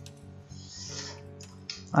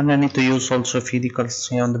 And I need to use also a few decals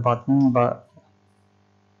here on the bottom, but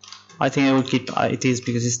I think I will keep it is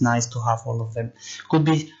because it's nice to have all of them. Could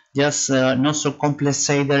be just not so complex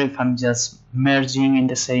shader if I'm just merging in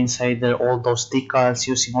the same shader all those decals,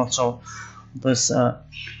 using also this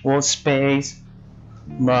wall space,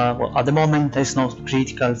 but well, at the moment it's not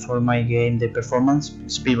critical for my game, the performance,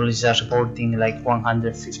 because people is just reporting like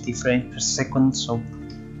 150 frames per second, so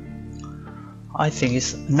I think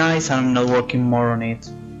it's nice and I'm not working more on it.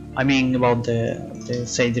 I mean about the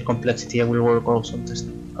say the complexity. I will work also on this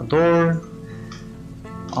a door.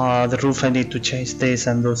 The roof, I need to change this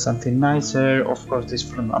and do something nicer. Of course, this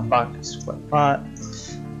front and back is quite bad.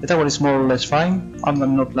 The tower is more or less fine. I'm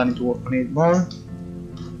not planning to work on it more.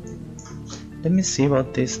 Let me see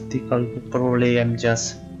about this decal. Probably I'm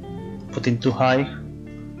just putting too high.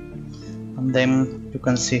 And then you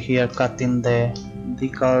can see here cutting the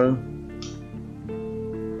decal.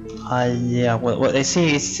 Yeah, what I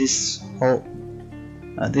see is this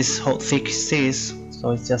how thick is this,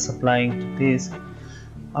 so it's just applying to this.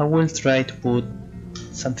 I will try to put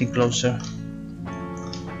something closer,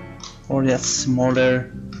 or just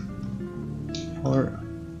smaller, or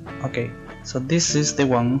okay. So this is the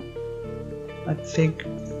one. I think.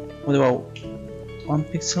 What about 1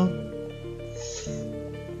 pixel?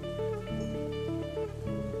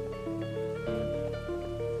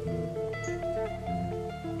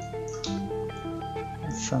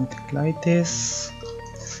 Something like this.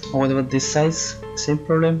 What about this size? Same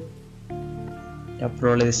problem? Yeah,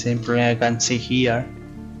 probably the same problem I can see here,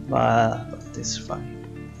 but this is fine.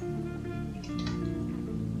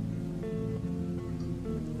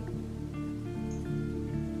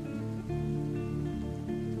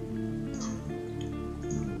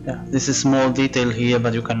 Yeah, this is small detail here,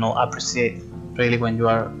 but you cannot appreciate really when you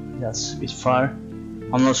are just a bit far,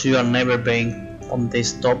 unless you are never being on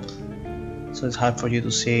this top. So it's hard for you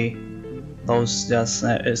to see those. Just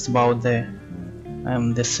it's about the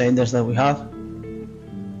shaders that we have,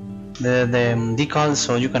 the decals,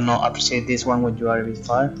 so you cannot appreciate this one when you are a bit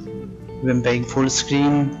far. Even paying full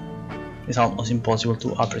screen, it's almost impossible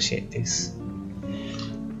to appreciate this.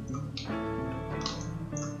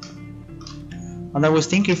 And I was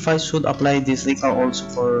thinking if I should apply this decal also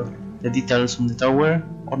for the details on the tower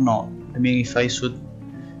or not. I mean, if I should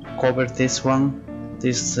cover this one,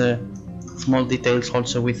 this small details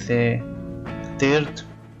also with the dirt,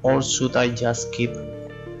 or should I just keep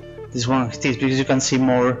this one like this, because you can see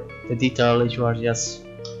more the detail if you are just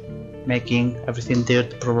making everything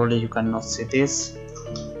dirt. Probably you cannot see this,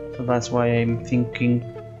 so that's why I'm thinking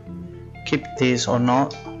keep this or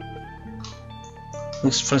not.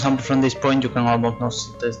 Because for example, from this point you can almost not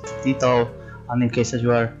see the detail, and in case that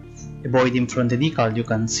you are avoiding from the decal, you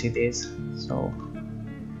can see this. So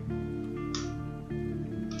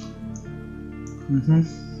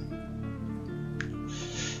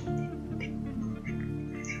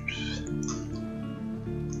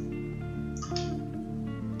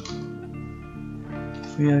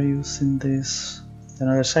we are using this the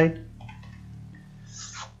other side.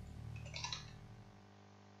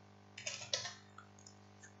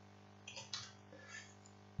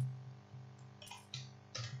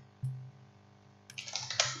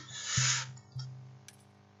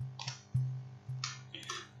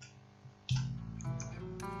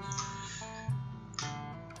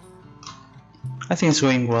 I think it's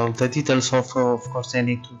going well. The details of course I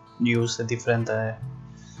need to use a different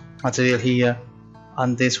material here,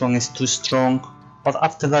 and this one is too strong, but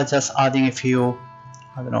after that just adding a few,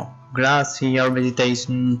 I don't know, grass here,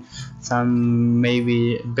 vegetation, some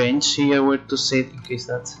maybe bench here where to sit in case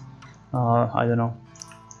that I don't know,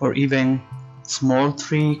 or even small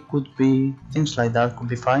tree could be, things like that could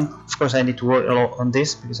be fine. Of course I need to work a lot on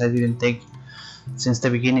this because I didn't take since the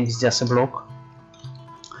beginning, it's just a block.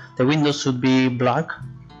 The windows should be black,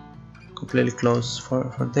 completely closed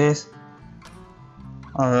for this.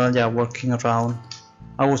 Yeah, working around.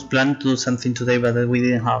 I was planning to do something today, but we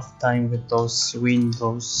didn't have time with those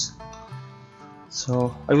windows,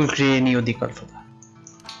 so I will create a new decal for that.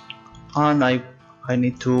 And I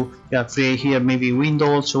need to create here maybe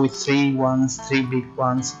window also with three big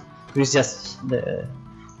ones. It's just the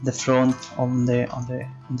front on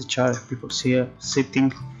the chair people see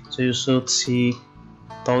sitting, so you should see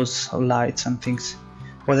those lights and things.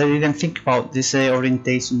 What I didn't think about this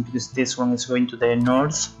orientation, because this one is going to the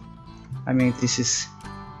north. I mean, this is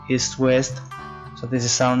east-west, so this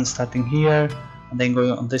is sound starting here and then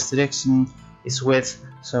going on this direction is west,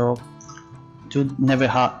 so you never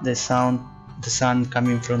have the sun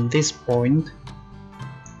coming from this point.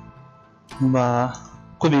 But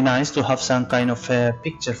could be nice to have some kind of a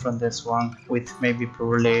picture from this one with maybe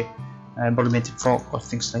probably volumetric fog or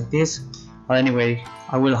things like this. But anyway,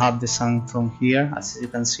 I will have the sun from here, as you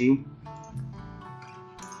can see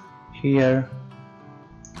here,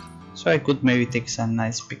 so I could maybe take some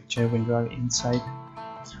nice picture when you are inside.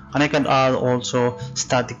 And I can add also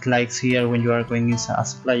static lights here when you are going inside.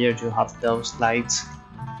 As a player, you have those lights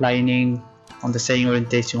lining on the same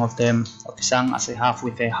orientation of the sun as I have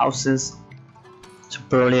with the houses. So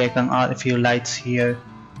probably I can add a few lights here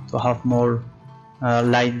to have more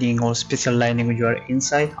lighting or special lighting when you are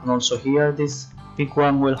inside, and also here this big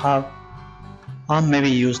one will have, and maybe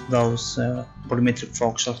use those volumetric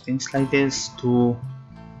fogs or things like this to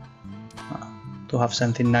have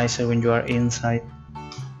something nicer when you are inside.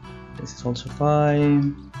 This is also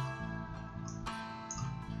fine.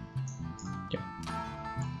 Yeah.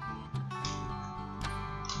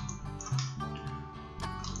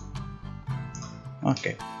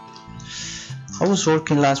 Okay. I was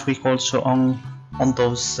working last week also on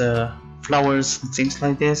those flowers and things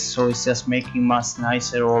like this, so it's just making much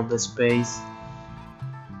nicer all the space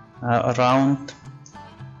around.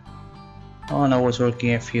 Oh, and I was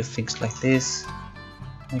working a few things like this,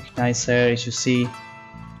 make it nicer. As you see,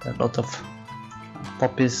 a lot of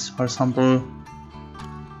poppies, for example.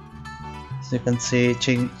 As you can see,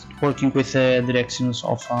 working with the directions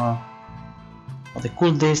of the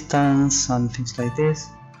cool distance and things like this.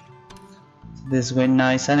 So this is going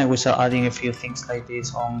nice, and I was adding a few things like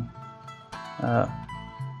this on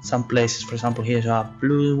some places. For example, here you have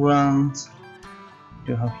blue ones.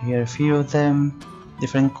 You have here a few of them,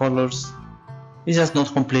 different colors. It's just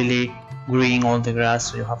not completely green all the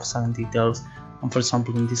grass, so you have some details. And for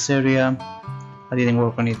example, in this area, I didn't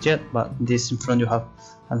work on it yet, but this in front you have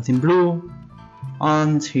something blue,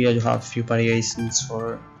 and here you have a few variations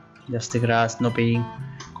for just the grass not being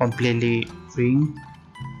completely green,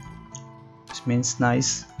 which means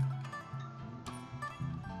nice.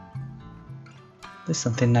 There's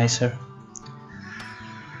something nicer.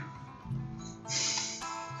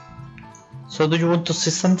 So do you want to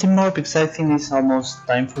see something more? Because I think it's almost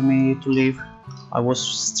time for me to leave. I was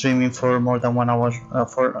streaming for more than 1 hour,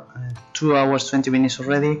 for 2 hours 20 minutes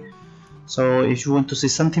already. So if you want to see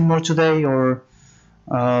something more today, or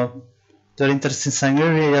you're interested in some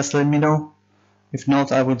area, just let me know. If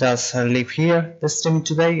not, I will just leave here the streaming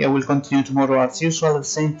today. I will continue tomorrow as usual at the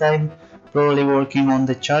same time, probably working on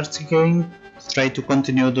the charts again. Try to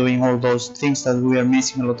continue doing all those things that we are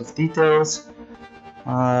missing, a lot of details.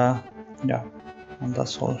 Yeah, and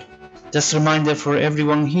that's all. Just a reminder for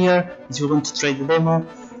everyone here, if you want to try the demo,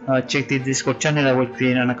 check the Discord channel. I will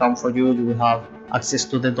create an account for you. You will have access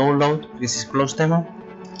to the download. This is closed demo.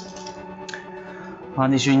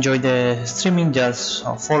 And if you enjoy the streaming, just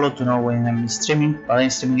follow to know when I'm streaming. But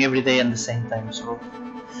I'm streaming every day at the same time. So,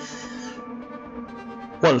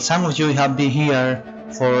 well, some of you have been here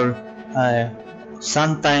for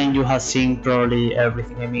some time. You have seen probably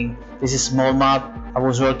everything. I mean, this is a small map. I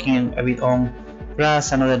was working a bit on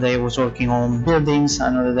grass, another day I was working on buildings,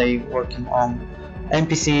 another day working on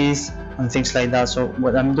NPCs and things like that. So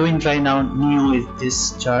what I'm doing right now new is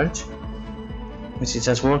this chart, which is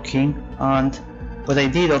just working, and what I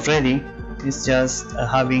did already is just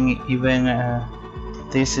having even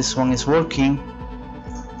this one is working.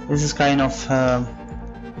 This is kind of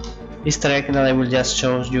Easter egg that I will just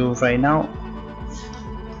show you right now.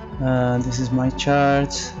 This is my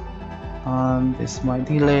chart, and this is my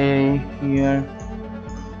delay here.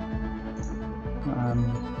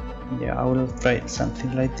 Yeah, I will try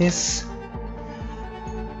something like this.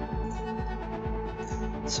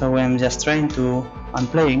 So I'm just trying to, I'm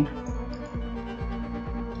playing.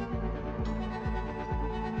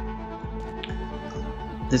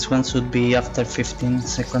 This one should be after 15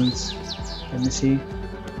 seconds. Let me see.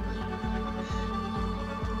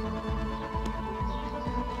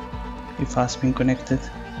 If has been connected.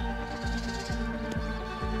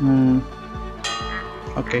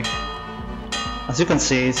 Okay. As you can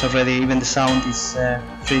see, it's already, even the sound is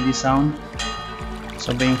 3D sound.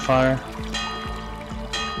 So being far,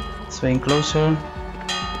 it's being closer.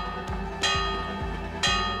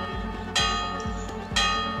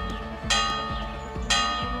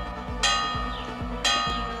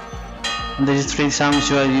 And there is 3D sounds.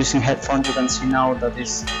 You are using headphones. You can see now that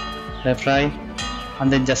is left, right,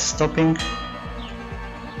 and then just stopping.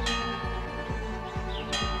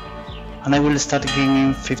 And I will start again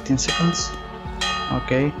in 15 seconds.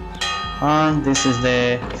 Okay, and this is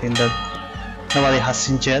the thing that nobody has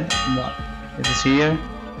seen yet, but it is here.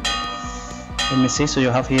 Let me see. So you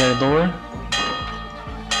have here a door,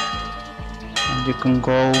 and you can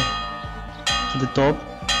go to the top.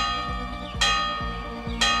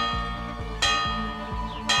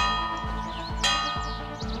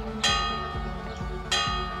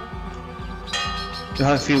 You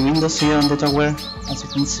have a few windows here on the tower, as you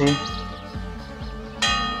can see.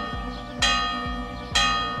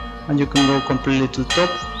 And you can go completely to the top,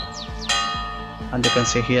 and you can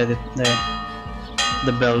see here the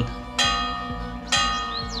bell.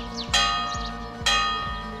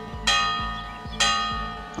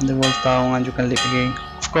 And the wall down, and you can leave again.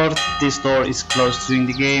 Of course, this door is closed during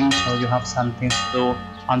the game, so you have some things to do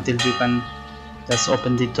until you can just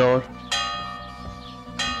open the door,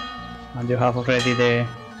 and you have already the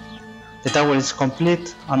tower is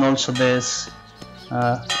complete, and also this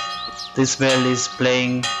bell is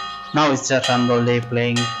playing. Now it's just randomly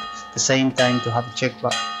playing the same time to have a check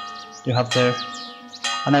but you have there.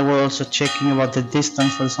 And I was also checking about the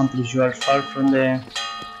distance. For example, if you are far from the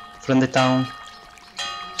town,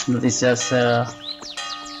 that is just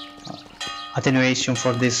attenuation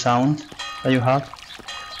for this sound that you have.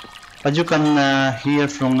 But you can hear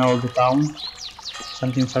from now the town,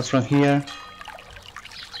 something far from here.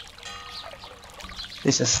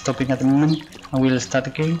 This is stopping at the moment, and we'll start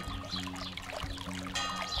again.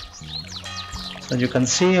 So you can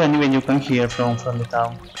see, and even you can hear from the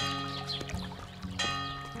town.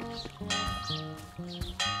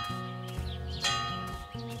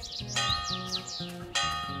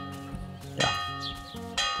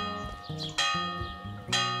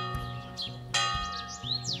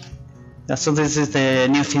 So this is the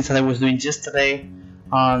new things that I was doing yesterday,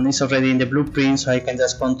 and it's already in the blueprint, so I can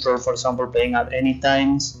just control, for example, playing at any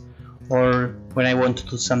times, or when I want to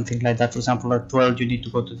do something like that. For example, at 12 you need to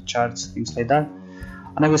go to the charts, things like that.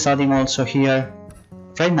 And I was adding also here,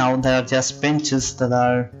 right now there are just benches that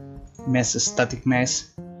are static mesh,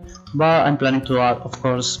 but I'm planning to add, of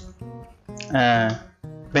course,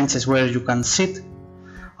 benches where you can sit,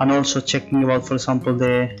 and also checking about, for example,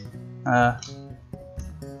 the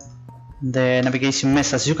navigation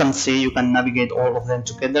mesh. As you can see, you can navigate all of them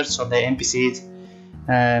together, so the NPCs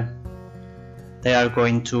they are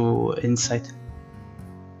going to inside.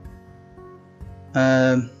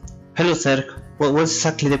 Hello sir, what was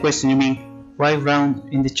exactly the question? You mean why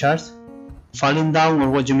round in the chart? Falling down,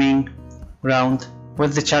 or what do you mean round?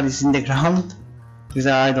 What the chart is in the ground? Because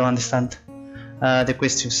I don't understand the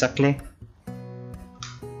question exactly.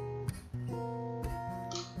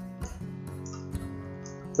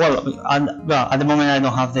 Well, at the moment I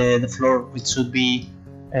don't have the floor, which should be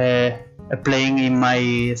playing in my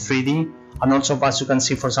 3D. And also, as you can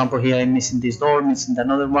see, for example, here I'm missing this door, missing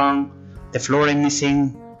another one, the floor I'm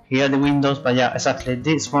missing, here the windows. But yeah, exactly,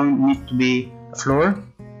 this one needs to be a floor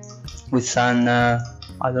with some, I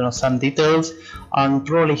don't know, some details, and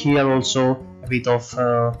probably here also a bit of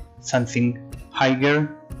something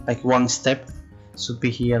higher, like one step should be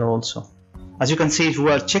here also. As you can see, if we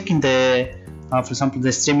are checking the for example,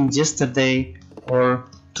 the streaming yesterday or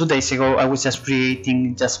 2 days ago, I was just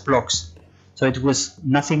creating just blocks, so it was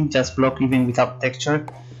nothing, just block, even without texture.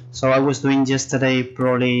 So I was doing yesterday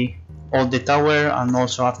probably all the tower, and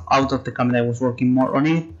also out of the camera I was working more on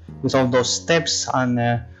it with all those steps, and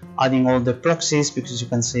adding all the proxies, because you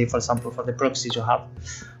can see, for example, for the proxies you have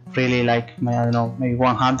really like, I don't know, maybe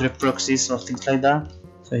 100 proxies or things like that.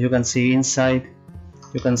 So you can see inside,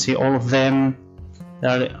 you can see all of them. There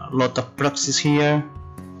are a lot of proxies here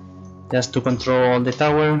just to control the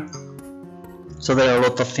tower, so there are a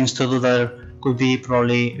lot of things to do that could be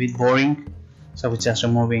probably a bit boring, so I was just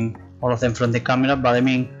removing all of them from the camera. But I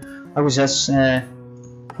mean, I was just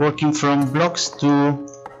working from blocks to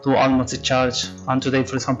almost a charge. And today,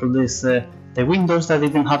 for example, this the windows that I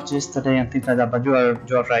didn't have yesterday and things like that. But you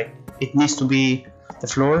are right, it needs to be the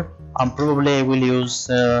floor, and probably I will use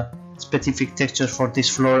specific textures for this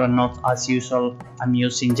floor, and not as usual I'm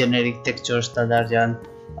using generic textures that are just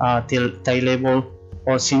tileable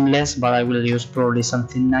or seamless, but I will use probably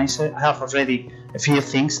something nicer. I have already a few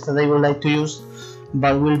things that I would like to use,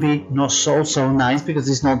 but will be not so nice, because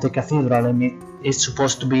it's not the cathedral. I mean, it's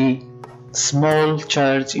supposed to be small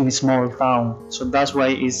church in a small town, so that's why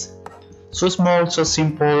it's so small, so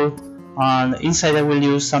simple. And inside I will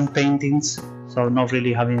use some paintings, so not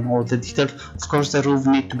really having all the details. Of course, the roof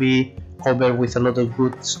need to be covered with a lot of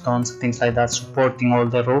good stones, things like that, supporting all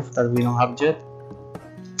the roof that we don't have yet.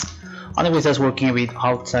 And I was just working a bit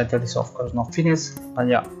outside, that is of course not finished, but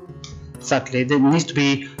yeah, exactly, there needs to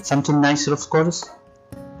be something nicer, of course.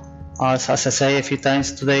 As I say a few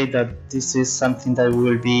times today, that this is something that we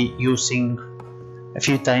will be using a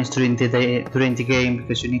few times during the game,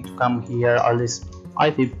 because you need to come here at least,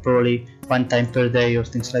 I think probably 1 time per day or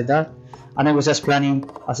things like that. And I was just planning,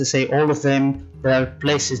 as I say, all of them, there are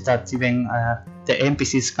places that even the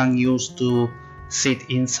NPCs can use to sit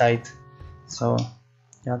inside. So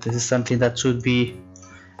yeah, this is something that should be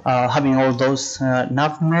having all those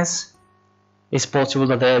navness. It's possible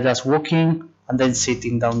that they're just walking and then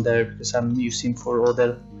sitting down there, because I'm using for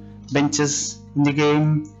other benches in the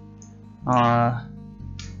game.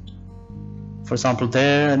 For example,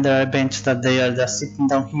 there are benches that they are just sitting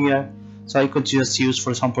down here. So I could just use,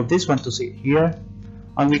 for example, this one to sit here,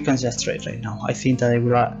 and we can just try right now. I think that I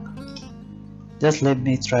will just let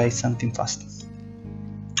me try something fast.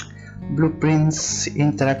 Blueprints,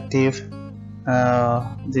 interactive.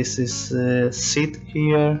 this is seat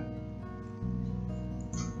here.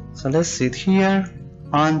 So let's sit here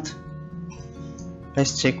and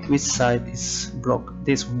let's check which side is blocked.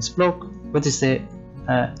 This one is blocked. What is the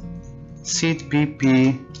seat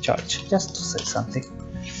BP charge? Just to say something.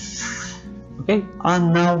 Okay,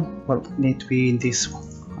 and now, well, need to be in this one,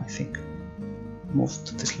 I think. Move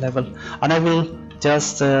to this level, and I will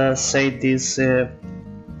just say this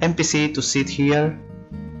NPC to sit here.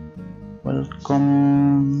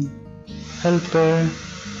 Welcome helper.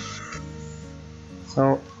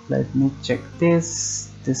 So let me check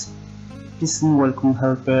this. This isn't welcome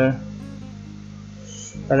helper,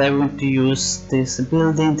 but I want to use this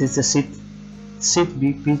building. This is a seat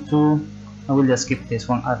BP2. I will just skip this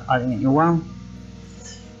one, add a new one,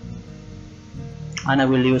 and I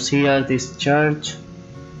will use here this charge,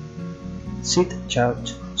 seat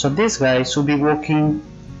charge. So this guy should be walking,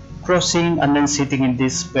 crossing, and then sitting in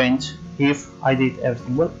this bench if I did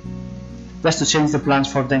everything well. Just to change the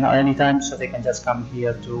plans for them at any time, so they can just come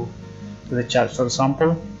here to the charge, for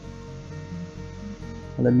example.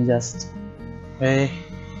 Let me just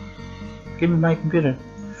give me my computer.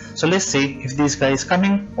 So let's see if this guy is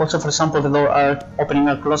coming. Also, for example, the door are opening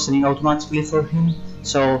and closing automatically for him,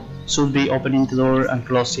 so should be opening the door and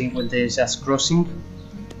closing when they're just crossing.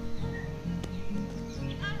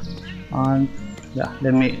 And yeah,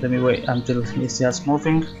 let me wait until he's just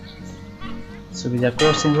moving. So we are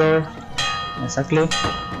crossing door, exactly.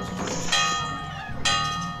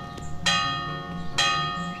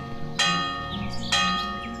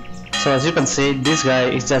 So as you can see, this guy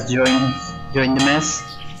is just joining the mess.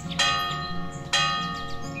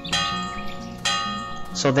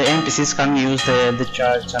 So the NPCs can use the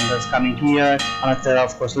charge and that's coming here, and after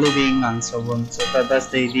of course leaving and so on. So that's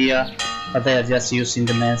the idea, but they are just using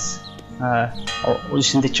the mess, or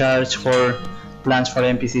using the charge for plans for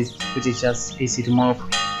NPCs, which is just easy to move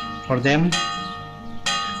for them.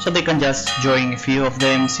 So they can just join a few of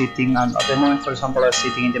them sitting, and at the moment, for example, are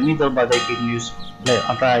sitting in the middle, but they can use left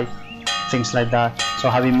and right, things like that. So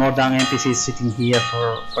having more than NPCs sitting here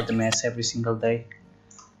for the mess every single day.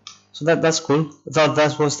 So that's cool.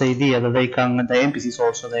 That was the idea, that they can, the NPCs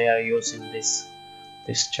also, they are using this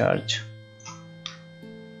charge.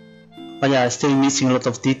 But yeah, still missing a lot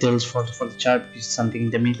of details for the charge, which is something in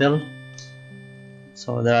the middle.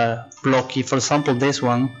 So the blocky, for example, this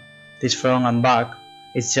one, this front and back,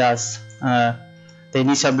 it's just the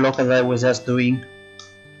initial block that I was just doing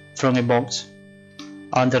from a box,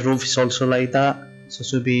 and the roof is also like that, so it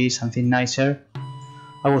should be something nicer.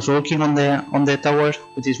 I was working on the tower,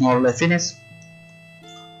 which is more or less finished.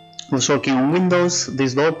 I was working on windows.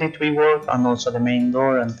 This door need to be worked, and also the main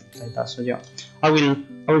door and things like that. So yeah, I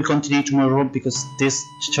will continue tomorrow because this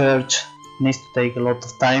church needs to take a lot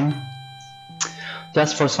of time.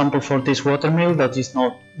 Just for example, for this water mill, that is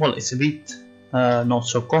not, well, it's a bit not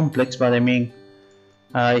so complex, but I mean,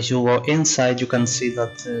 if you go inside, you can see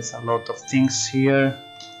that there's a lot of things here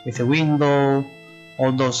with a window,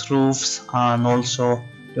 all those roofs, and also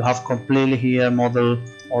you have completely here model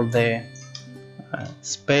all the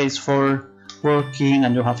space for working,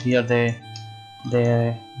 and you have here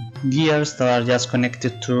the gears that are just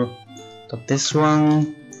connected to this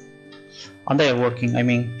one, and they are working. I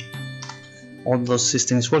mean, all those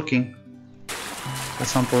systems working. For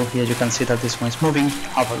example, here you can see that this one is moving,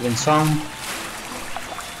 have again sound,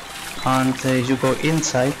 and if you go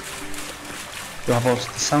inside, you have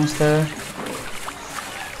also the sounds there.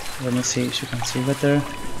 Let me see if you can see better.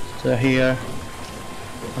 So here,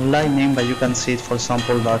 lightning, but you can see it, for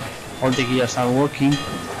example, that all the gears are working,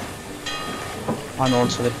 and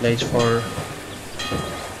also the plates for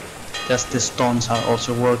just the stones are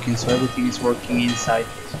also working, so everything is working inside.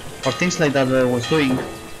 For things like that I was doing,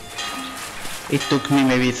 it took me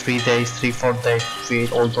maybe 3-4 days to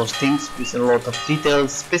create all those things with a lot of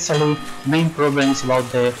details. Especially main problem is about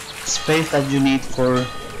the space that you need for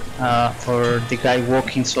the guy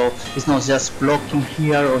walking, so it's not just blocking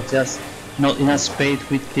here or just not enough space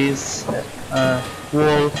with this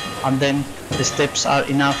wall, and then the steps are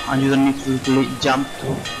enough and you don't need to really jump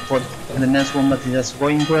for the next one, but it's just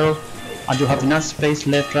going well, and you have enough space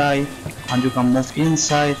left, right, and you can move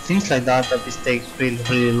inside, things like that. That this takes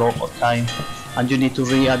really long of time, and you need to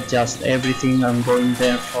readjust everything and going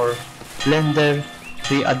there for Blender,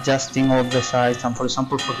 readjusting all the sides. And for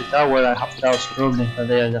example, for the tower, I have those problems that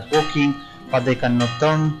they are just walking, but they cannot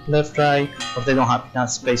turn left, right, or they don't have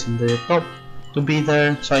enough space on the top to be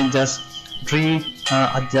there. So I'm just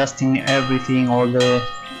readjusting everything, all the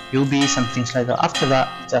UVs and things like that. After that,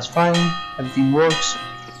 it's just fine, everything works.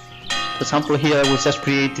 For example, here I was just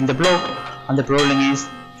creating the block, and the problem is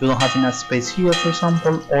you don't have enough space here, for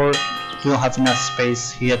example, or you don't have enough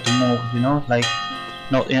space here to move, you know, like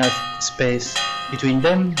not enough space between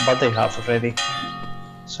them, but they have already.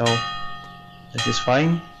 So this is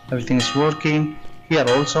fine, everything is working. Here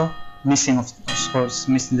also, missing of course,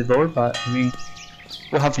 missing the door, but I mean,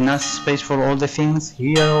 you have enough space for all the things.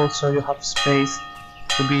 Here also you have space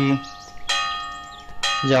to be,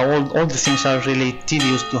 yeah, all the things are really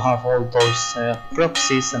tedious to have all those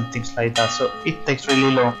proxies and things like that, so it takes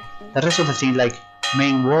really long. The rest of the thing, like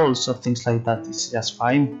main walls or things like that, is just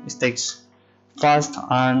fine. It takes fast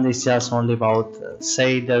and it's just only about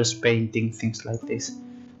shaders, painting, things like this.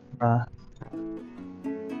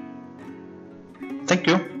 Thank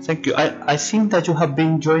you. I think that you have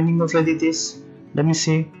been joining already this. Let me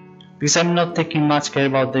see, because I'm not taking much care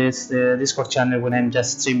about this Discord channel when I'm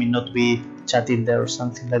just streaming, not be chatting there or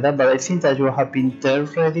something like that, but I think that you have been there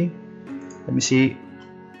already. Let me see.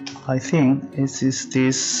 I think this is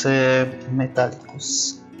this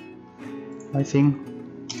Metallicus. I think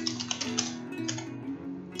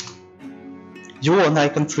you want, I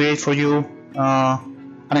can create for you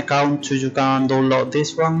an account so you can download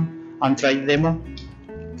this one and try the demo,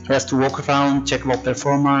 just to walk around, check about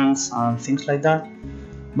performance and things like that.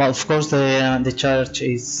 But of course the charge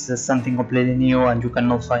is something completely new and you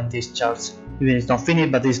cannot find this charge, even it's not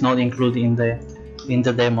finished, but it's not included in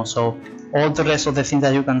the demo. So all the rest of the things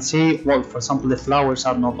that you can see, well, for example, the flowers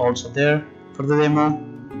are not also there for the demo,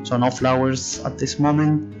 so no flowers at this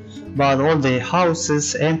moment. But all the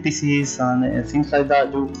houses, NPCs and things like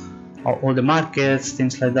that, all the markets,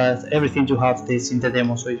 things like that, everything you have this in the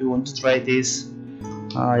demo. So if you want to try this,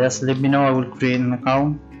 just let me know. I will create an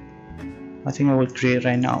account. I think I will create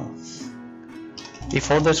right now. If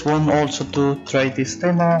others want also to try this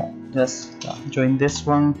demo, just join this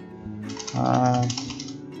one,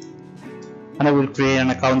 and I will create an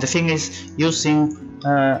account. The thing is, using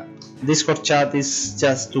Discord chat is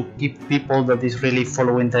just to keep people that is really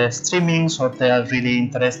following the streamings, or they are really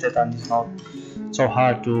interested, and it's not so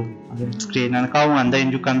hard to create an account, and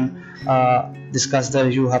then you can discuss that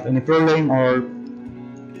if you have any problem, or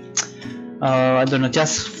I don't know,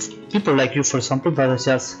 just people like you, for example, that are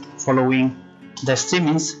just following the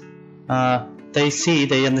streamings.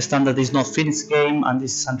 They understand that it's not finished game and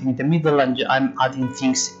this is something in the middle, and I'm adding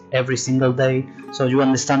things every single day, so you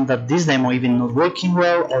understand that this demo even not working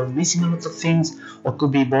well, or missing a lot of things, or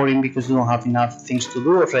could be boring because you don't have enough things to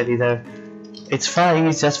do already there. It's fine,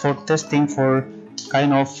 it's just for testing, for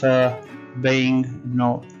kind of being, you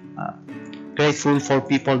know, grateful for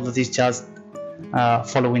people that is just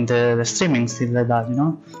following the streaming, things like that, you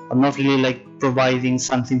know. I'm not really like providing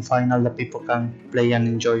something final that people can play and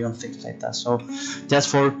enjoy on things like that. So just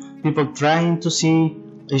for people trying to see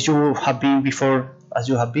if you have been before, as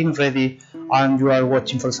you have been ready, and you are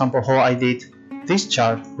watching, for example, how I did this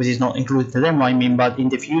chart, which is not included in the demo, I mean, but in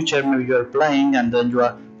the future maybe you are playing and then you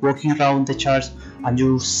are walking around the charts and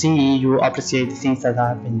you see, you appreciate the things that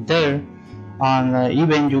happen there, and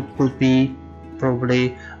even you could be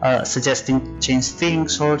probably suggesting change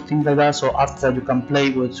things or things like that, so after you can play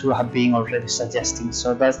what you have been already suggesting.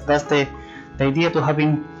 So that's the idea to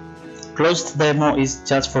having closed demo, is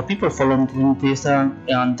just for people following this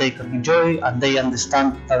and they can enjoy and they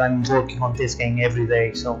understand that I'm working on this game every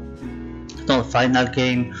day, so not final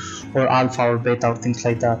game or alpha or beta or things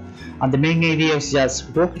like that. And the main idea is just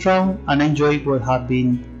walk around and enjoy what have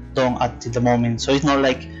been done at the moment. So it's not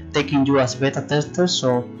like taking you as beta tester,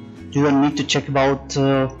 so you don't need to check about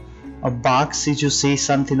bugs if you see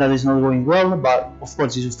something that is not going well, but of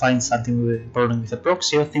course if you find something with a problem with a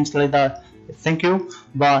proxy or things like that, thank you,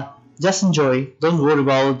 but just enjoy, don't worry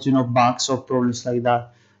about, you know, bugs or problems like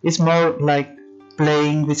that. It's more like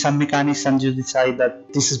playing with some mechanics and you decide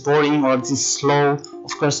that this is boring or this is slow.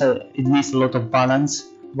 Of course it needs a lot of balance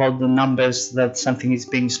about the numbers, that something is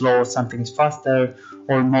being slow or something is faster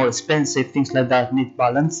or more expensive, things like that need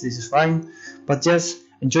balance. This is fine, but just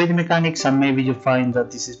enjoy the mechanics and maybe you find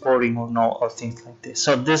that this is boring or no, or things like this.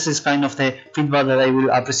 So this is kind of the feedback that I will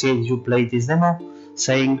appreciate if you play this demo,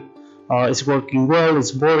 saying it's working well,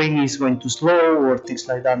 it's boring, it's going too slow or things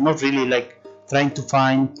like that. Not really like trying to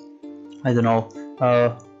find, I don't know,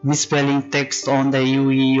 misspelling text on the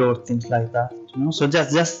UE or things like that, you know. So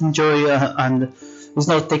just enjoy and it's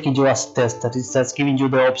not taking you as a tester, it's just giving you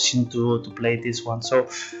the option to play this one. So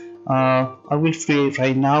I will create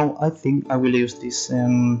right now. I think I will use this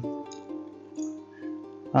the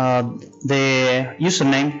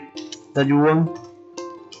username that you want.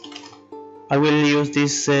 I will use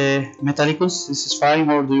this Metallicus. This is fine,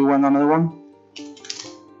 or do you want another one?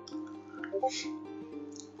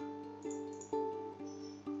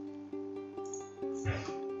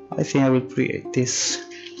 I think I will create this.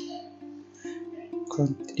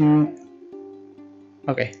 Continue.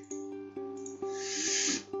 Okay.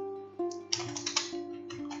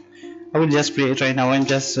 I will just play it right now. I'm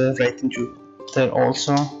just writing to there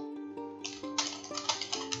also.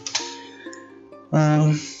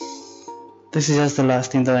 This is just the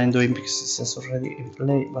last thing that I'm doing because it's just already a bit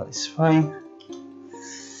late, but it's fine.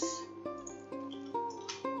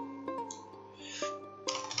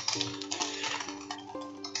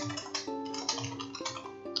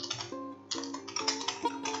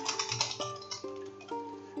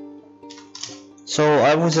 So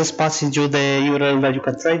I was just passing you the URL that you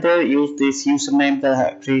can try there. Use this username that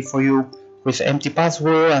I create for you with empty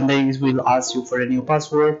password, and then it will ask you for a new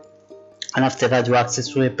password. And after that, you access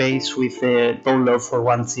to a page with a download for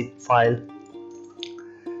one zip file.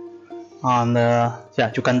 And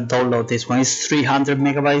yeah, you can download this one. It's 300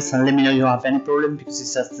 megabytes, and let me know if you have any problem because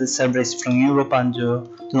it's just the server is from Europe and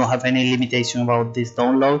you do not have any limitation about this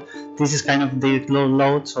download. This is kind of the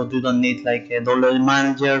download, so you don't need like a download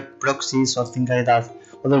manager, proxies or things like that.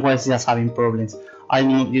 Otherwise, just having problems. I'm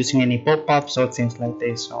not using any pop-ups or things like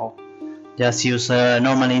this, so just use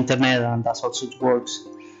normal internet and that's also it works.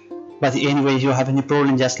 But anyway, if you have any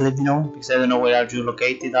problem, just let me know because I don't know where are you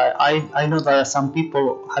located. I know that some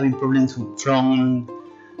people having problems from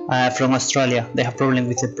Australia. They have problems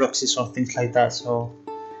with the proxies or things like that. So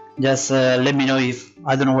just let me know if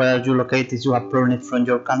I don't know where are you located. If you have problems from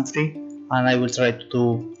your country, and I will try to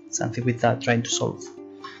do something with that, trying to solve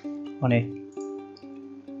on it.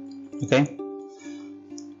 Okay.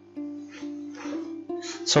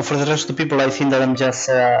 So for the rest of the people, I think that I'm just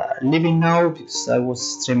leaving now because I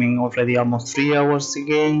was streaming already almost 3 hours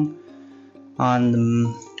again,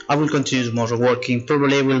 and I will continue tomorrow working.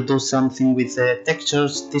 Probably I will do something with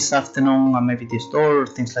textures this afternoon and maybe this door or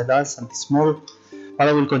things like that, something small. But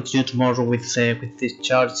I will continue tomorrow with this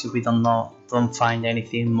charts if we don't find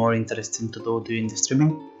anything more interesting to do during the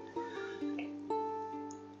streaming.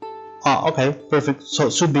 Okay, perfect. So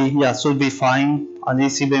should be fine. And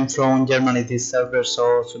it's even from Germany this server,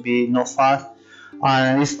 so should be not far.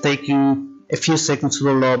 And it's taking a few seconds to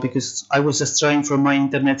download because I was just trying from my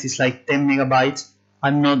internet. It's like 10 megabytes.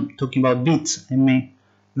 I'm not talking about bits. I mean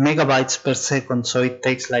megabytes per second. So it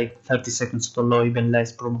takes like 30 seconds to download, even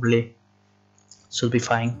less probably. Should be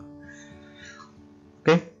fine.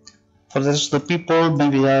 Okay. For the rest of the people,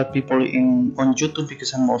 maybe there are people on YouTube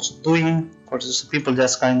because I'm also doing. For the rest of the people,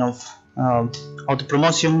 just kind of auto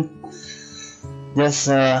promotion, just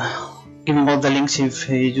giving all the links if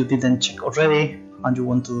you didn't check already and you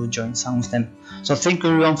want to join some of them. So thank you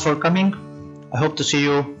everyone for coming. I hope to see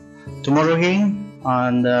you tomorrow again,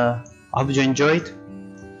 and I hope you enjoyed.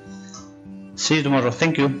 See you tomorrow.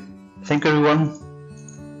 Thank you everyone.